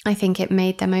 I think it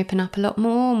made them open up a lot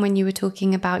more. And when you were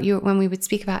talking about when we would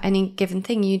speak about any given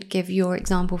thing, you'd give your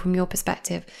example from your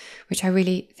perspective, which I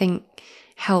really think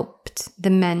helped the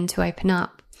men to open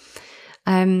up.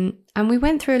 And we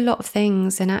went through a lot of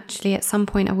things. And actually, at some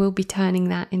point, I will be turning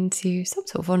that into some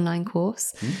sort of online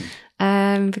course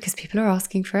because people are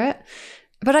asking for it.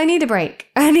 But I need a break.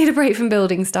 I need a break from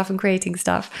building stuff and creating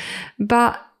stuff.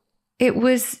 But it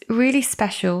was really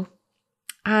special.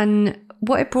 And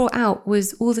what it brought out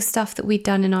was all the stuff that we'd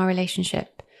done in our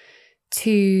relationship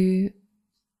to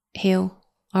heal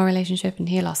our relationship and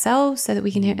heal ourselves so that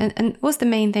we can heal. And what's the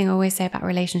main thing I always say about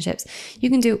relationships? You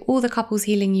can do all the couples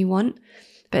healing you want,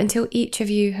 but until each of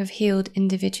you have healed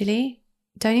individually,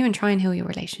 don't even try and heal your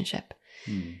relationship.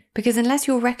 Because unless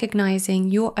you're recognizing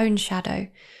your own shadow,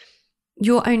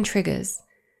 your own triggers,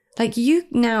 like you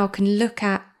now can look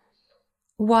at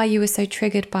why you were so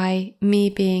triggered by me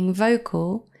being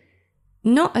vocal,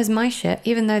 not as my shit,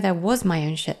 even though there was my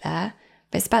own shit there,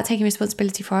 but it's about taking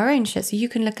responsibility for our own shit. So you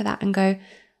can look at that and go,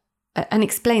 and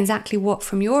explain exactly what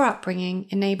from your upbringing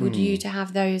enabled you to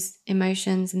have those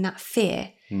emotions and that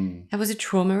fear. That was a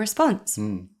trauma response.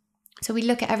 So we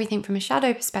look at everything from a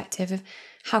shadow perspective of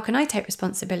how can I take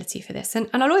responsibility for this? And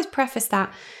I'll always preface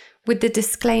that with the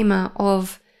disclaimer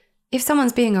of if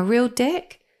someone's being a real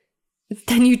dick,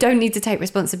 then you don't need to take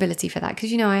responsibility for that.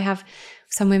 Because, I have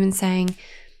some women saying,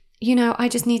 I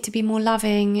just need to be more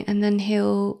loving and then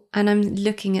heal. And I'm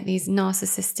looking at these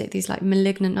narcissistic, these like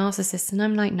malignant narcissists. And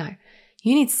I'm like, no,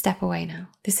 you need to step away now.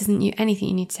 This isn't anything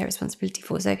you need to take responsibility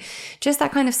for. So just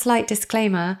that kind of slight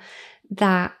disclaimer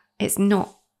that it's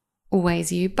not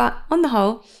always you. But on the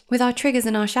whole, with our triggers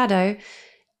and our shadow,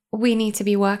 we need to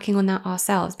be working on that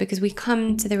ourselves because we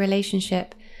come to the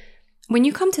relationship. When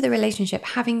you come to the relationship,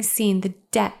 having seen the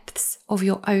depths of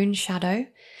your own shadow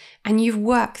and you've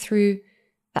worked through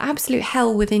the absolute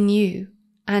hell within you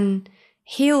and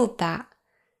healed that,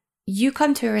 you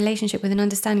come to a relationship with an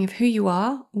understanding of who you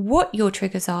are, what your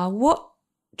triggers are, what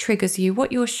triggers you,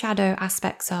 what your shadow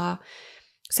aspects are,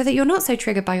 so that you're not so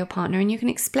triggered by your partner and you can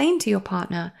explain to your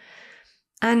partner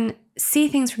and see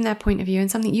things from their point of view. And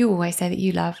something you always say that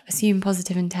you love, assume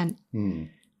positive intent.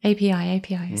 API,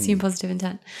 assume positive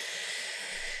intent.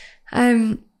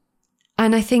 And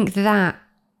I think that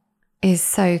is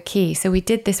so key. So we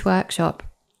did this workshop.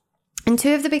 And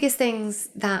two of the biggest things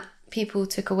that people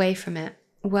took away from it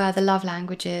were the love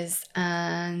languages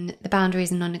and the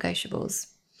boundaries and non-negotiables.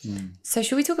 So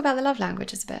should we talk about the love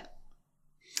languages a bit?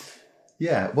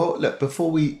 Yeah, well, look,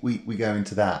 before we go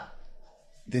into that,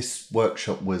 this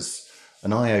workshop was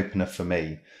an eye-opener for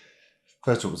me.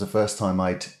 First of all, it was the first time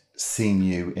I'd seen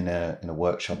you in a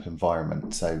workshop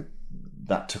environment. So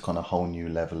that took on a whole new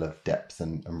level of depth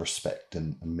and respect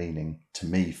and meaning to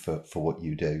me for what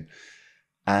you do.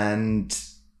 And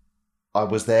I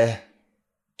was there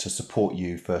to support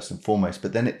you first and foremost,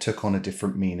 but then it took on a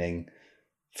different meaning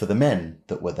for the men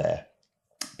that were there,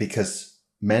 because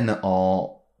men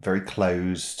are very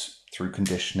closed through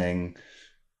conditioning.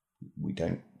 We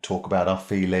don't talk about our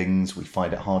feelings. We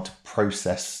find it hard to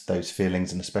process those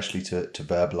feelings and especially to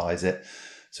verbalize it.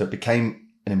 So it became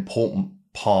an important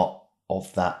part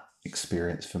of that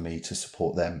experience for me to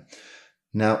support them.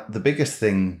 Now, the biggest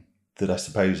thing that I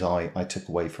suppose I took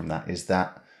away from that is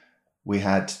that we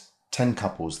had 10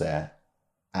 couples there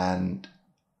and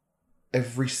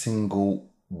every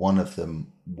single one of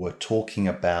them were talking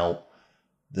about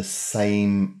the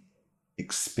same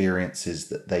experiences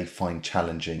that they find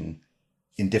challenging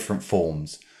in different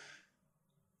forms.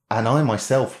 And I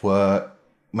myself were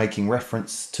making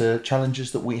reference to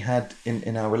challenges that we had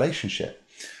in our relationship.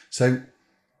 So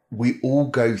we all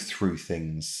go through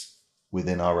things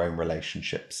within our own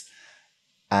relationships.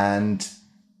 And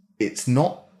it's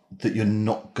not that you're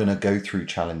not going to go through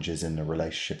challenges in the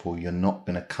relationship or you're not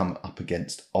going to come up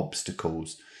against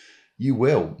obstacles. You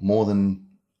will, more than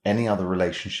any other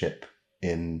relationship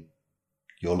in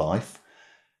your life.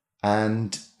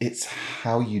 And it's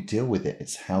how you deal with it.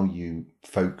 It's how you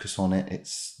focus on it.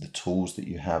 It's the tools that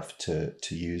you have to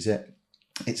use it.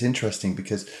 it's interesting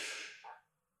because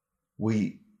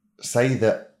we say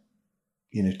that,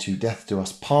 to death do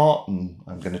us part, and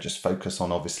I'm going to just focus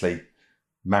on, obviously,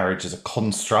 marriage as a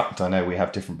construct. I know we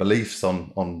have different beliefs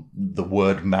on the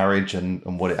word marriage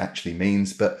and what it actually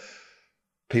means, but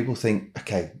people think,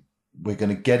 okay, we're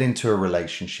going to get into a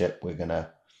relationship, we're going to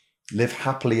live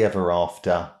happily ever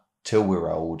after till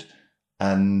we're old,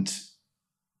 and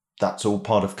that's all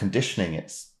part of conditioning.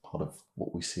 It's part of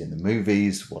what we see in the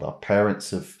movies, what our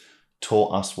parents have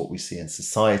taught us, what we see in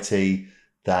society,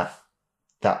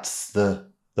 that's the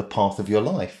path of your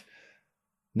life.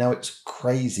 Now, it's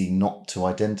crazy not to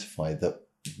identify that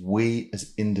we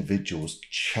as individuals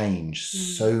change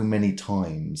so many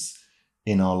times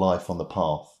in our life on the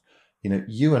path.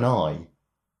 You and I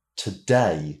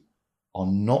today are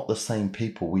not the same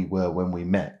people we were when we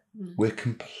met. We're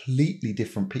completely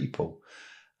different people.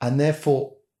 And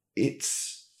therefore, it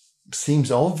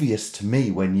seems obvious to me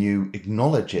when you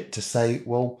acknowledge it to say,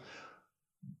 well,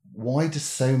 why do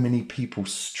so many people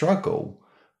struggle?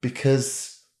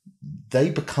 Because they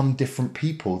become different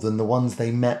people than the ones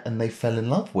they met and they fell in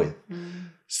love with.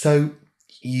 So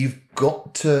you've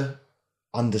got to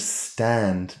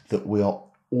understand that we are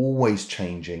always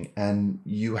changing, and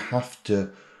you have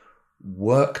to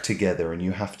work together, and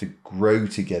you have to grow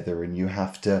together, and you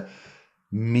have to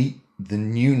meet the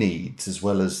new needs as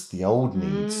well as the old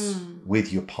needs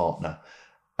with your partner.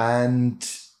 And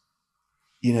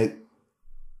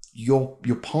your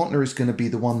partner is going to be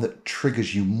the one that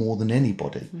triggers you more than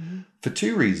anybody for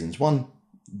two reasons. One,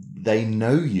 they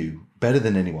know you better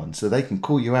than anyone, so they can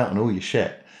call you out on all your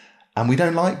shit. And we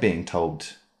don't like being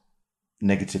told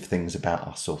negative things about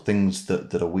us or things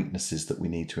that are weaknesses that we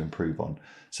need to improve on.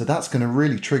 So that's going to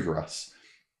really trigger us.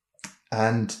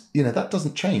 And, that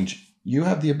doesn't change. You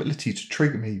have the ability to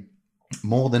trigger me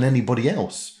more than anybody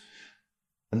else.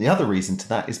 And the other reason to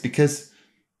that is because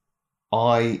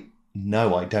I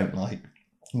know I don't like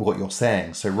what you're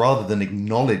saying. So rather than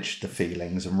acknowledge the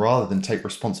feelings and rather than take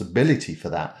responsibility for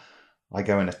that, I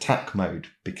go in attack mode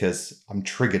because I'm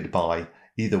triggered by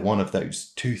either one of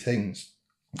those two things.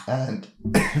 And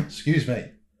excuse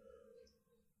me,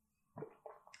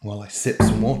 while I sip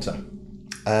some water.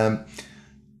 And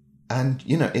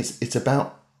it's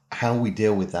about how we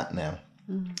deal with that now.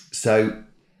 So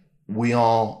we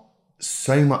are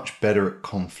so much better at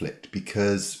conflict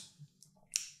because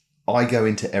I go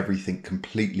into everything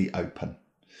completely open.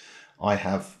 I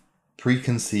have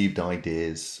preconceived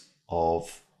ideas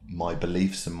of my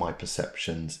beliefs and my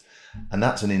perceptions. And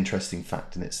that's an interesting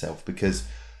fact in itself because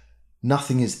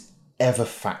nothing is ever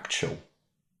factual.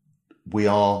 We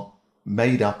are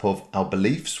made up of our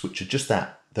beliefs, which are just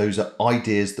that. Those are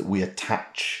ideas that we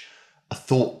attach a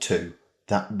thought to,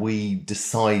 that we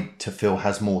decide to feel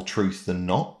has more truth than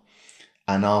not.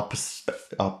 And our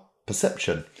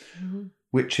perception,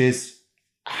 which is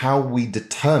how we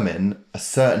determine a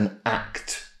certain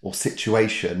act or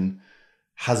situation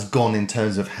has gone in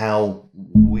terms of how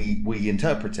we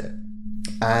interpret it.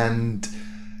 And,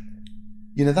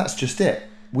 that's just it.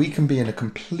 We can be in a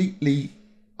completely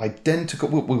identical,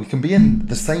 we can be in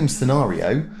the same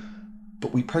scenario,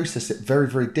 but we process it very,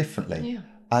 very differently. Yeah.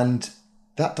 And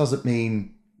that doesn't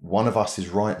mean one of us is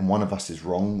right and one of us is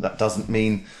wrong. That doesn't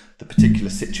mean the particular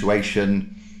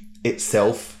situation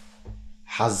itself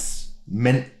has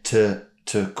meant to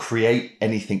create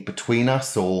anything between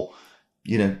us or,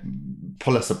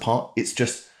 pull us apart. It's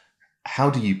just,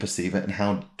 how do you perceive it and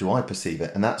how do I perceive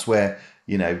it? And that's where,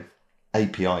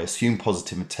 API, assume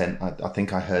positive intent. I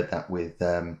think I heard that with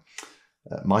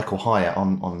Michael Hyatt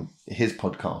on his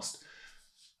podcast.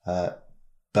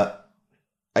 But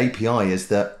API is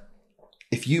that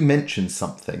if you mention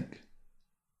something,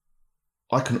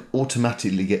 I can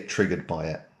automatically get triggered by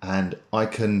it, and I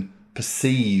can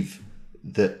perceive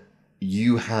that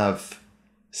you have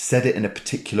said it in a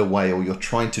particular way or you're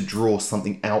trying to draw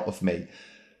something out of me.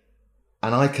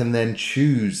 And I can then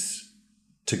choose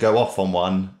to go off on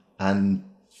one and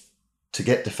to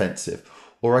get defensive.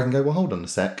 Or I can go, well, hold on a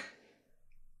sec.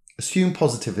 Assume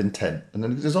positive intent. And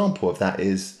an example of that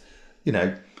is,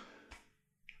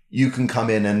 you can come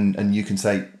in and you can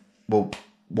say, well,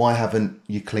 why haven't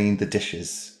you cleaned the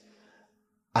dishes?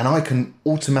 And I can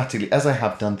automatically, as I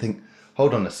have done, think,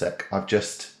 hold on a sec. I've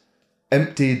just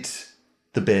emptied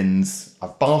the bins.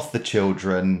 I've bathed the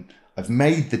children. I've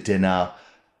made the dinner.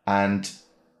 And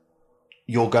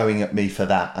you're going at me for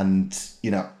that. And,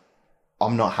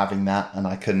 I'm not having that.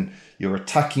 And you're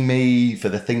attacking me for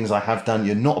the things I have done.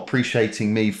 You're not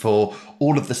appreciating me for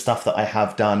all of the stuff that I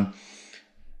have done.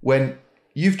 When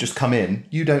you've just come in,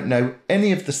 you don't know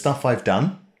any of the stuff I've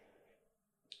done.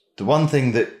 The one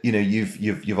thing that,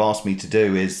 you've asked me to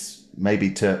do is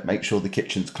maybe to make sure the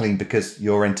kitchen's clean because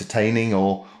you're entertaining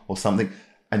or something.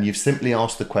 And you've simply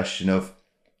asked the question of,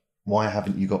 why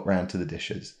haven't you got round to the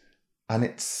dishes? And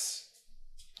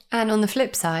And on the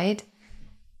flip side,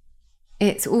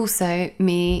 it's also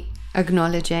me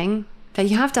acknowledging that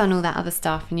you have done all that other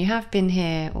stuff and you have been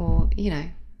here, or, you know,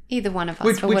 either one of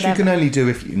us. Which you can only do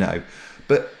if you know.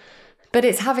 But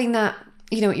it's having that,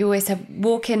 you know, what you always said,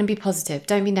 walk in and be positive.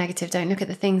 Don't be negative. Don't look at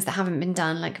the things that haven't been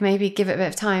done. Like, maybe give it a bit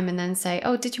of time and then say,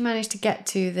 oh, did you manage to get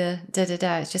to the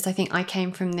da-da-da? It's just, I think I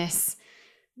came from this,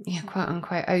 you know, quote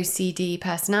unquote OCD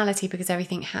personality because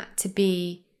everything had to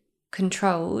be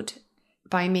controlled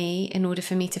by me in order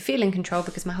for me to feel in control,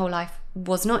 because my whole life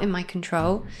was not in my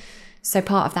control. So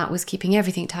part of that was keeping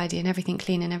everything tidy and everything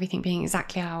clean and everything being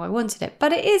exactly how I wanted it.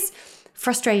 But it is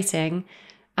frustrating.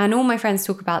 And all my friends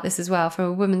talk about this as well from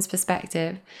a woman's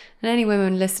perspective. And any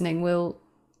women listening will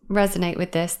resonate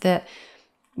with this, that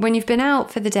when you've been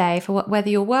out for the day, for whether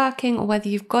you're working or whether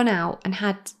you've gone out and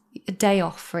had a day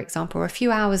off, for example, or a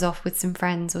few hours off with some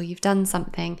friends, or you've done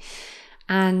something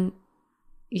and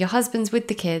your husband's with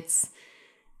the kids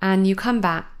and you come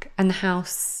back and the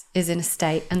house is in a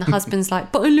state and the husband's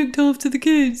like, but I looked after the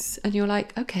kids. And you're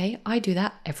like, okay, I do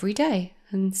that every day.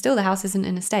 And still the house isn't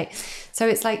in a state. So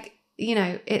it's like, you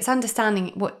know, it's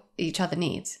understanding what each other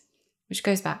needs, which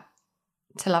goes back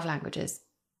to love languages.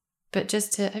 But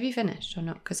just to, have you finished or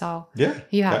not? Because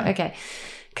you have, okay.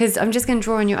 Because I'm just going to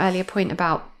draw on your earlier point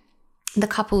about the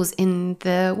couples in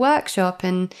the workshop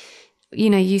and, you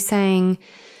know, you saying,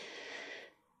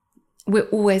 we're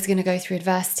always going to go through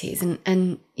adversities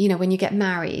and, you know, when you get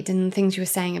married and things you were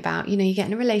saying about, you know, you get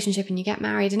in a relationship and you get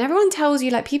married and everyone tells you,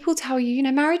 like, people tell you, you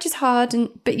know, marriage is hard,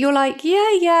 but you're like,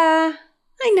 yeah,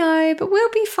 I know, but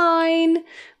we'll be fine.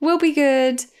 We'll be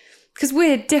good because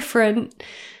we're different.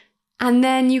 And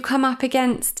then you come up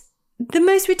against the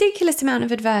most ridiculous amount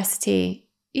of adversity.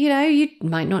 You know, you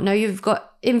might not know you've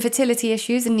got infertility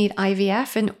issues and need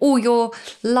IVF, and all your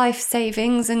life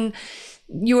savings and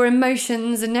your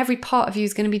emotions and every part of you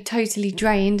is going to be totally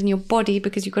drained, in your body,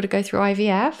 because you've got to go through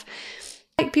IVF.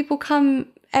 Like, people come,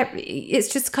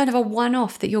 it's just kind of a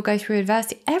one-off that you'll go through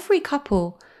adversity. Every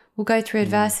couple will go through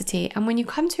adversity. And when you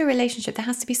come to a relationship, there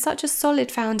has to be such a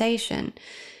solid foundation,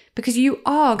 because you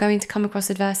are going to come across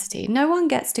adversity. No one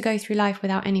gets to go through life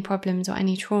without any problems or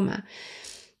any trauma.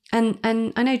 And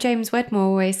I know James Wedmore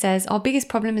always says, our biggest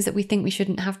problem is that we think we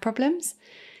shouldn't have problems.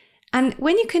 And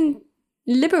when you can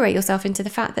liberate yourself into the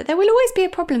fact that there will always be a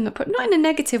problem, not in a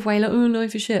negative way, like, oh,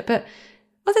 life is shit, but,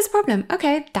 oh, there's a problem.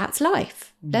 Okay, that's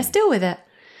life. Let's deal with it.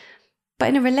 But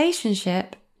in a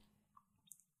relationship,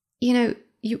 you know,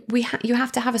 you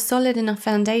have to have a solid enough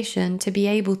foundation to be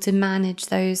able to manage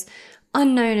those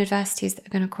unknown adversities that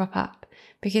are going to crop up,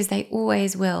 because they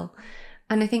always will.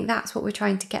 And I think that's what we're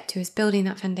trying to get to, is building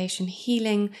that foundation,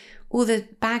 healing all the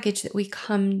baggage that we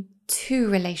come to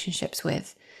relationships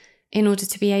with, in order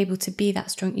to be able to be that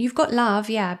strong. You've got love,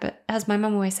 yeah, but as my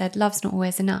mum always said, love's not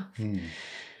always enough.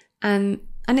 And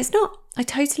it's not. I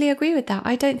totally agree with that.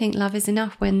 I don't think love is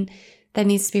enough when there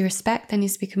needs to be respect, there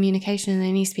needs to be communication, and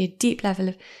there needs to be a deep level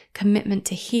of commitment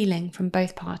to healing from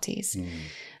both parties.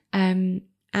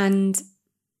 And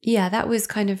yeah, that was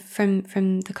kind of from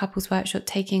the couples workshop,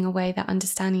 taking away that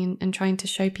understanding and trying to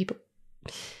show people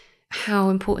how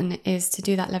important it is to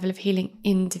do that level of healing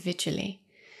individually.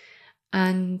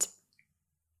 And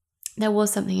there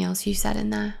was something else you said in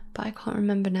there, but I can't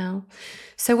remember now.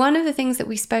 So one of the things that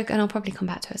we spoke, and I'll probably come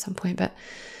back to it at some point, but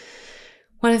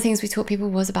one of the things we taught people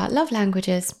was about love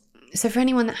languages. So for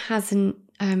anyone that hasn't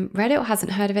read it or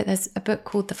hasn't heard of it, there's a book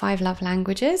called The 5 Love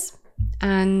Languages,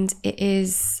 and it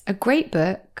is a great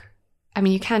book. I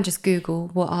mean, you can just Google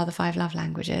what are the 5 love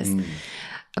languages,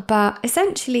 but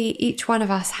essentially each one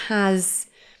of us has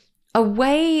a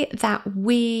way that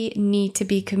we need to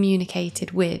be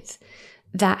communicated with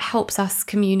that helps us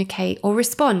communicate or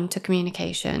respond to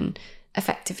communication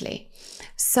effectively.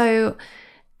 So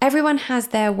everyone has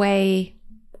their way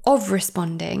of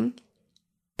responding,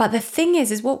 but the thing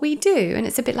is what we do, and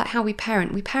it's a bit like how we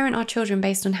parent. We parent our children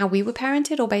based on how we were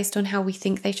parented or based on how we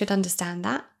think they should understand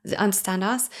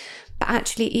us. But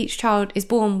actually each child is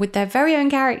born with their very own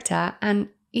character, and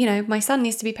you know, my son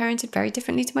needs to be parented very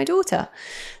differently to my daughter.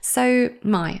 So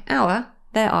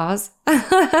they're ours.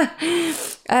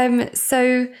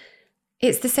 So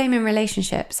it's the same in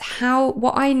relationships.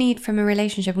 What I need from a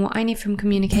relationship and what I need from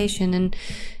communication and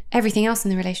everything else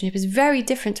in the relationship is very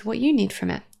different to what you need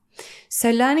from it. So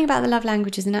learning about the love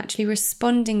languages and actually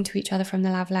responding to each other from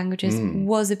the love languages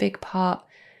was a big part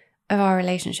of our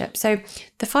relationship. So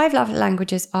the 5 love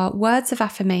languages are words of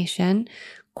affirmation,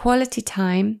 quality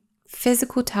time,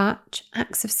 physical touch,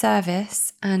 acts of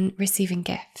service, and receiving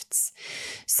gifts.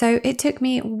 So it took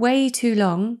me way too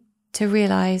long to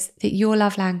realize that your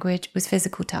love language was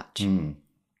physical touch.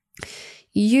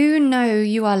 You know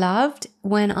you are loved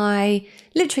when I'll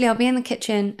be in the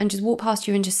kitchen and just walk past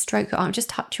you and just stroke your arm, just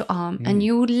touch your arm. And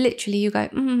you go,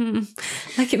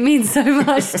 like it means so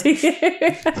much to you.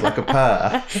 It's like a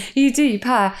purr. You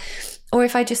purr. Or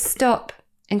if I just stop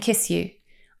and kiss you,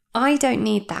 I don't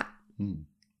need that.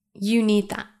 You need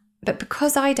that. But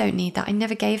because I don't need that, I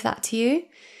never gave that to you.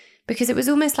 Because it was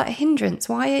almost like a hindrance.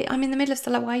 Why I'm in the middle of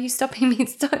stuff, like, why are you stopping me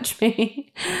to touch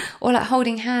me? Or like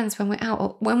holding hands when we're out,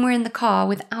 or when we're in the car,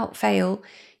 without fail,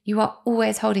 you are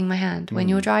always holding my hand. When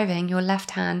you're driving, your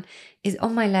left hand is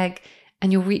on my leg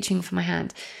and you're reaching for my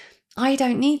hand. I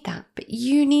don't need that, but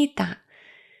you need that.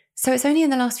 So it's only in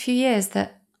the last few years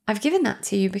that I've given that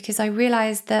to you, because I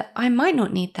realized that I might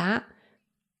not need that.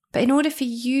 But in order for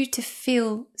you to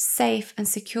feel safe and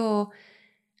secure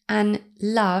and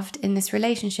loved in this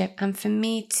relationship, and for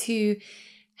me to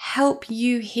help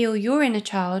you heal your inner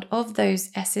child of those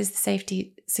S's, the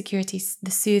safety, security,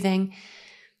 the soothing,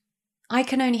 I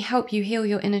can only help you heal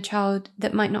your inner child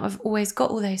that might not have always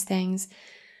got all those things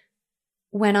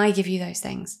when I give you those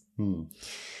things.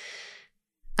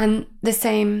 And the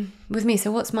same with me.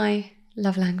 So what's my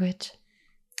love language?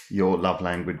 Your love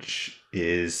language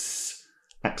is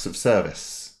acts of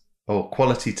service or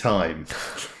quality time.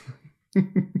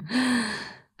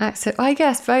 I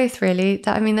guess both, really.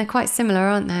 They're quite similar,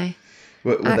 aren't they?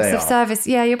 Well, acts of service.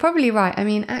 Yeah, you're probably right. I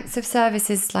mean, acts of service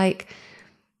is like,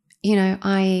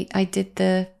 I did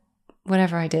the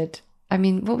whatever I did. I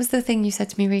mean, what was the thing you said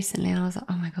to me recently? And I was like,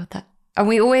 oh my God, that. And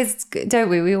we always, don't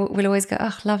we? We'll always go,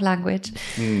 oh, love language.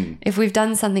 If we've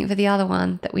done something for the other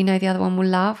one that we know the other one will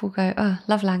love, we'll go, oh,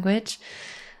 love language.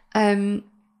 I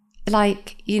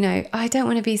don't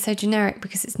want to be so generic,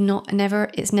 because it's never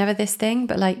this thing,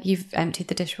 but like you've emptied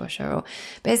the dishwasher,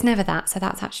 but it's never that. So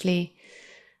that's actually,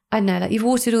 I don't know, like you've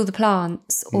watered all the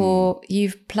plants, or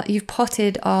you've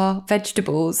potted our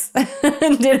vegetables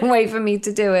and didn't wait for me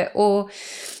to do it, or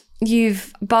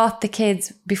you've bathed the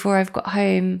kids before I've got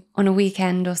home on a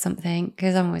weekend or something,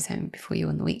 because I'm always home before you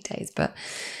on the weekdays. But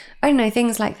I don't know,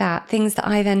 things like that, things that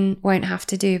I then won't have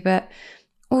to do, but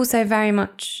also very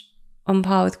much on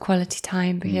par with quality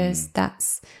time, because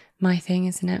that's my thing,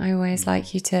 isn't it? I always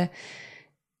like you to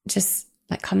just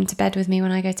like come to bed with me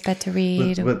when I go to bed to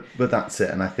read. But that's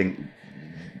it. And I think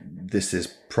this is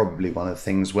probably one of the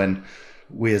things when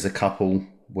we as a couple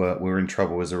were in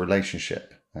trouble as a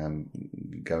relationship,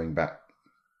 going back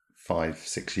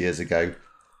 5-6 years ago,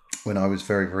 when I was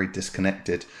very, very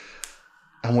disconnected.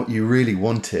 And what you really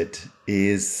wanted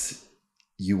is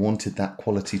you wanted that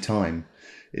quality time.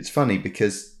 It's funny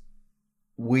because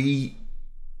we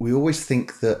always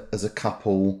think that as a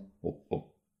couple, or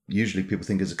usually people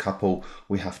think as a couple,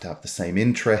 we have to have the same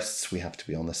interests, we have to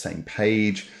be on the same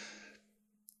page.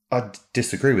 I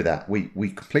disagree with that. We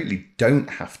completely don't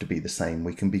have to be the same.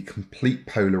 We can be complete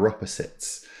polar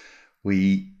opposites.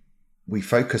 We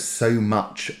focus so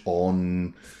much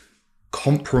on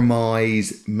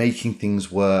compromise, making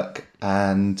things work,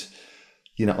 and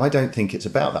I don't think it's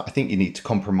about that. I think you need to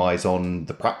compromise on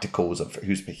the practicals of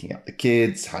who's picking up the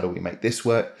kids, how do we make this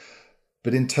work.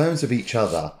 But in terms of each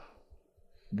other,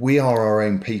 we are our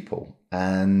own people,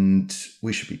 and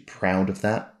we should be proud of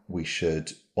that. We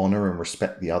should honour and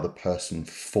respect the other person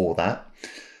for that.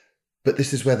 But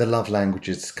this is where the love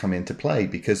languages come into play,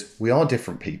 because we are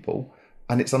different people,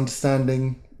 and it's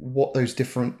understanding what those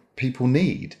different people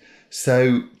need.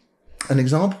 So an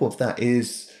example of that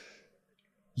is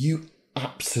you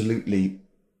absolutely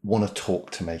want to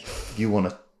talk to me. You want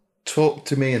to talk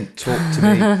to me and talk to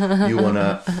me. You want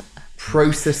to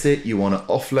process it. You want to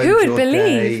offload your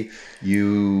day.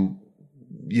 You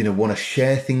want to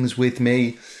share things with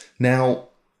me. Now,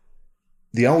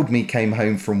 the old me came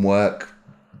home from work,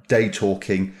 day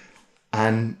talking,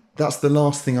 and that's the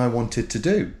last thing I wanted to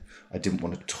do. I didn't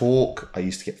want to talk. I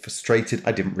used to get frustrated.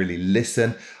 I didn't really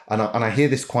listen. And I hear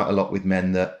this quite a lot with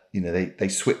men that, they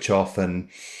switch off and,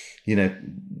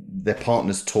 their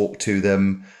partners talk to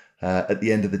them at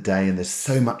the end of the day, and there's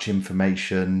so much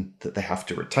information that they have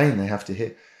to retain, they have to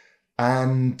hear.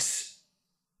 And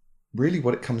really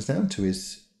what it comes down to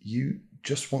is you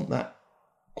just want that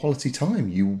quality time.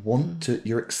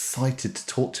 You're excited to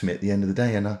talk to me at the end of the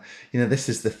day. And, this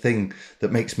is the thing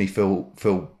that makes me feel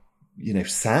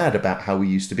sad about how we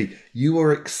used to be. You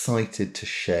are excited to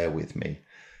share with me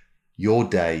your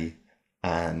day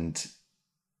and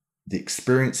the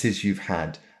experiences you've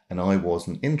had, and I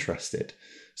wasn't interested.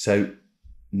 So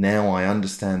now I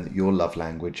understand that your love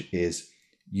language is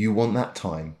you want that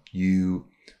time. You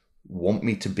want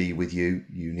me to be with you.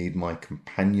 You need my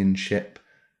companionship,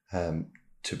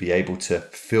 to be able to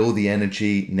feel the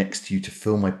energy next to you, to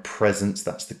feel my presence.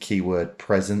 That's the key word,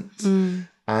 presence.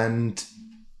 And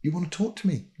you want to talk to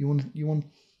me. You want to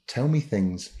tell me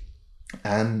things.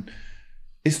 And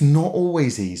it's not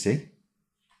always easy.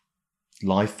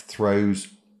 Life throws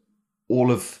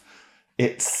all of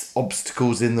its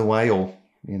obstacles in the way, or,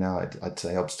 I'd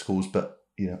say obstacles, but,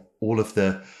 all of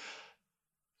the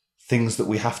things that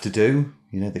we have to do,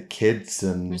 the kids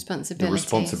and the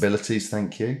responsibilities,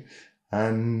 thank you.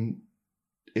 And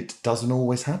it doesn't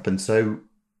always happen. So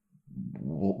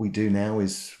what we do now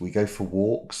is we go for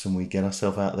walks and we get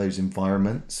ourselves out of those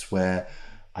environments where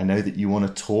I know that you want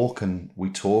to talk, and we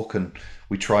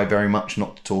try very much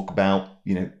not to talk about,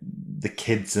 the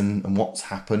kids and what's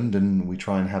happened, and we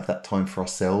try and have that time for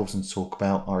ourselves and talk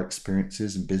about our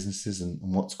experiences and businesses and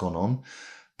what's gone on.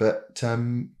 But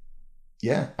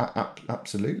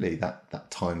absolutely,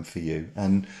 that time for you.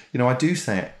 And, I do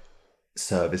say it,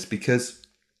 service, because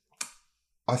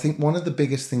I think one of the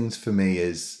biggest things for me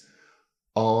is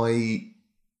I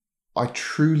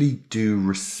truly do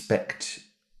respect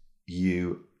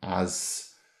you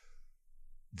as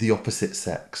the opposite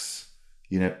sex,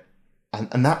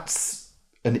 and that's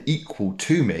an equal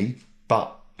to me,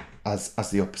 but as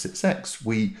the opposite sex,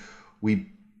 we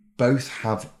both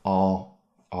have our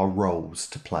roles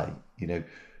to play.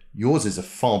 Yours is a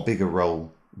far bigger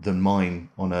role than mine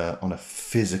on a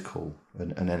physical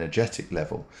and an energetic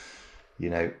level.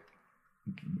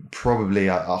 Probably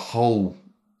a whole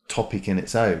topic in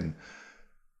its own,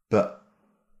 but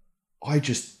I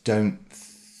just don't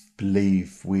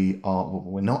believe we're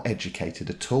not educated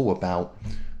at all about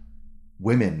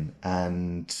women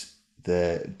and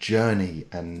their journey.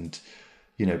 And,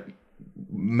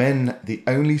 men, the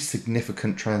only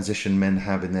significant transition men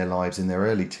have in their lives in their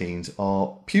early teens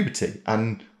are puberty.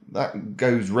 And that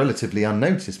goes relatively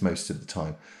unnoticed most of the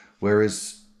time.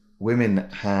 Whereas women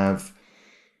have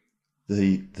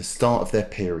the start of their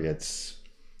periods.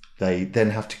 They then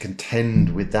have to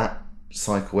contend with that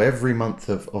cycle every month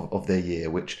of their year,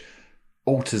 which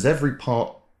alters every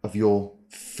part of your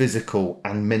physical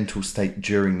and mental state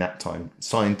during that time,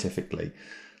 scientifically.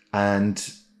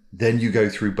 And then you go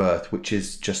through birth, which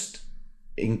is just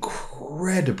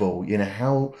incredible.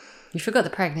 How... You forgot the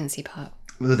pregnancy part.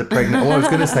 The pregnant. Well, I was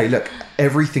going to say, look,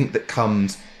 everything that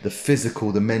comes, the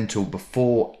physical, the mental,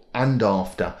 before and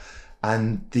after,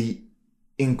 and the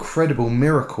incredible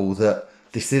miracle that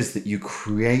this is, that you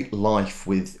create life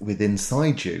with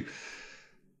inside you.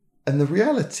 And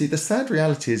the sad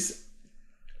reality is,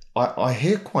 I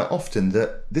hear quite often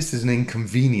that this is an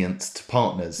inconvenience to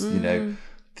partners,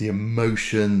 the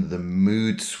emotion, the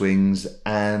mood swings,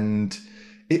 and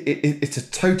it's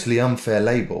a totally unfair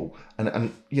label. And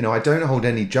I don't hold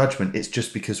any judgment. It's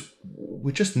just because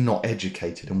we're just not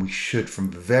educated, and we should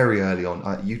from very early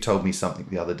on. You told me something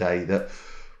the other day that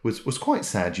was quite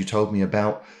sad. You told me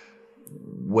about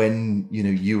when,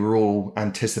 you were all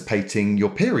anticipating your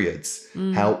periods,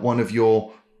 how one of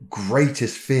your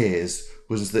greatest fears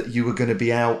was that you were going to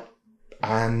be out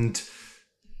and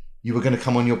you were going to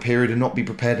come on your period and not be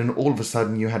prepared, and all of a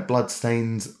sudden you had blood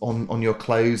stains on your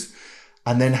clothes,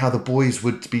 and then how the boys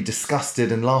would be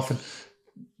disgusted and laughing.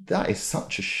 That is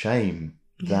such a shame.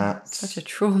 That's such a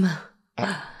trauma.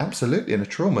 Absolutely, and a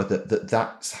trauma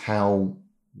that's how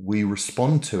we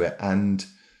respond to it. And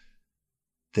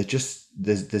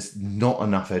there's not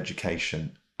enough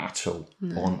education at all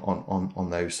on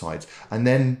those sides. And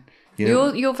then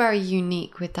you're very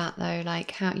unique with that though,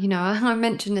 like how I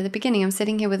mentioned at the beginning, I'm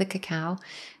sitting here with a cacao,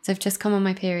 so I've just come on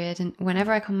my period, and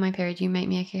whenever I come on my period you make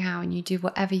me a cacao, and you do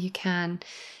whatever you can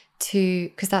to,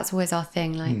 because that's always our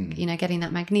thing, like getting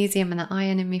that magnesium and that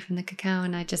iron in me from the cacao,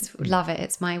 and I just love it.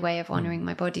 It's my way of honoring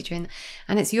my body during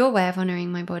and it's your way of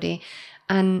honoring my body.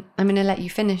 And I'm going to let you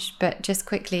finish, but just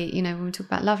quickly, when we talk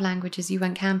about love languages, you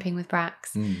went camping with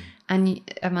Brax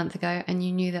and a month ago, and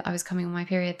you knew that I was coming on my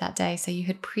period that day. So you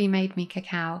had pre-made me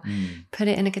cacao, put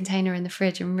it in a container in the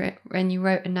fridge, and you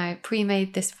wrote a note,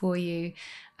 pre-made this for you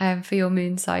for your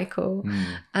moon cycle.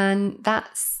 And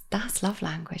that's love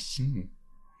language.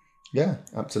 Yeah,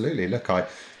 absolutely. Look, it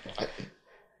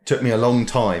took me a long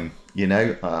time,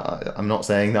 I'm not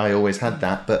saying that I always had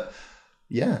that, but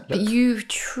yeah. Look. But you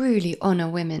truly honour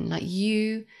women. Like,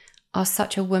 you are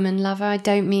such a woman lover. I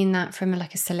don't mean that from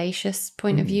a salacious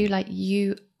point of view. Like,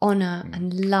 you honour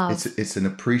and love. It's an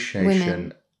appreciation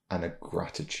women. And a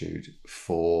gratitude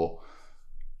for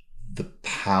the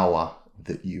power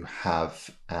that you have,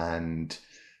 and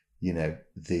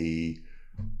the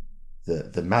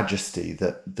the majesty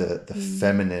that the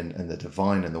feminine and the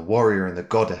divine and the warrior and the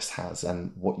goddess has,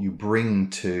 and what you bring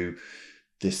to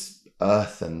this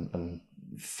earth and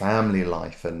family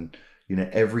life, and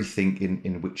everything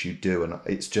in which you do. And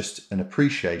it's just an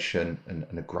appreciation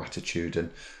and a gratitude.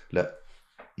 And look,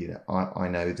 I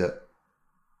know that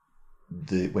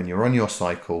when you're on your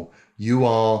cycle, you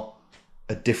are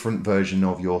a different version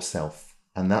of yourself,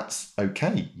 and that's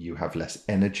okay. You have less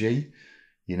energy,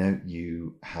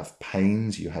 you have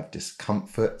pains, you have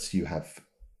discomforts, you have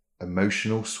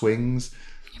emotional swings.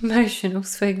 Emotional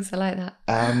swings, I like that.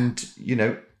 And,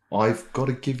 I've got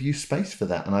to give you space for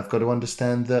that. And I've got to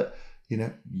understand that,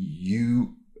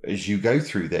 you, as you go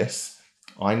through this,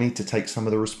 I need to take some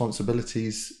of the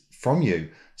responsibilities from you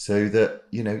so that,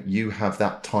 you have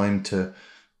that time to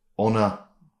honor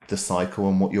the cycle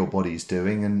and what your body's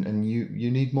doing, and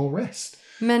you need more rest.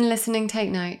 Men listening, take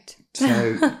note.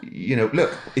 So,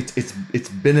 look, it's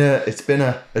been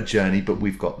a journey, but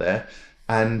we've got there.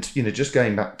 And, just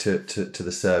going back to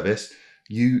the service,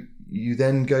 you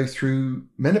then go through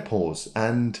menopause,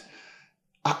 and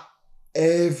at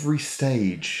every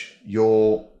stage,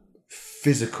 your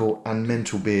physical and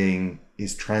mental being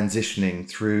is transitioning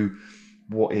through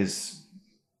what is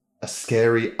a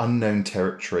scary, unknown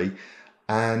territory.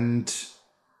 And,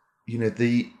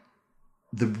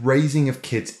 the raising of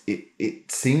kids,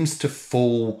 it seems to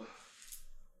fall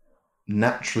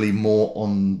naturally more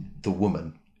on the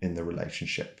woman in the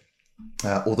relationship,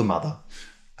 or the mother.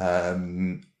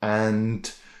 And,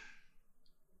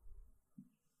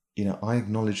 I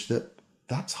acknowledge that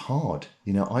that's hard.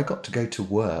 I got to go to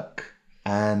work,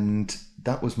 and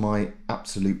that was my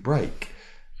absolute break.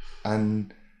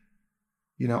 And,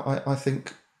 I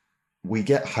think we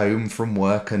get home from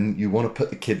work and you want to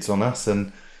put the kids on us,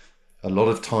 and a lot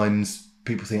of times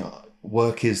people think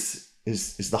work is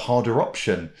the harder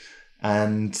option,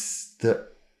 and that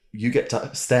you get to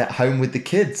stay at home with the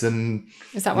kids. And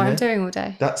is that what I'm doing all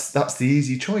day? That's the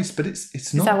easy choice, but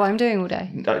it's not. Is that what I'm doing all day?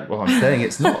 Well, I'm saying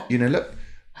it's not. Look,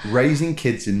 raising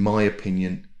kids, in my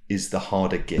opinion, is the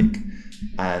harder gig.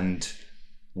 And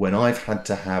when I've had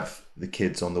to have the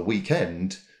kids on the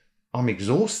weekend, I'm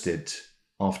exhausted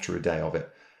after a day of it.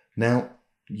 Now,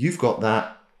 you've got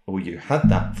that, or you had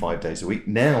that 5 days a week.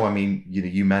 Now,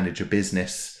 you manage a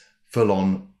business full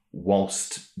on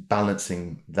whilst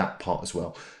balancing that part as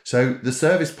well. So the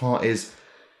service part is,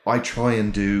 I try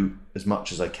and do as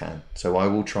much as I can. So I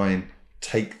will try and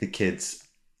take the kids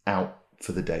out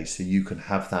for the day so you can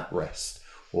have that rest.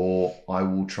 Or I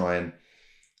will try and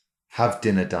have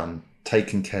dinner done,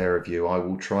 taken care of you. I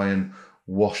will try and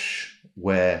wash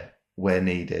where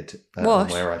needed,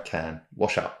 where I can.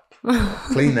 Wash up,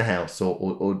 clean the house,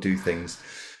 or do things.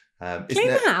 Clean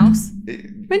the house?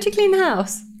 When do you clean the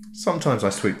house? Sometimes I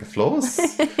sweep the floors.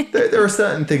 there are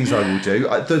certain things I will do.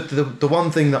 The one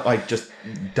thing that I just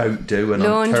don't do, and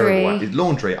laundry. I'm terrible at, is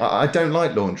laundry. I don't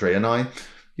like laundry, and I'm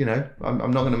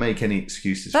not going to make any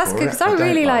excuses. That's for good, it. because I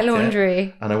really like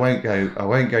laundry, and I won't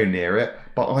go near it.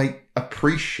 But I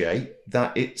appreciate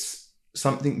that it's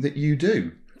something that you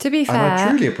do. To be fair, and I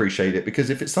truly appreciate it, because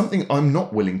if it's something I'm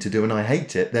not willing to do and I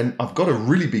hate it, then I've got to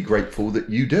really be grateful that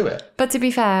you do it. But to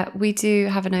be fair, we do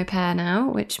have an au pair now,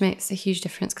 which makes a huge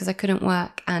difference, because I couldn't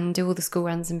work and do all the school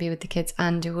runs and be with the kids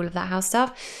and do all of that house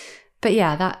stuff. But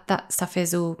yeah, that stuff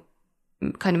is all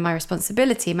kind of my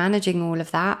responsibility, managing all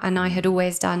of that. And I had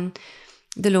always done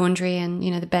the laundry and,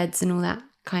 the beds and all that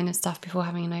kind of stuff before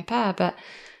having an au pair. But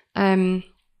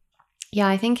yeah,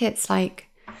 I think it's like,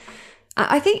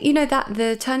 I think, that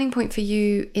the turning point for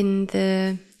you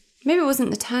maybe it wasn't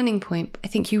the turning point, but I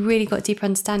think you really got a deeper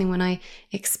understanding when I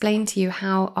explained to you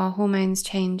how our hormones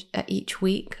change at each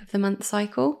week of the month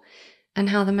cycle, and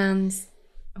how the man's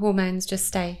hormones just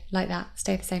stay like that,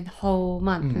 stay the same the whole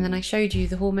month. And then I showed you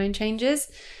the hormone changes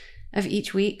of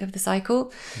each week of the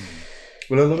cycle.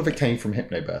 Well, a lot of it came from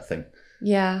hypnobirthing.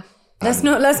 Yeah. Let's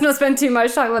not spend too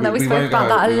much time on that. We spoke about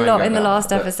that a lot in the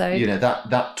last episode.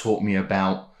 That taught me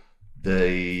about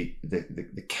the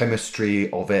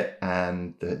chemistry of it,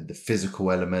 and the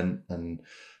physical element, and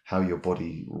how your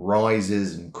body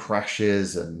rises and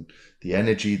crashes, and the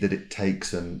energy that it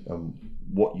takes, and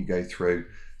what you go through.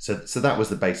 So that was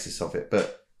the basis of it.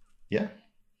 But yeah.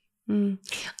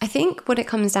 I think what it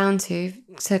comes down to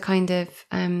kind of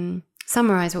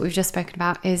summarize what we've just spoken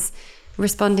about, is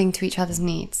responding to each other's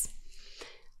needs.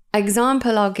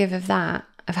 Example I'll give of that,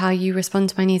 of how you respond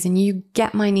to my needs, and you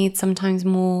get my needs sometimes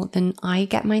more than I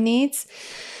get my needs.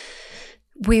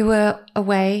 We were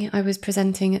away. I was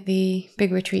presenting at the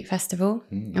Big Retreat Festival,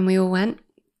 and we all went.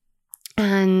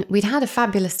 And we'd had a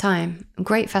fabulous time.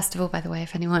 Great festival, by the way,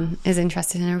 if anyone is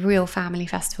interested in a real family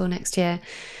festival next year.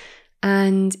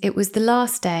 And it was the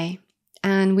last day,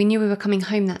 and we knew we were coming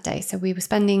home that day. So we were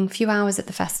spending a few hours at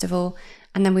the festival,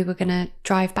 and then we were going to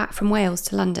drive back from Wales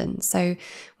to London. So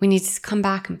we needed to come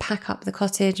back and pack up the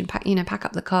cottage and pack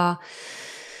up the car.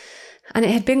 And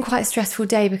it had been quite a stressful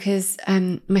day because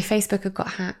my Facebook had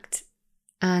got hacked,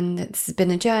 and this has been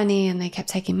a journey, and they kept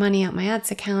taking money out my ads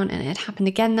account, and it had happened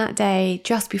again that day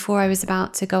just before I was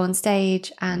about to go on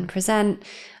stage and present,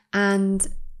 and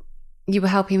you were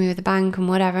helping me with the bank and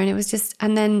whatever. And it was just,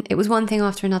 and then it was one thing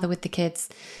after another with the kids.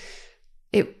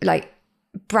 It like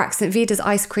Braxton, Vida's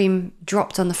ice cream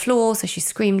dropped on the floor, so she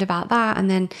screamed about that, and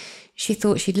then she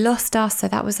thought she'd lost us, so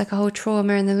that was like a whole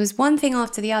trauma. And there was one thing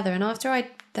after the other, and after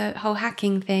the whole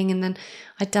hacking thing, and then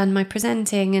I'd done my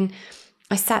presenting, and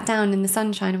I sat down in the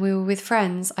sunshine and we were with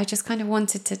friends. I just kind of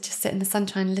wanted to just sit in the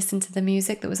sunshine and listen to the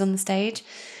music that was on the stage.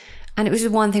 And it was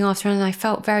just one thing after another. And I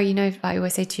felt very, like I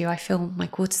always say to you, I feel my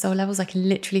cortisol levels. I can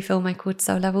literally feel my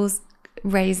cortisol levels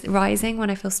rising when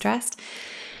I feel stressed.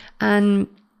 And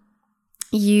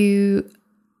you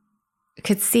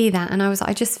could see that. And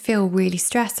I just feel really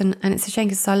stressed. And it's a shame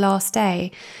because it's our last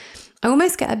day. I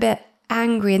almost get a bit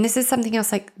angry. And this is something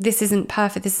else, like this isn't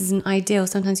perfect. This isn't ideal.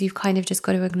 Sometimes you've kind of just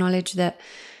got to acknowledge that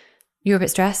you're a bit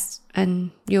stressed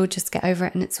and you'll just get over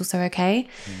it and it's also okay.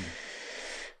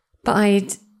 But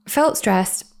I'd felt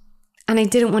stressed and I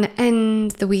didn't want to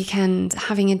end the weekend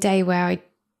having a day where I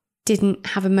didn't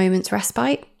have a moment's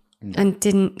respite and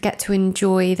didn't get to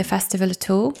enjoy the festival at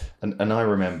all. And I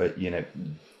remember,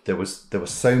 there was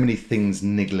so many things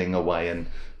niggling away and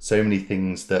so many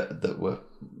things that were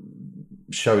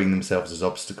showing themselves as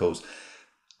obstacles,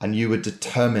 and you were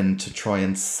determined to try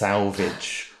and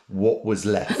salvage what was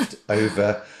left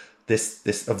over this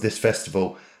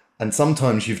festival. And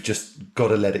sometimes you've just got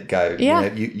to let it go.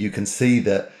 Yeah. You can see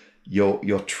that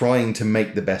you're trying to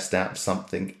make the best out of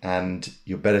something, and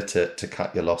you're better to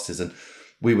cut your losses. And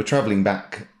we were traveling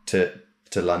back to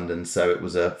London, so it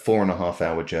was a 4.5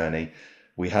 hour journey.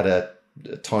 We had a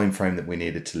time frame that we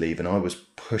needed to leave, and I was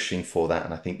pushing for that,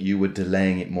 and I think you were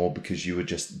delaying it more because you were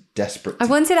just desperate. I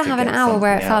wanted to have an hour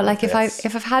where it felt like if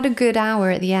I've had a good hour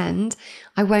at the end,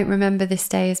 I won't remember this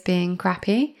day as being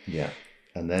crappy. Yeah.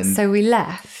 And then so we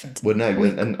left. Well, no,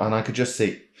 and I could just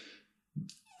see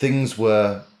things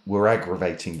were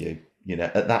aggravating you.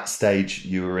 At that stage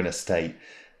you were in a state,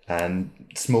 and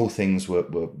small things were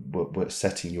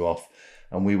setting you off.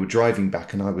 And we were driving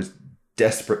back, and I was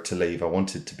desperate to leave. I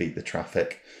wanted to beat the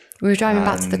traffic. We were driving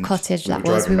back to the cottage.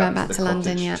 We went back to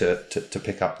London, yeah, to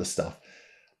pick up the stuff.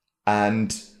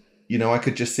 And I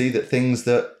could just see that things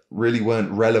that really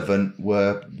weren't relevant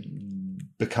were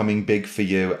becoming big for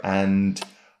you. And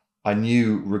I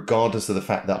knew, regardless of the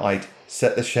fact that I'd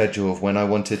set the schedule of when I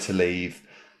wanted to leave,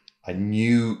 I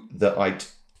knew that I'd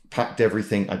packed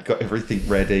everything, I'd got everything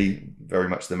ready, very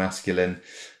much the masculine.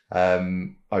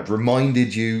 I'd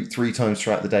reminded you 3 times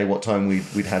throughout the day what time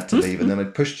we'd had to leave, and then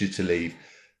I'd pushed you to leave.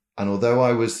 And although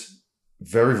I was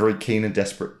very, very keen and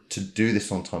desperate to do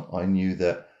this on time, I knew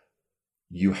that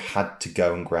you had to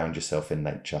go and ground yourself in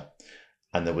nature.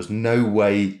 And there was no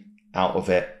way out of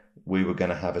it. We were going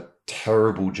to have a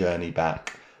terrible journey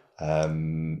back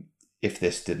if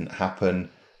this didn't happen.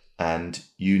 And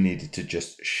you needed to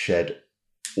just shed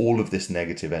all of this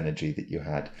negative energy that you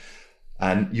had.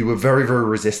 And you were very, very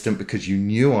resistant because you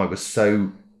knew I was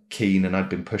so keen and I'd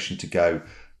been pushing to go,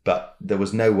 but there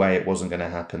was no way it wasn't going to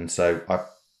happen. So I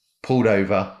pulled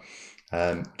over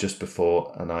just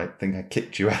before, and I think I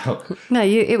kicked you out. No,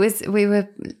 we were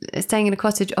staying in a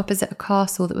cottage opposite a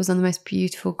castle that was on the most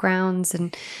beautiful grounds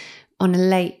and on a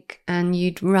lake, and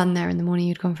you'd run there in the morning.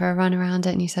 You'd gone for a run around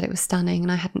it and you said it was stunning,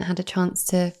 and I hadn't had a chance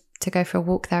to go for a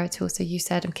walk there at all. So you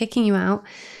said, I'm kicking you out.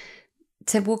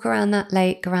 To walk around that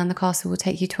lake, around the castle, will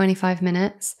take you 25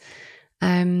 minutes. Go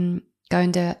and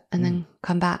do it and then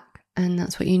come back. And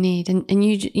that's what you need. And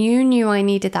you knew I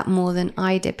needed that more than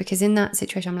I did, because in that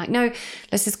situation, I'm like, no,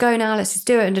 let's just go now. Let's just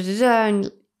do it.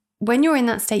 And when you're in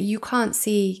that state, you can't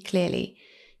see clearly.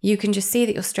 You can just see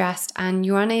that you're stressed and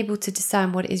you're unable to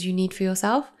discern what it is you need for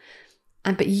yourself.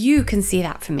 But you can see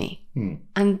that for me.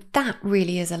 And that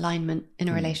really is alignment in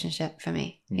a relationship for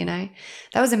me.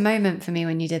 That was a moment for me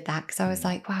when you did that, because I was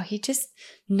like, wow, he just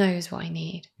knows what I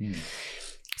need.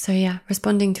 So yeah,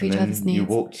 responding to each other's needs. You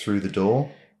walked through the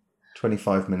door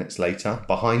 25 minutes later,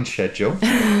 behind schedule,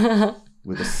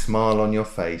 with a smile on your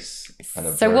face.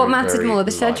 And so what mattered more,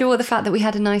 the schedule or the fact that we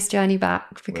had a nice journey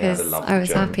back? Because I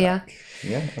was happier. Back.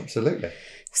 Yeah, absolutely.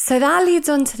 So that leads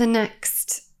on to the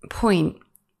next point,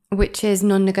 which is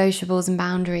non-negotiables and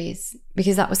boundaries,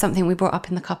 because that was something we brought up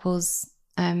in the couples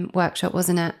workshop,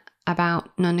 wasn't it? About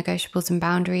non-negotiables and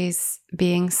boundaries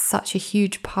being such a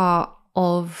huge part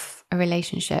of a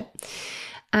relationship.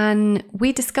 And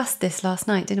we discussed this last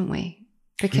night, didn't we?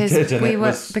 Because we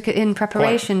were in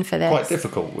preparation for this. Quite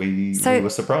difficult. We were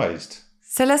surprised.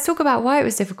 So let's talk about why it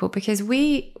was difficult, because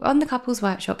on the couples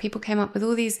workshop, people came up with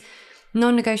all these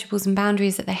non-negotiables and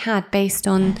boundaries that they had based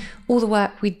on all the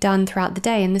work we'd done throughout the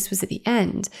day. And this was at the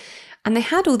end. And they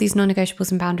had all these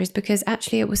non-negotiables and boundaries because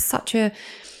actually it was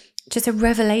just a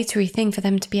revelatory thing for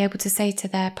them to be able to say to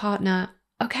their partner,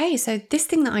 okay, so this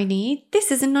thing that I need,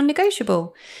 this is a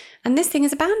non-negotiable. And this thing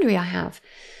is a boundary I have.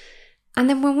 And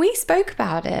then when we spoke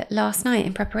about it last night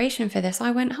in preparation for this,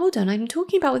 I went, hold on, I'm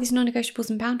talking about all these non-negotiables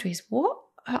and boundaries. What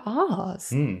are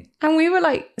ours? And we were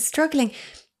like struggling.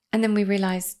 And then we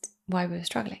realized why we were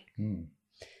struggling.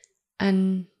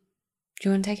 And do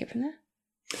you want to take it from there?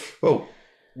 Well,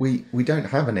 we don't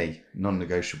have any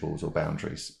non-negotiables or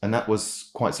boundaries. And that was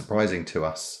quite surprising to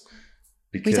us.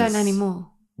 Because we don't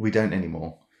anymore. We don't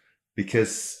anymore.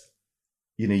 Because,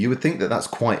 you would think that that's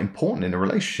quite important in a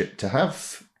relationship, to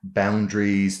have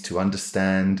boundaries, to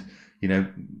understand,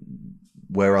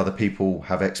 where other people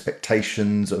have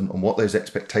expectations and what those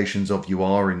expectations of you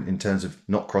are in terms of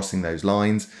not crossing those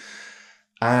lines.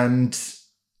 And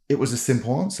it was a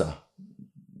simple answer.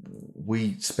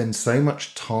 We spend so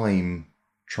much time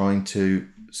trying to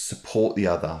support the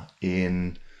other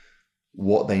in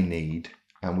what they need.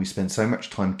 And we spend so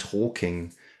much time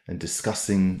talking and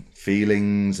discussing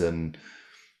feelings and,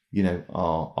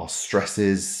 our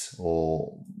stresses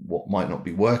or what might not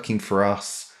be working for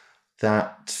us,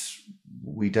 that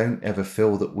we don't ever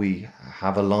feel that we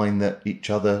have a line that each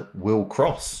other will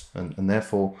cross. And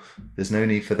therefore, there's no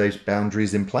need for those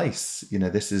boundaries in place.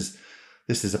 This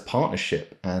is a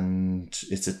partnership and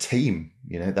it's a team.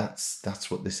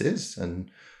 That's what this is. And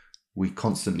we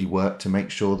constantly work to make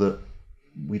sure that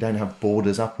we don't have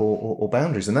borders up or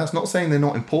boundaries. And that's not saying they're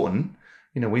not important.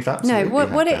 We've absolutely had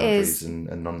boundaries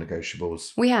and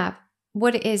non-negotiables. We have.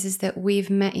 What it is that we've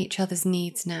met each other's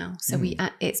needs now. So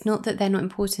it's not that they're not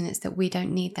important, it's that we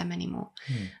don't need them anymore.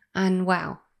 And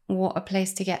wow, what a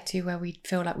place to get to where we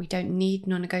feel like we don't need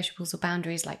non-negotiables or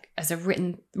boundaries like as a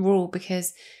written rule,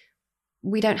 because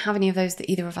we don't have any of those that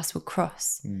either of us would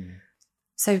cross.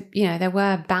 So, there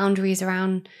were boundaries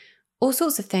around all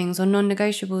sorts of things, or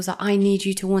non-negotiables that I need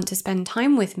you to want to spend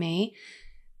time with me,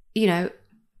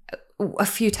 a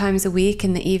few times a week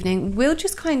in the evening. We'll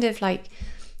just kind of like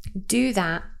do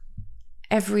that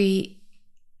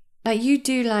you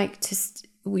do like to,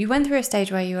 you went through a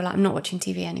stage where you were like, I'm not watching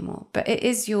TV anymore, but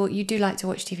you do like to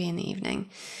watch TV in the evening.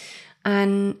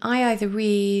 And I either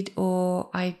read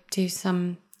or I do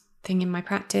something in my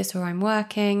practice or I'm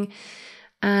working,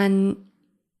 and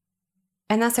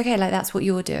that's okay. Like that's what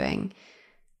you're doing.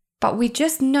 But we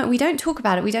just know, we don't talk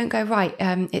about it. We don't go, right,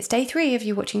 it's day 3 of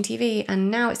you watching TV and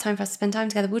now it's time for us to spend time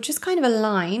together. We'll just kind of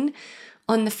align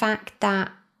on the fact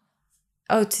that,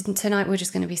 tonight we're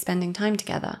just going to be spending time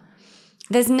together.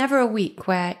 There's never a week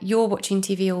where you're watching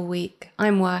TV all week,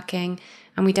 I'm working,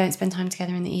 and we don't spend time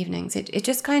together in the evenings. It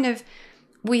just kind of,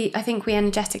 I think we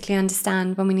energetically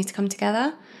understand when we need to come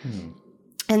together.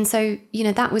 And so,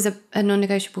 that was a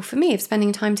non-negotiable for me, of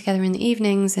spending time together in the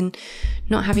evenings and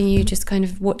not having you just kind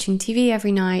of watching TV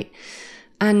every night.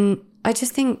 And I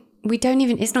just think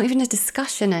it's not even a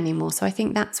discussion anymore. So I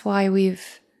think that's why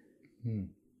we've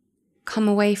come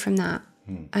away from that.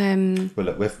 Well,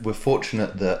 look, we're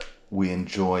fortunate that we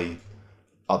enjoy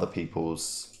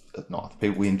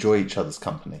we enjoy each other's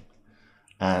company.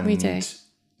 And, we do.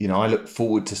 I look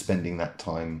forward to spending that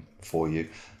time for you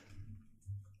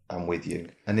and with you.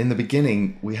 And in the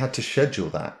beginning, we had to schedule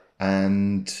that,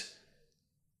 and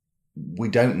we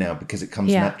don't now because it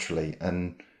comes naturally.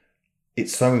 And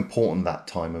it's so important that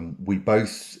time, and we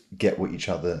both get what each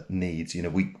other needs.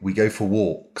 We go for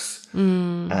walks,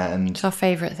 and it's our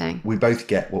favourite thing. We both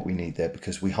get what we need there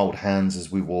because we hold hands as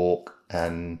we walk,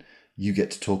 and you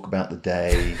get to talk about the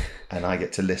day, and I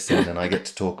get to listen, and I get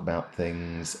to talk about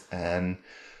things, and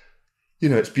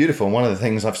it's beautiful. And one of the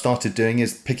things I've started doing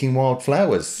is picking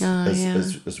wildflowers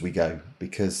as we go,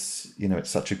 because, it's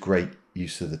such a great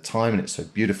use of the time and it's so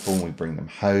beautiful, and we bring them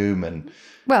home. And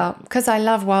well, because I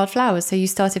love wildflowers. So you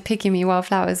started picking me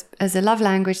wildflowers as a love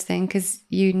language thing because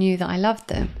you knew that I loved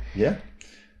them. Yeah.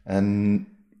 And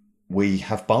we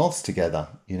have baths together.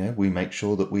 We make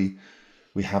sure that we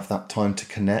have that time to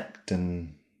connect.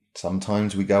 And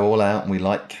sometimes we go all out and we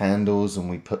light candles and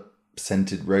we put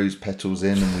scented rose petals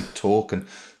in and we talk, and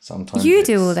sometimes you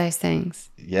do all those things.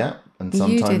 Yeah, and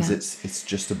sometimes it's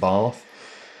just a bath,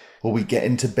 or we get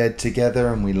into bed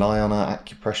together and we lie on our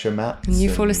acupressure mats and you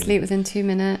fall asleep within 2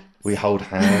 minutes. We hold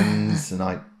hands and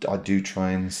I do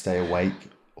try and stay awake,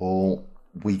 or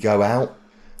we go out.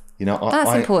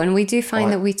 That's important. We do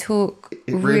find that we talk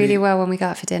really well when we go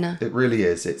out for dinner. It really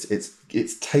is.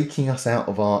 It's taking us out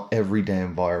of our everyday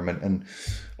environment. And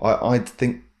I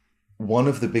think one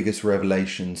of the biggest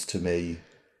revelations to me,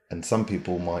 and some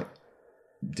people might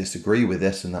disagree with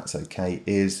this, and that's okay,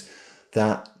 is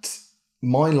that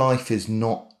my life is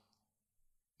not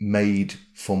made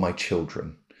for my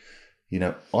children.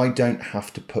 I don't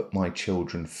have to put my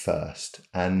children first.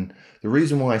 And the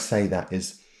reason why I say that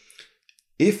is,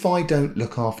 if I don't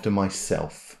look after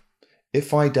myself,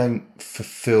 if I don't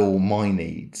fulfill my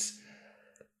needs,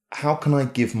 how can I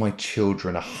give my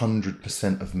children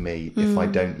 100% of me if I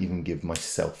don't even give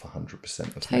myself 100%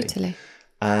 of me? Totally.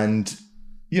 And,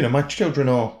 my children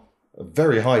are a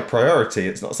very high priority.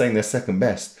 It's not saying they're second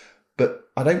best, but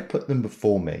I don't put them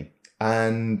before me.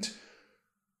 And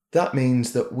that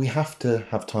means that we have to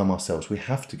have time ourselves. We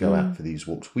have to go out for these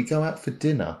walks. We go out for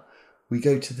dinner. We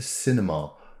go to the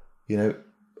cinema.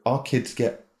 Our kids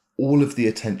get all of the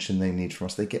attention they need from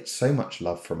us. They get so much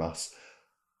love from us.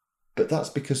 But that's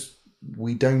because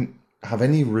we don't have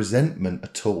any resentment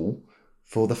at all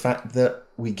for the fact that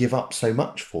we give up so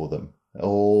much for them,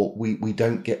 or we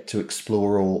don't get to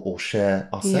explore or share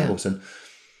ourselves. Yeah.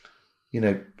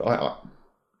 And,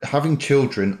 having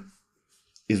children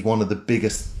is one of the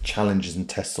biggest challenges and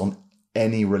tests on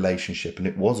any relationship. And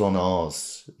it was on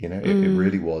ours, it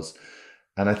really was.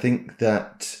 And I think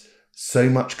that so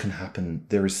much can happen.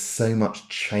 There is so much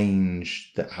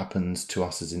change that happens to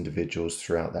us as individuals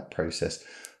throughout that process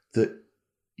that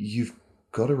you've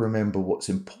got to remember what's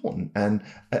important. And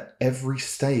at every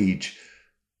stage,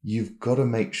 you've got to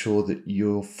make sure that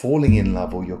you're falling in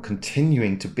love, or you're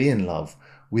continuing to be in love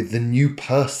with the new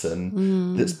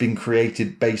person that's been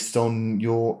created based on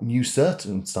your new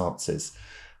circumstances.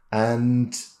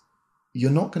 And you're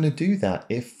not going to do that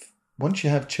if, once you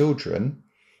have children,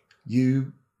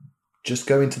 you just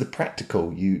go into the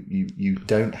practical. You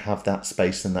don't have that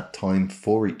space and that time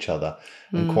for each other.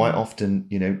 And quite often,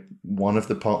 one of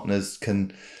the partners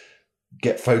can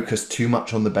get focused too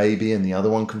much on the baby and the other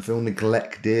one can feel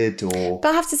neglected. But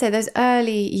I have to say, those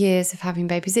early years of having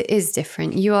babies, it is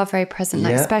different. You are very present,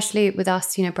 especially with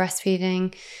us,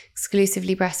 breastfeeding,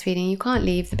 exclusively breastfeeding. You can't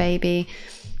leave the baby.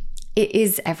 It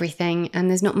is everything, and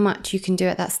there's not much you can do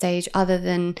at that stage other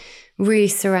than really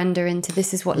surrender into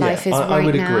this is what life is I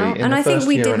would now. agree. And I think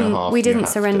we didn't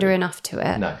surrender to. enough to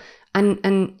it. No.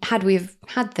 And had we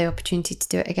had the opportunity to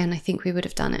do it again, I think we would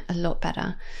have done it a lot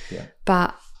better. Yeah.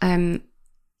 But I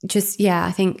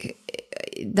think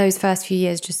those first few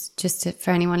years,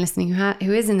 for anyone listening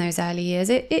who is in those early years,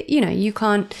 you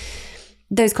can't.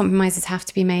 Those compromises have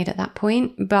to be made at that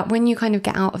point. But when you kind of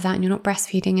get out of that and you're not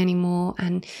breastfeeding anymore,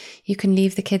 and you can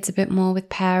leave the kids a bit more with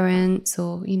parents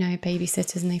or,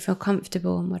 babysitters, and they feel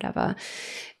comfortable and whatever.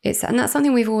 And that's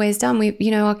something we've always done.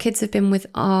 Our kids have been with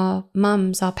our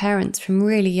mums, our parents, from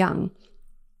really young,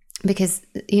 because,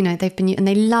 they've been, and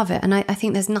they love it. And I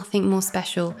think there's nothing more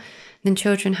special than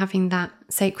children having that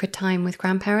sacred time with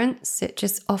grandparents. It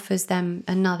just offers them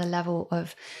another level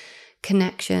of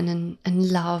connection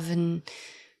and love, and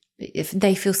if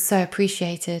they feel so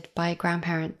appreciated by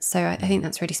grandparents. So I think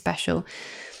that's really special.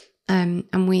 And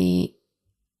we,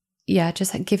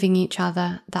 just like giving each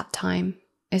other that time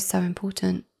is so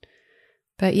important.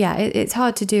 But it's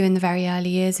hard to do in the very early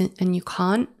years, and you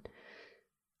can't.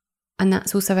 And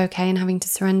that's also okay, and having to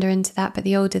surrender into that. But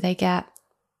the older they get,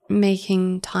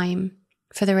 making time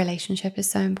for the relationship is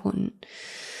so important.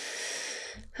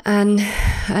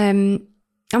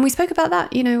 And we spoke about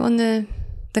that, on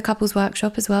the couples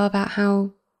workshop as well, about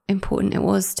how important it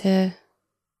was to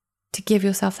give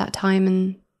yourself that time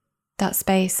and that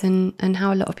space, and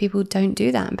how a lot of people don't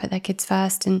do that and put their kids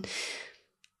first. And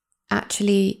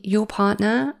actually, your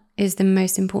partner is the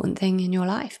most important thing in your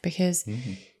life, because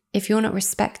if you're not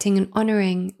respecting and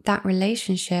honoring that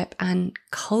relationship and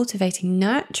cultivating,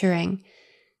 nurturing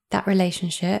that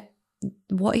relationship,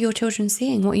 what are your children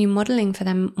seeing? What are you modeling for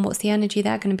them? What's the energy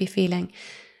they're going to be feeling?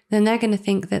 Then they're going to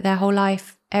think that their whole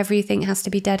life, everything has to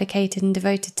be dedicated and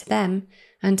devoted to them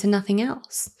and to nothing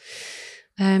else.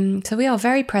 So we are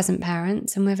very present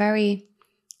parents, and we're very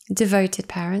devoted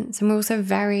parents, and we're also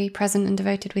very present and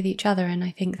devoted with each other. And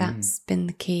I think that's been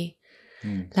the key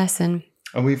lesson.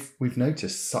 And we've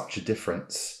noticed such a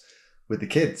difference with the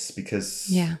kids,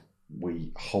 because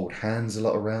we hold hands a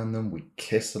lot around them, we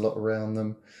kiss a lot around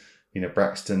them.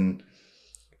 Braxton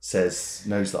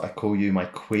knows that I call you my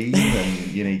queen, and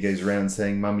he goes around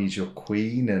saying mummy's your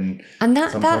queen, and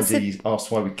sometimes he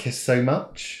asks why we kiss so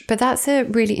much. But that's a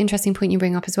really interesting point you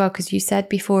bring up as well, because you said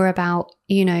before about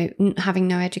having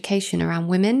no education around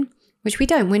women, which we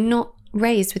don't. We're not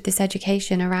raised with this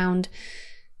education around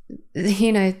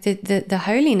the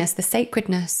holiness, the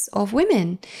sacredness of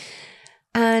women.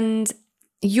 And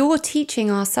you're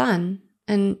teaching our son,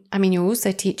 and I mean, you're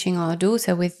also teaching our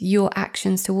daughter with your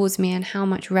actions towards me and how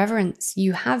much reverence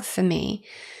you have for me.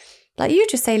 Like, you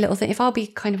just say little things. If I'll be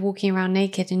kind of walking around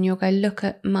naked and you'll go, look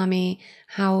at mummy,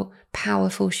 how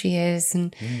powerful she is.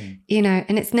 And,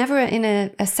 and it's never in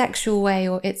a sexual way,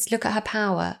 or it's look at her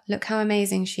power, look how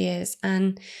amazing she is.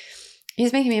 And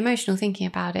it's making me emotional thinking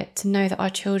about it, to know that our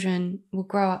children will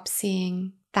grow up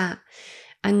seeing that.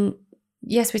 And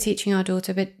yes, we're teaching our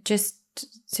daughter, but just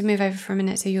to move over for a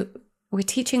minute. So we're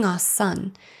teaching our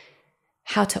son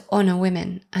how to honor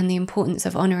women and the importance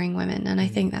of honoring women. And I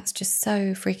think that's just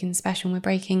so freaking special. We're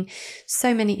breaking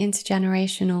so many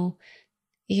intergenerational,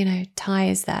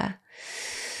 ties there.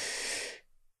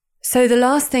 So the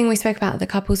last thing we spoke about at the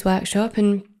couples workshop,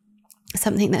 and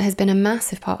something that has been a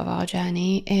massive part of our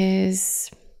journey, is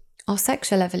our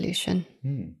sexual evolution.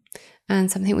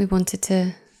 And something we wanted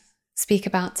to speak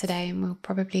about today, and we'll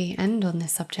probably end on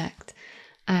this subject.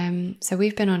 So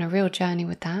we've been on a real journey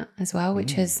with that as well,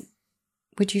 which is,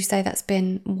 would you say that's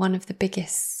been one of the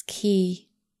biggest key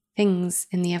things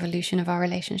in the evolution of our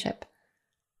relationship?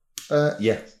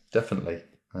 Yeah, definitely.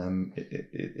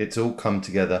 It's all come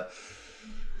together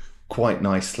quite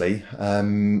nicely.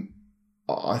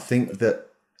 I think that,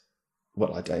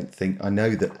 I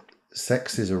know that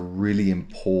sex is a really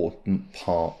important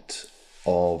part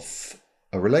of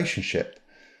a relationship.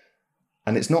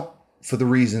 And it's not for the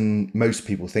reason most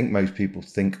people think. Most people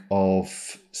think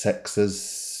of sex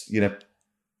as,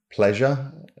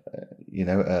 pleasure,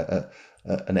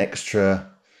 an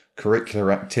extra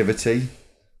curricular activity,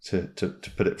 to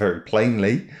put it very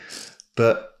plainly.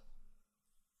 But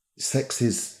sex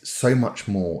is so much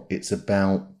more. It's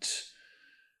about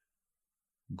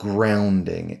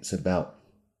grounding. It's about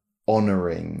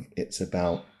honoring. It's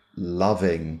about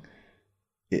loving.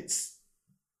 It's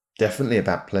definitely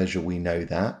about pleasure. We know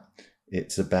that.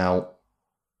 It's about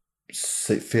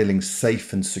feeling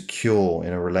safe and secure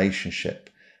in a relationship,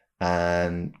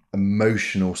 and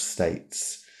emotional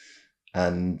states,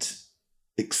 and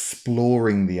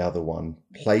exploring the other one,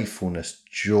 playfulness,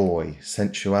 joy,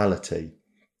 sensuality.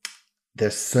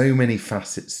 There's so many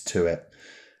facets to it.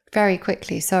 Very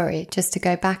quickly, sorry, just to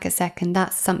go back a second,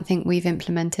 that's something we've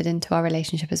implemented into our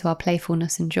relationship as well,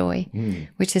 playfulness and joy,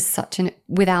 which is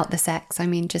without the sex, I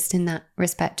mean, just in that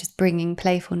respect, just bringing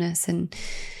playfulness. And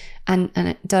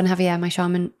Don Javier, my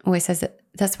shaman, always says that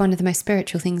that's one of the most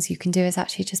spiritual things you can do, is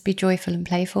actually just be joyful and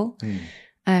playful.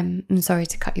 I'm sorry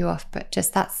to cut you off, but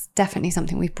just that's definitely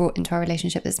something we've brought into our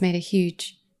relationship that's made a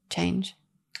huge change.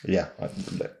 Yeah,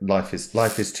 life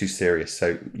is too serious,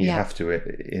 so you have to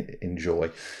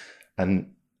enjoy,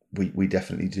 and we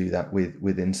definitely do that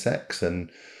within sex.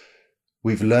 And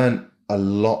we've learned a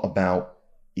lot about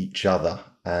each other,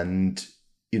 and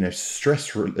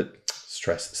sex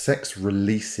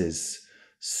releases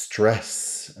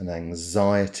stress and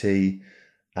anxiety,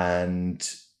 and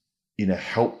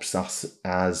helps us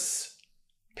as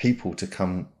people to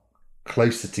come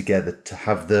closer together, to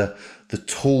have the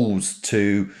tools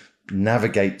to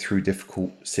navigate through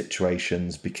difficult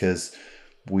situations, because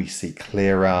we see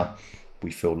clearer, we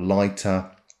feel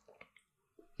lighter.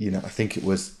 I think it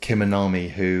was Kim Anami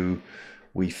who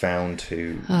we found,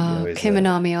 who Kim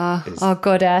Anami, our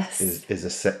goddess, is a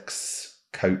sex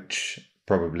coach,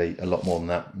 probably a lot more than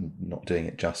that, not doing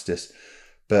it justice.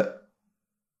 But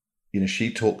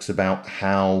she talks about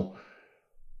how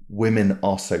women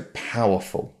are so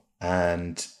powerful,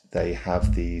 and they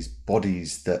have these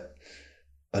bodies that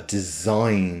are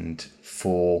designed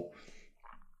for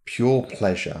pure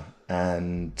pleasure,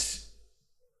 and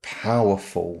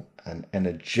powerful and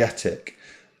energetic,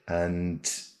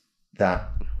 and that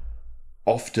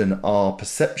often our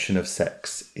perception of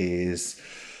sex is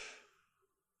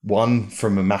one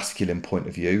from a masculine point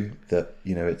of view, that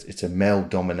it's a male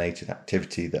dominated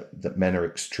activity, that men are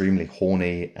extremely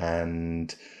horny,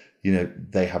 and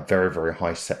they have very, very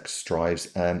high sex drives,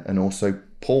 and also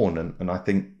porn. And I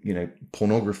think,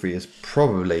 pornography is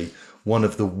probably one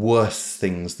of the worst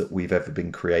things that we've ever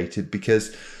been created,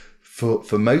 because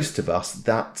for most of us,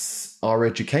 that's our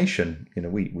education.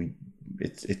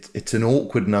 It's an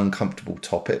awkward and uncomfortable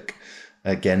topic.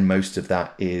 Again, most of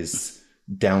that is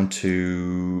down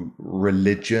to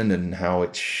religion and how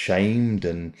it's shamed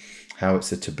and how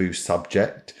it's a taboo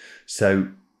subject. So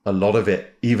a lot of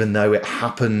it, even though it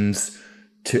happens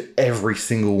to every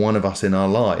single one of us in our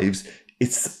lives,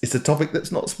 it's a topic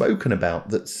that's not spoken about,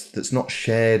 that's not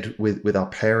shared with our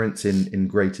parents in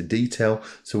greater detail.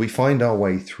 So we find our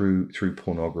way through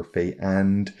pornography,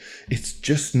 and it's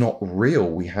just not real.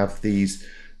 We have these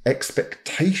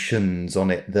expectations on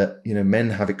it that, you know,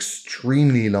 men have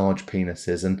extremely large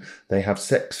penises and they have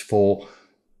sex for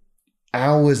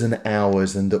hours and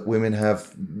hours, and that women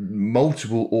have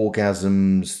multiple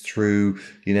orgasms through,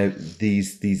 you know,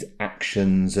 these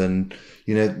actions. And,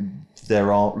 you know,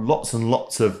 there are lots and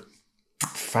lots of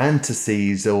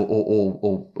fantasies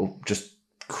or just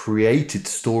created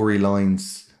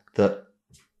storylines that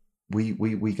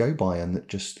we go by and that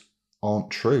just aren't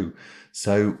true.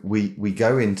 So we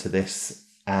go into this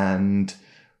and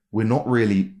we're not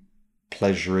really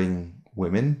pleasuring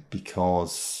women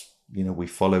because, you know, we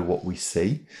follow what we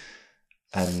see.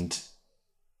 And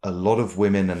a lot of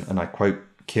women, and I quote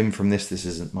Kim from this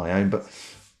isn't my own, but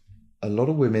a lot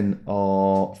of women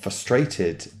are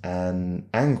frustrated and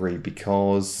angry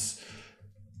because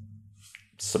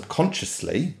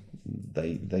subconsciously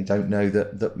they don't know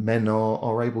that men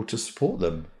are able to support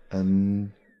them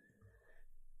and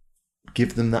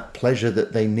give them that pleasure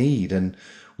that they need. And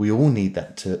we all need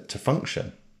that to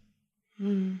function.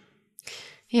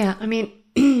 Yeah, I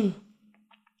mean,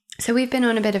 so we've been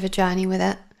on a bit of a journey with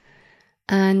it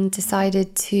and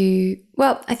decided to,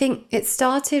 well, I think it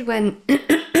started when,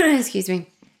 excuse me,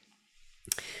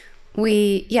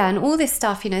 and all this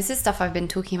stuff, you know, this is stuff I've been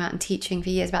talking about and teaching for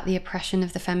years about the oppression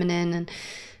of the feminine and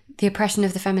the oppression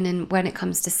of the feminine when it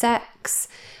comes to sex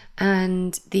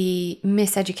and the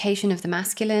miseducation of the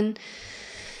masculine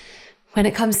when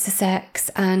it comes to sex,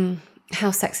 and how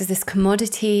sex is this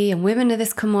commodity and women are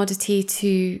this commodity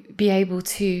to be able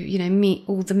to, you know, meet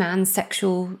all the man's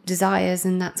sexual desires,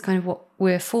 and that's kind of what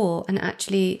we're for. And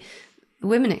actually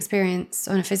women experience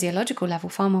on a physiological level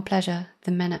far more pleasure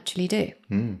than men actually do.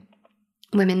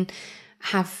 Women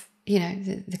have, you know,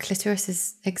 the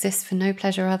clitoris exists for no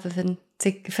pleasure other than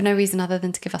for no reason other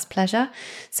than to give us pleasure.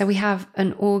 So we have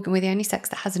an organ, we're the only sex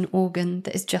that has an organ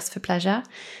that is just for pleasure,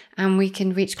 and we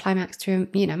can reach climax through,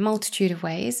 you know, multitude of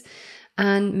ways,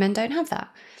 and men don't have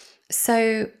that.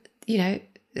 So, you know,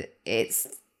 it's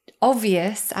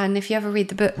obvious. And if you ever read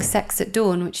the book Sex at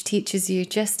Dawn, which teaches you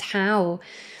just how,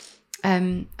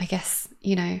 I guess,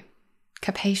 you know,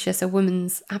 capacious a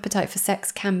woman's appetite for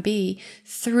sex can be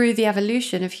through the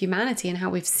evolution of humanity and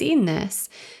how we've seen this,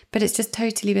 but it's just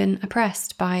totally been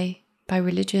oppressed by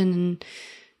religion and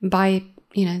by,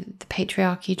 you know, the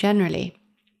patriarchy generally.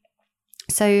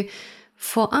 So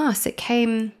for us, it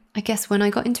came, I guess, when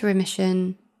I got into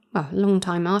remission, well, a long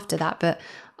time after that, but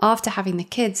after having the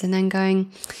kids and then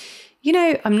going, you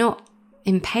know, I'm not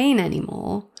in pain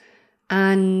anymore,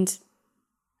 and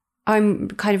I'm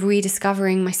kind of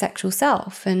rediscovering my sexual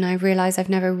self. And I realize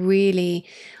I've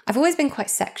always been quite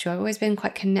sexual. I've always been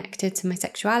quite connected to my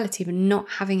sexuality, but not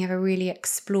having ever really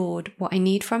explored what I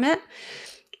need from it.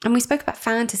 And we spoke about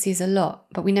fantasies a lot,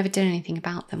 but we never did anything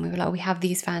about them. We were like, we have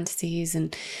these fantasies,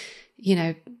 and, you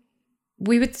know,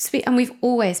 we would speak, and we've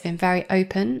always been very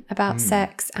open about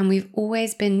sex, and we've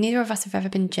always been, neither of us have ever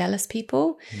been jealous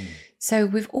people. So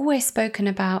we've always spoken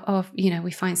about, you know,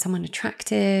 we find someone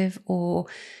attractive, or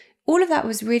all of that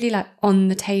was really like on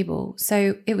the table.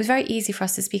 So it was very easy for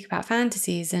us to speak about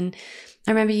fantasies. And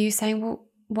I remember you saying, well,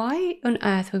 why on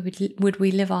earth would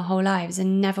we live our whole lives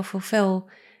and never fulfill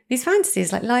these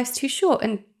fantasies? Like, life's too short.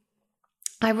 And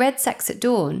I read Sex at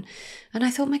Dawn and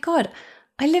I thought, my God,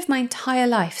 I lived my entire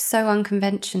life so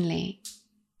unconventionally,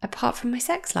 apart from my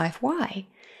sex life. Why?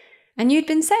 And you'd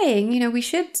been saying, you know, we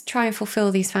should try and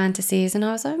fulfill these fantasies. And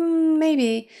I was like,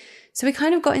 maybe. So we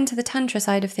kind of got into the Tantra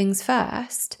side of things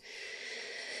first.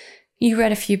 You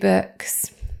read a few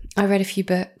books. I read a few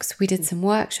books. We did some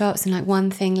workshops, and like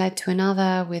one thing led to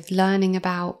another with learning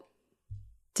about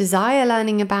desire,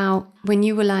 learning about, when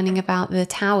you were learning about the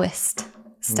Taoist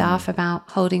stuff about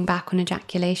holding back on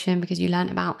ejaculation, because you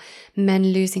learned about men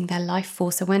losing their life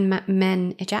force. So when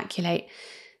men ejaculate,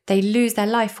 they lose their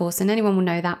life force. And anyone will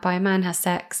know that by a man has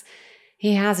sex,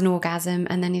 he has an orgasm,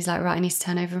 and then he's like, right, I need to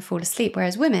turn over and fall asleep.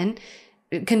 Whereas women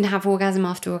can have orgasm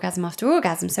after orgasm after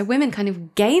orgasm. So women kind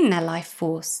of gain their life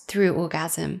force through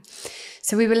orgasm.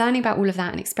 So we were learning about all of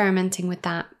that and experimenting with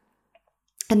that.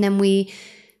 And then we're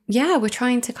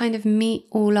trying to kind of meet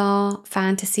all our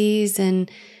fantasies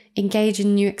and engage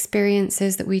in new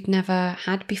experiences that we'd never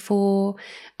had before.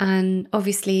 And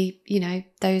obviously, you know,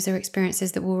 those are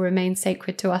experiences that will remain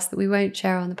sacred to us, that we won't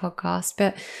share on the podcast.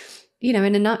 But, you know,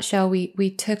 in a nutshell,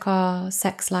 we took our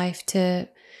sex life to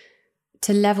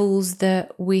levels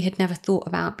that we had never thought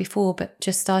about before, but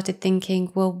just started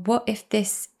thinking, well, what if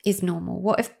this is normal?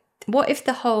 What if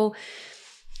the whole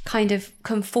kind of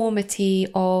conformity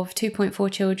of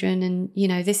 2.4 children and, you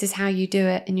know, this is how you do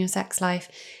it in your sex life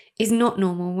is not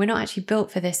normal? We're not actually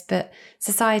built for this, but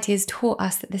society has taught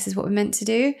us that this is what we're meant to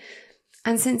do.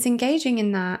 And since engaging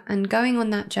in that and going on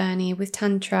that journey with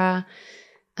Tantra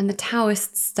and the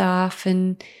Taoist stuff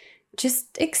and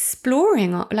just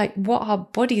exploring like what our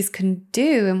bodies can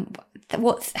do and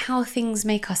how things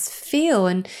make us feel.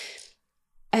 And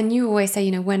you always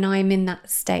say, when I'm in that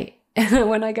state,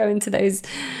 when I go into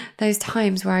those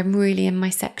times where I'm really in my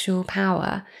sexual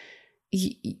power,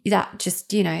 that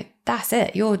just, that's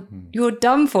it. You're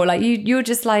done for. Like you're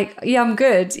just like, yeah, I'm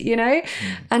good,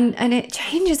 and it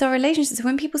changes our relationships. So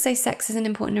when people say sex isn't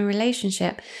important in a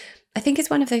relationship, I think it's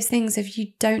one of those things of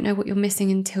you don't know what you're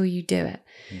missing until you do it.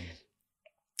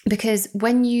 Because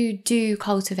when you do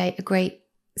cultivate a great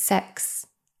sex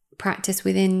practice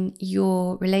within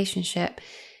your relationship,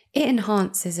 it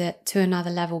enhances it to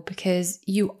another level because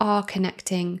you are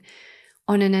connecting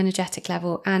on an energetic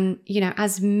level. And,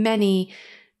 as many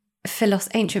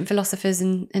ancient philosophers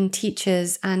and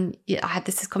teachers, and I had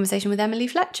this conversation with Emily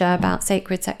Fletcher about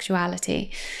sacred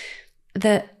sexuality,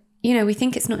 that, we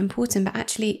think it's not important, but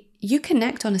actually you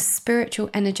connect on a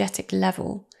spiritual, energetic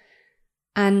level.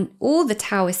 And all the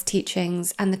Taoist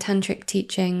teachings and the Tantric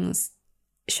teachings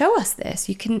show us this.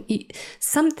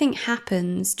 Something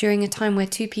happens during a time where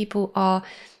two people are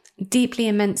deeply,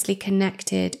 immensely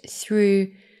connected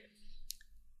through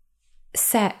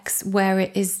sex, where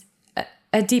it is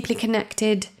a deeply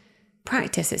connected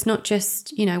practice. It's not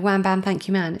just, wham, bam, thank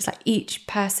you, man. It's like each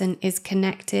person is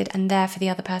connected and there for the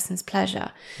other person's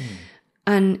pleasure.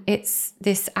 And it's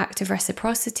this act of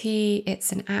reciprocity.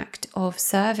 It's an act of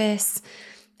service.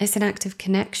 It's an act of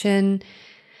connection.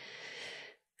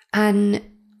 And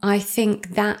I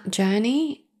think that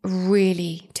journey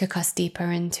really took us deeper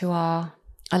into our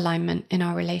alignment in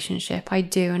our relationship. I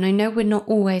do. And I know we're not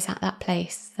always at that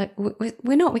place. Like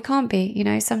we're not, we can't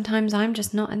be, sometimes I'm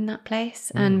just not in that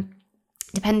place. And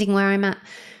depending where I'm at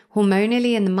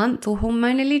hormonally in the month or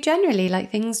hormonally generally, like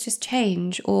things just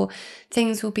change, or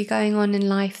things will be going on in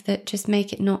life that just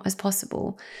make it not as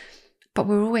possible. But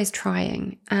we're always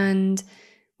trying, and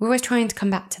we're always trying to come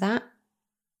back to that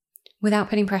without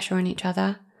putting pressure on each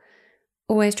other.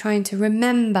 Always trying to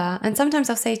remember. And sometimes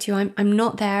I'll say to you, I'm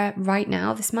not there right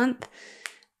now this month.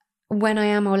 When I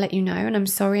am, I'll let you know, and I'm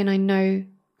sorry, and I know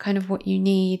kind of what you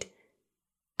need.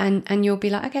 And you'll be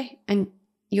like, okay, and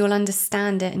you'll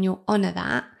understand it and you'll honor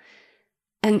that.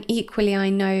 And equally, I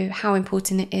know how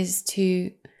important it is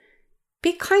to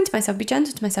be kind to myself, be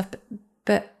gentle to myself,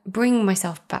 but bring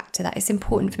myself back to that. It's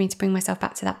important for me to bring myself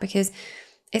back to that because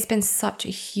it's been such a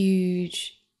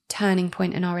huge turning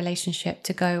point in our relationship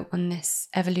to go on this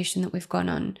evolution that we've gone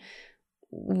on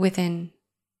within,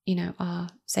 our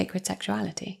sacred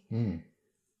sexuality.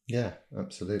 Yeah,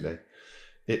 absolutely.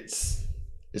 It's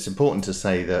important to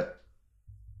say that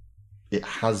it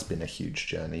has been a huge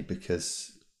journey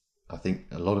because I think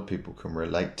a lot of people can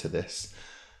relate to this.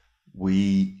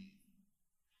 We,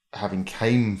 having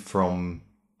came from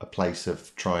a place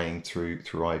of trying through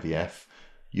IVF,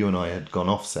 you and I had gone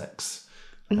off sex.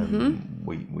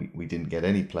 We didn't get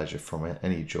any pleasure from it,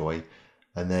 any joy.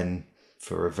 And then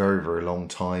for a very, very long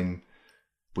time,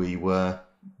 we were,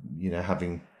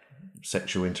 having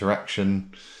sexual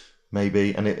interaction,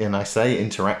 maybe. And I say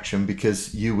interaction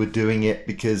because you were doing it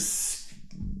because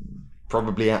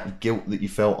probably out of guilt that you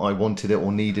felt I wanted it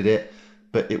or needed it,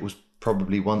 but it was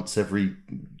probably once every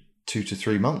 2 to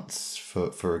 3 months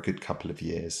for a good couple of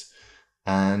years.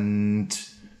 And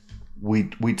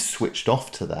we'd switched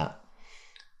off to that.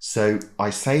 So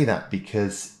I say that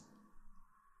because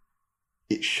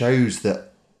it shows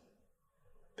that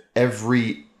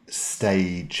every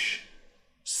stage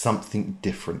something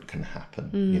different can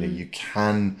happen. You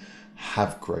can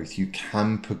have growth, you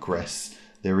can progress.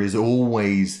 There is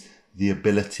always the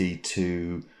ability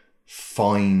to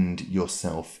find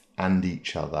yourself and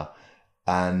each other.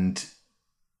 And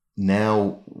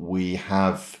now we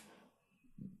have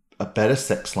a better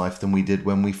sex life than we did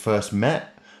when we first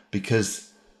met because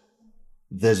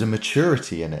there's a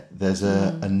maturity in it. There's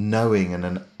a knowing and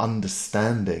an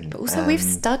understanding. But also we've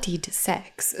studied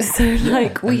sex. So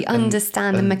we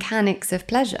understand the mechanics of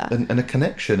pleasure. And a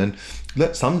connection. And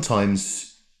look,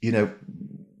 sometimes,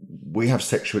 we have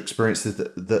sexual experiences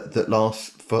that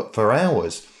last for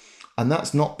hours. And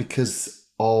that's not because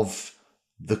of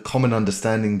the common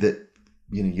understanding that,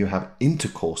 you have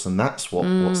intercourse and that's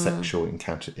what sexual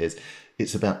encounter is.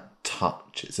 It's about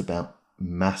touch. It's about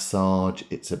massage.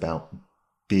 It's about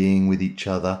being with each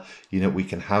other. We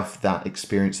can have that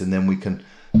experience and then we can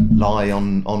lie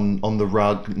on the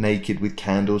rug naked with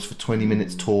candles for 20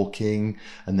 minutes talking,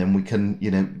 and then we can,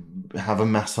 have a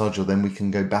massage, or then we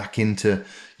can go back into,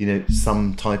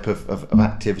 some type of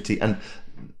activity. And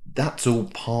that's all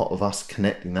part of us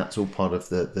connecting. That's all part of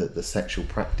the sexual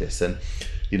practice. And,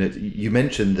 you know, you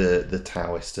mentioned the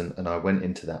Taoist, and I went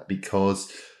into that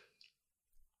because,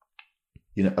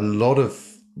 you know, a lot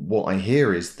of what I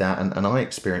hear is that, and I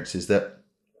experience is that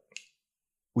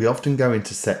we often go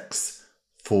into sex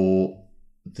for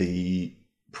the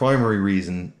primary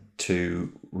reason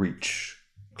to reach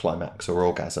climax or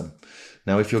orgasm.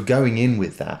 Now, if you're going in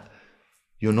with that,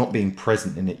 you're not being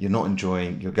present in it, you're not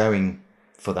enjoying, you're going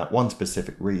for that one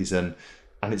specific reason,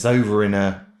 and it's over in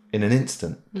an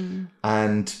instant.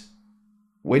 And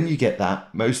when you get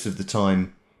that, most of the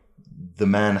time the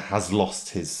man has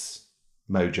lost his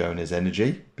mojo and his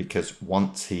energy, because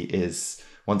once he has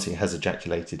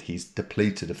ejaculated, he's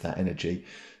depleted of that energy.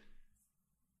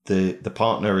 The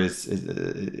partner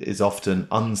is often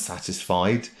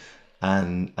unsatisfied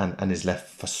and is left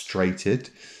frustrated.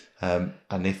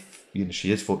 And if, you know,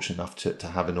 she is fortunate enough to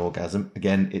have an orgasm,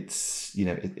 again, it's, you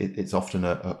know, it's often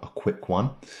a quick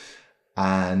one,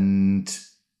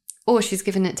 or she's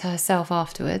given it to herself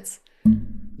afterwards.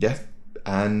 Yeah.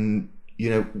 And, you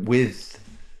know,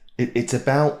 it's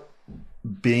about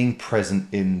being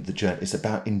present in the journey. It's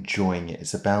about enjoying it.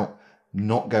 It's about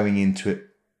not going into it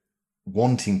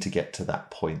wanting to get to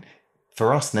that point.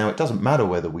 For us now, it doesn't matter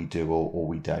whether we do or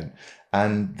we don't.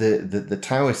 And the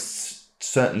Taoists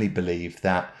certainly believe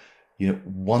that, you know,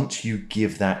 once you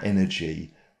give that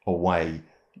energy away,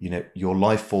 you know, your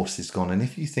life force is gone. And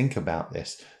if you think about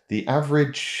this, the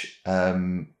average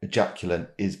ejaculant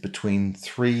is between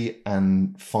 3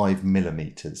 and 5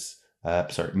 milliliters.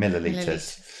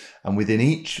 And within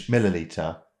each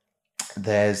milliliter,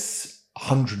 there's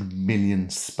 100 million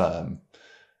sperm.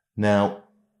 Now,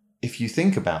 if you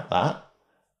think about that,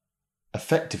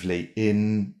 effectively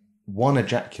in one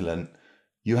ejaculant,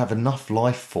 you have enough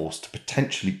life force to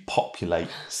potentially populate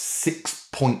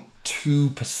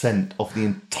 6.2% of the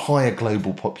entire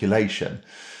global population.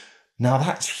 Now,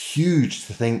 that's huge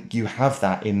to think you have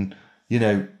that in, you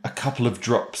know, a couple of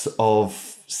drops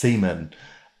of semen.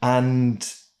 And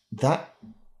that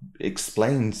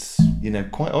explains, you know,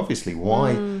 quite obviously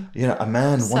why, you know, a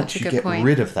man, once you get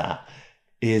rid of that,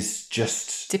 is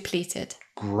just depleted,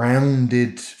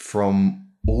 grounded from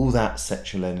all that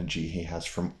sexual energy he has,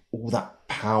 from all that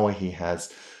power he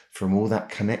has, from all that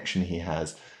connection he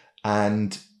has.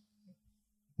 And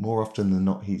more often than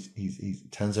not, he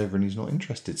turns over and he's not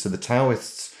interested. So the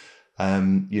Taoists,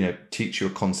 you know, teach you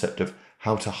a concept of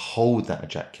how to hold that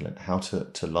ejaculant, how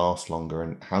to last longer,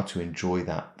 and how to enjoy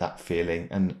that feeling,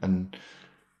 and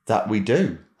that we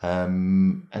do.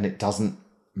 And it doesn't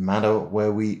matter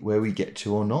where we get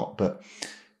to or not, but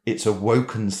it's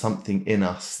awoken something in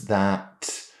us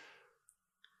that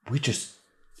we just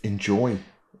enjoy.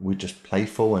 We're just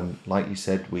playful, and like you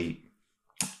said, we've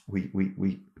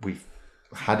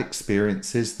had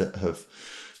experiences that have,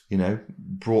 you know,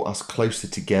 brought us closer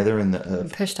together, and that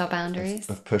have pushed our boundaries.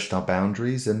 Have pushed our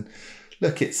boundaries. And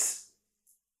look,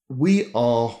 we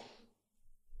are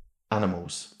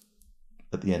animals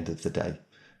at the end of the day,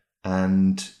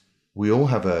 and we all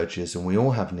have urges, and we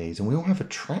all have needs, and we all have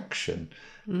attraction.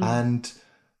 And,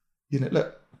 you know,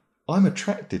 look, I'm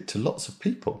attracted to lots of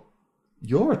people.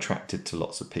 You're attracted to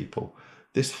lots of people.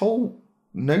 This whole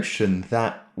notion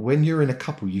that when you're in a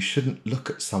couple, you shouldn't look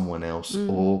at someone else,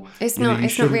 or it's not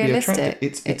realistic.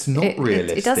 It's not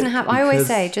realistic. It doesn't have. I always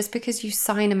say, just because you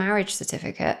sign a marriage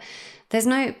certificate, there's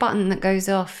no button that goes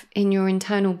off in your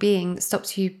internal being that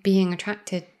stops you being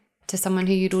attracted to someone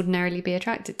who you'd ordinarily be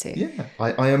attracted to. Yeah,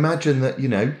 I imagine that, you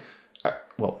know,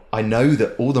 well, I know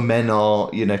that all the men are,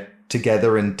 you know,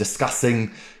 together and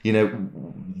discussing, you know,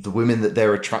 the women that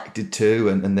they're attracted to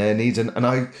and their needs. And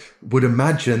I would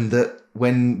imagine that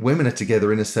when women are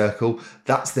together in a circle,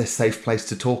 that's their safe place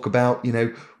to talk about, you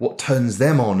know, what turns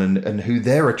them on and who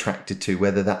they're attracted to,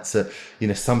 whether that's a, you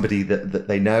know, somebody that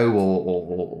they know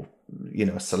or you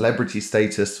know, a celebrity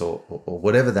status or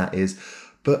whatever that is.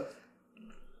 But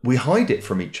we hide it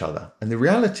from each other. And the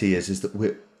reality is that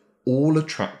we're all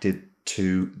attracted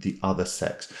to the other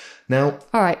sex. Now,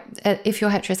 all right, if you're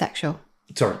heterosexual.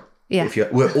 Sorry. Yeah.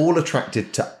 We're all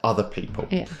attracted to other people.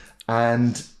 Yeah.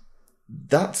 And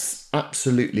that's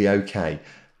absolutely okay.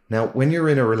 Now, when you're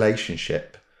in a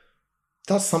relationship,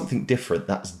 that's something different.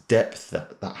 That's depth,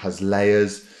 that has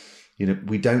layers. You know,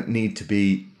 we don't need to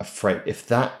be afraid. If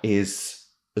that is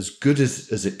as good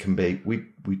as it can be, we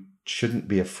shouldn't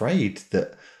be afraid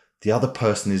that the other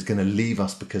person is going to leave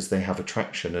us because they have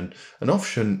attraction. And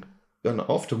often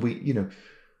we, you know,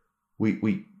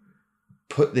 we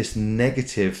put this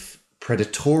negative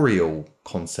predatorial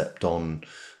concept on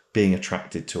being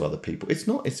attracted to other people. It's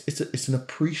not. It's an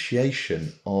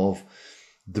appreciation of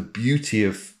the beauty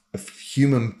of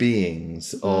human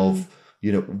beings, of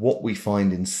what we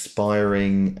find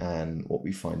inspiring and what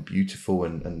we find beautiful,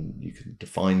 and you can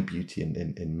define beauty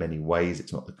in many ways.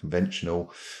 It's not the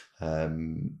conventional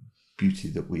beauty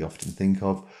that we often think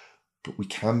of, but we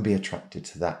can be attracted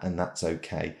to that, and that's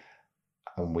okay.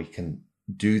 And we can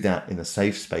do that in a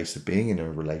safe space of being in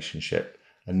a relationship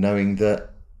and knowing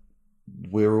that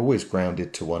we're always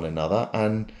grounded to one another,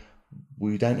 and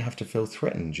we don't have to feel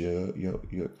threatened.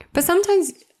 But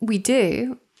sometimes we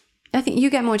do. I think you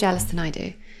get more jealous than I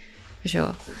do, for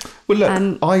sure. Well,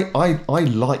 look, I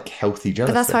like healthy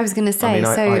jealousy. But that's what I was going to say.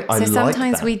 I so sometimes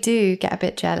like that. we do get a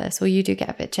bit jealous, or you do get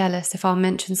a bit jealous if I'll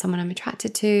mention someone I'm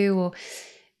attracted to, or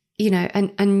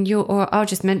or I'll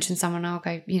just mention someone, I'll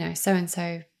go, so and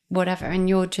so, whatever, and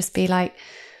you'll just be like,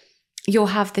 you'll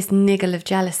have this niggle of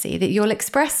jealousy that you'll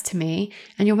express to me,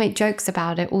 and you'll make jokes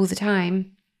about it all the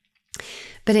time.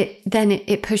 But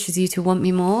it pushes you to want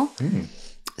me more.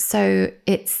 So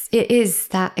it is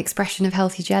that expression of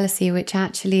healthy jealousy, which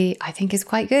actually I think is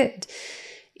quite good,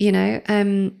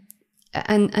 and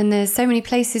there's so many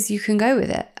places you can go with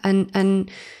it.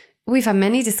 And we've had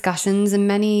many discussions, and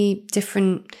many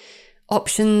different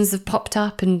options have popped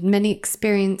up, and many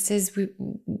experiences.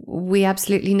 We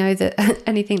absolutely know that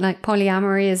anything like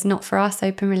polyamory is not for us.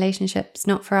 Open relationships,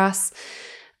 not for us,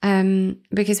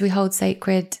 because we hold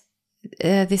sacred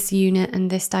this unit and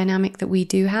this dynamic that we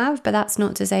do have. But that's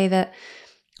not to say that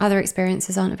other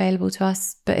experiences aren't available to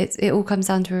us. But it all comes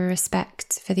down to a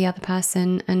respect for the other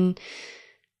person and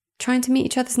trying to meet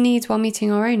each other's needs while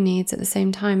meeting our own needs at the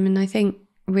same time. And I think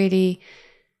really,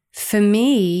 for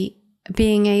me,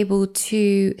 being able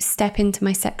to step into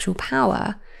my sexual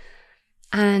power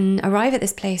and arrive at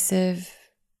this place of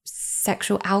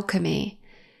sexual alchemy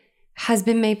has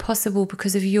been made possible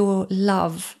because of your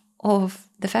love of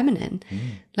the feminine.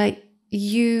 Like,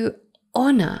 you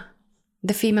honor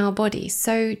the female body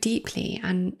so deeply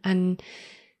and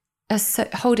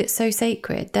hold it so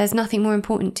sacred. There's nothing more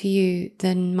important to you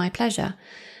than my pleasure.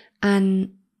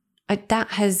 And that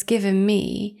has given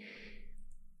me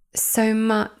so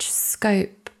much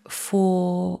scope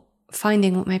for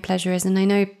finding what my pleasure is. And I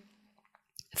know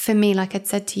for me, like I'd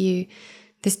said to you,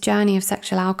 this journey of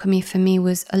sexual alchemy for me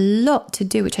was a lot to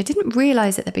do, which I didn't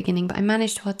realize at the beginning, but I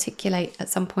managed to articulate at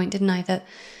some point, didn't I, that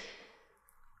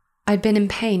I'd been in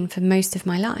pain for most of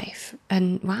my life.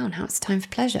 And wow, now it's time for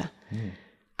pleasure.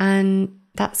 And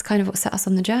that's kind of what set us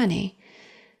on the journey.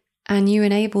 And you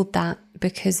enabled that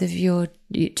because of your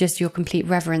complete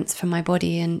reverence for my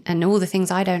body, and all the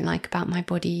things I don't like about my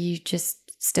body, you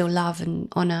just still love and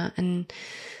honor. And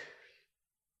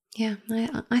yeah,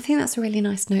 I think that's a really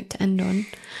nice note to end on.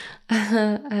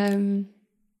 And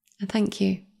thank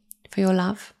you for your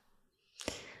love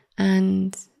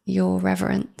and your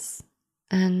reverence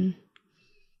and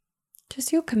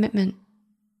just your commitment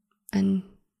and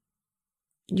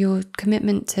your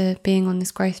commitment to being on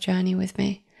this growth journey with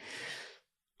me.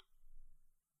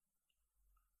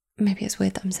 Maybe it's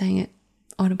weird that I'm saying it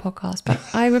on a podcast, but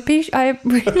I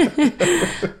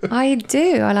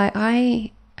do.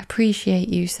 I appreciate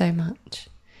you so much.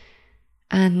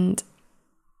 And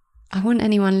I want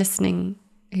anyone listening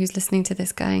who's listening to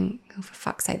this going, oh, for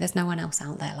fuck's sake, there's no one else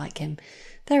out there like him.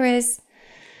 There is.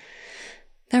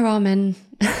 There are men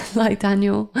like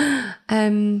Daniel.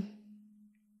 I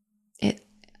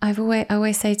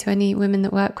always say to any women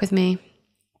that work with me,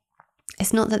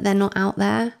 it's not that they're not out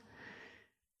there,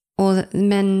 or that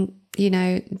men,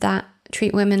 that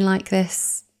treat women like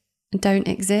this don't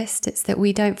exist. It's that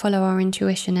we don't follow our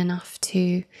intuition enough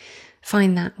to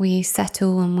find that. We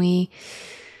settle and we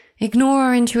ignore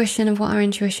our intuition of what our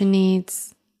intuition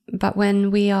needs. But when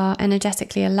we are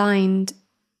energetically aligned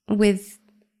with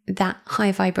that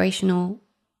high vibrational,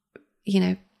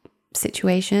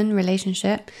 situation,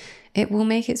 relationship, it will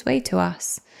make its way to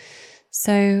us.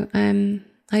 So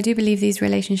I do believe these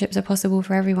relationships are possible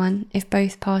for everyone if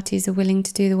both parties are willing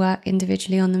to do the work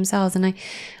individually on themselves. And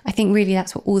I think really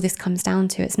that's what all this comes down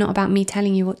to. It's not about me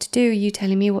telling you what to do, you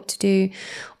telling me what to do,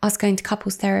 us going to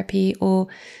couples therapy or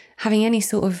having any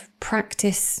sort of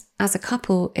practice as a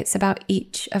couple. It's about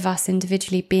each of us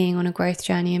individually being on a growth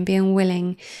journey and being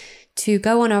willing to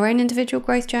go on our own individual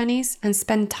growth journeys and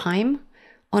spend time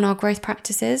on our growth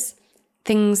practices,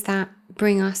 things that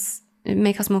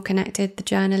make us more connected, the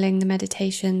journaling, the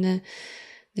meditation, the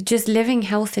just living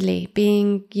healthily,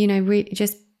 being,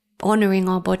 just honoring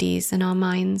our bodies and our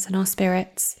minds and our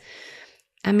spirits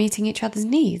and meeting each other's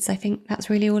needs. I think that's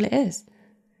really all it is.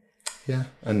 Yeah.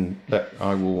 And look,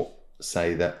 I will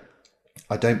say that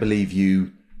I don't believe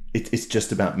it's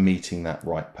just about meeting that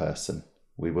right person.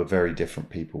 We were very different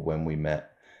people when we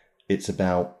met. It's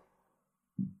about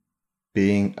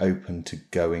being open to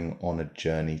going on a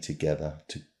journey together,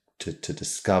 to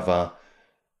discover,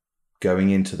 going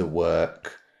into the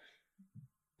work,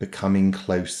 becoming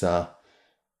closer.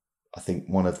 I think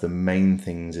one of the main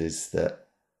things is that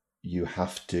you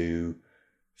have to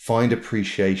find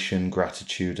appreciation,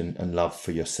 gratitude, and love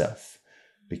for yourself,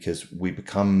 because we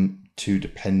become too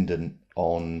dependent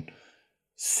on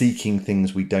seeking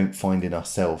things we don't find in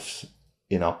ourselves,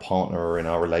 in our partner or in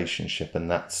our relationship. And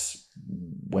that's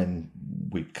when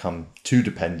we become too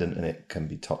dependent and it can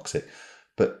be toxic.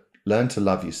 But learn to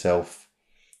love yourself,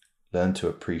 learn to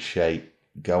appreciate,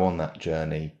 go on that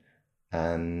journey,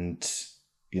 and,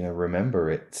 you know, remember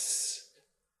it's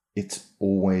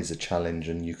always a challenge,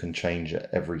 and you can change at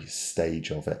every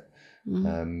stage of it.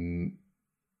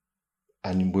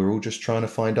 And we're all just trying to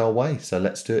find our way. So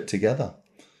let's do it together.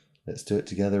 Let's do it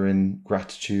together in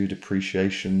gratitude,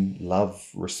 appreciation, love,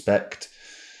 respect,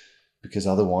 because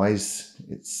otherwise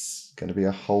it's going to be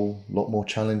a whole lot more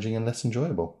challenging and less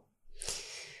enjoyable.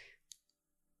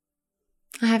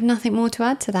 I have nothing more to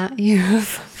add to that. You have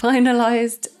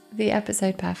finalised the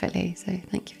episode perfectly. So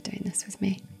thank you for doing this with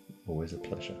me. Always a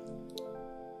pleasure.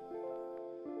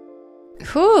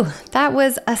 Whew, that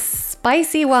was a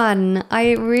spicy one.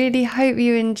 I really hope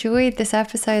you enjoyed this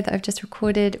episode that I've just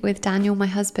recorded with Daniel, my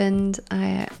husband.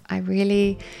 I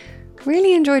really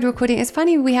enjoyed recording. It's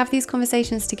funny, we have these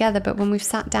conversations together, but when we've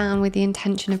sat down with the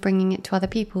intention of bringing it to other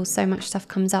people, so much stuff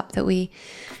comes up that we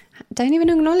don't even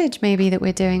acknowledge maybe that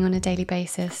we're doing on a daily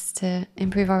basis to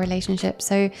improve our relationship.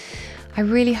 So I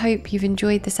really hope you've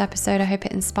enjoyed this episode. I hope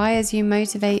it inspires you,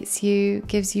 motivates you,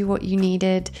 gives you what you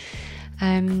needed.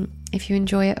 If you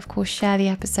enjoy it, of course, share the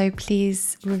episode.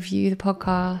 Please review the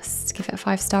podcast, give it a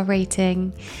 5-star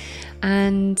rating.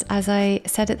 And as I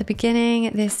said at the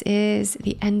beginning, this is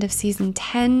the end of season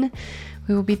 10.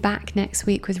 We will be back next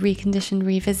week with Reconditioned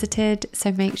Revisited.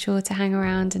 So make sure to hang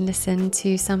around and listen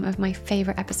to some of my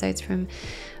favorite episodes from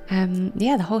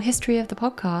the whole history of the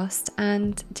podcast,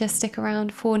 and just stick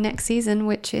around for next season,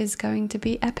 which is going to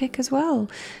be epic as well.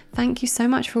 Thank you so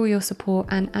much for all your support,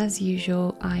 and as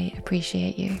usual, I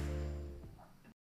appreciate you.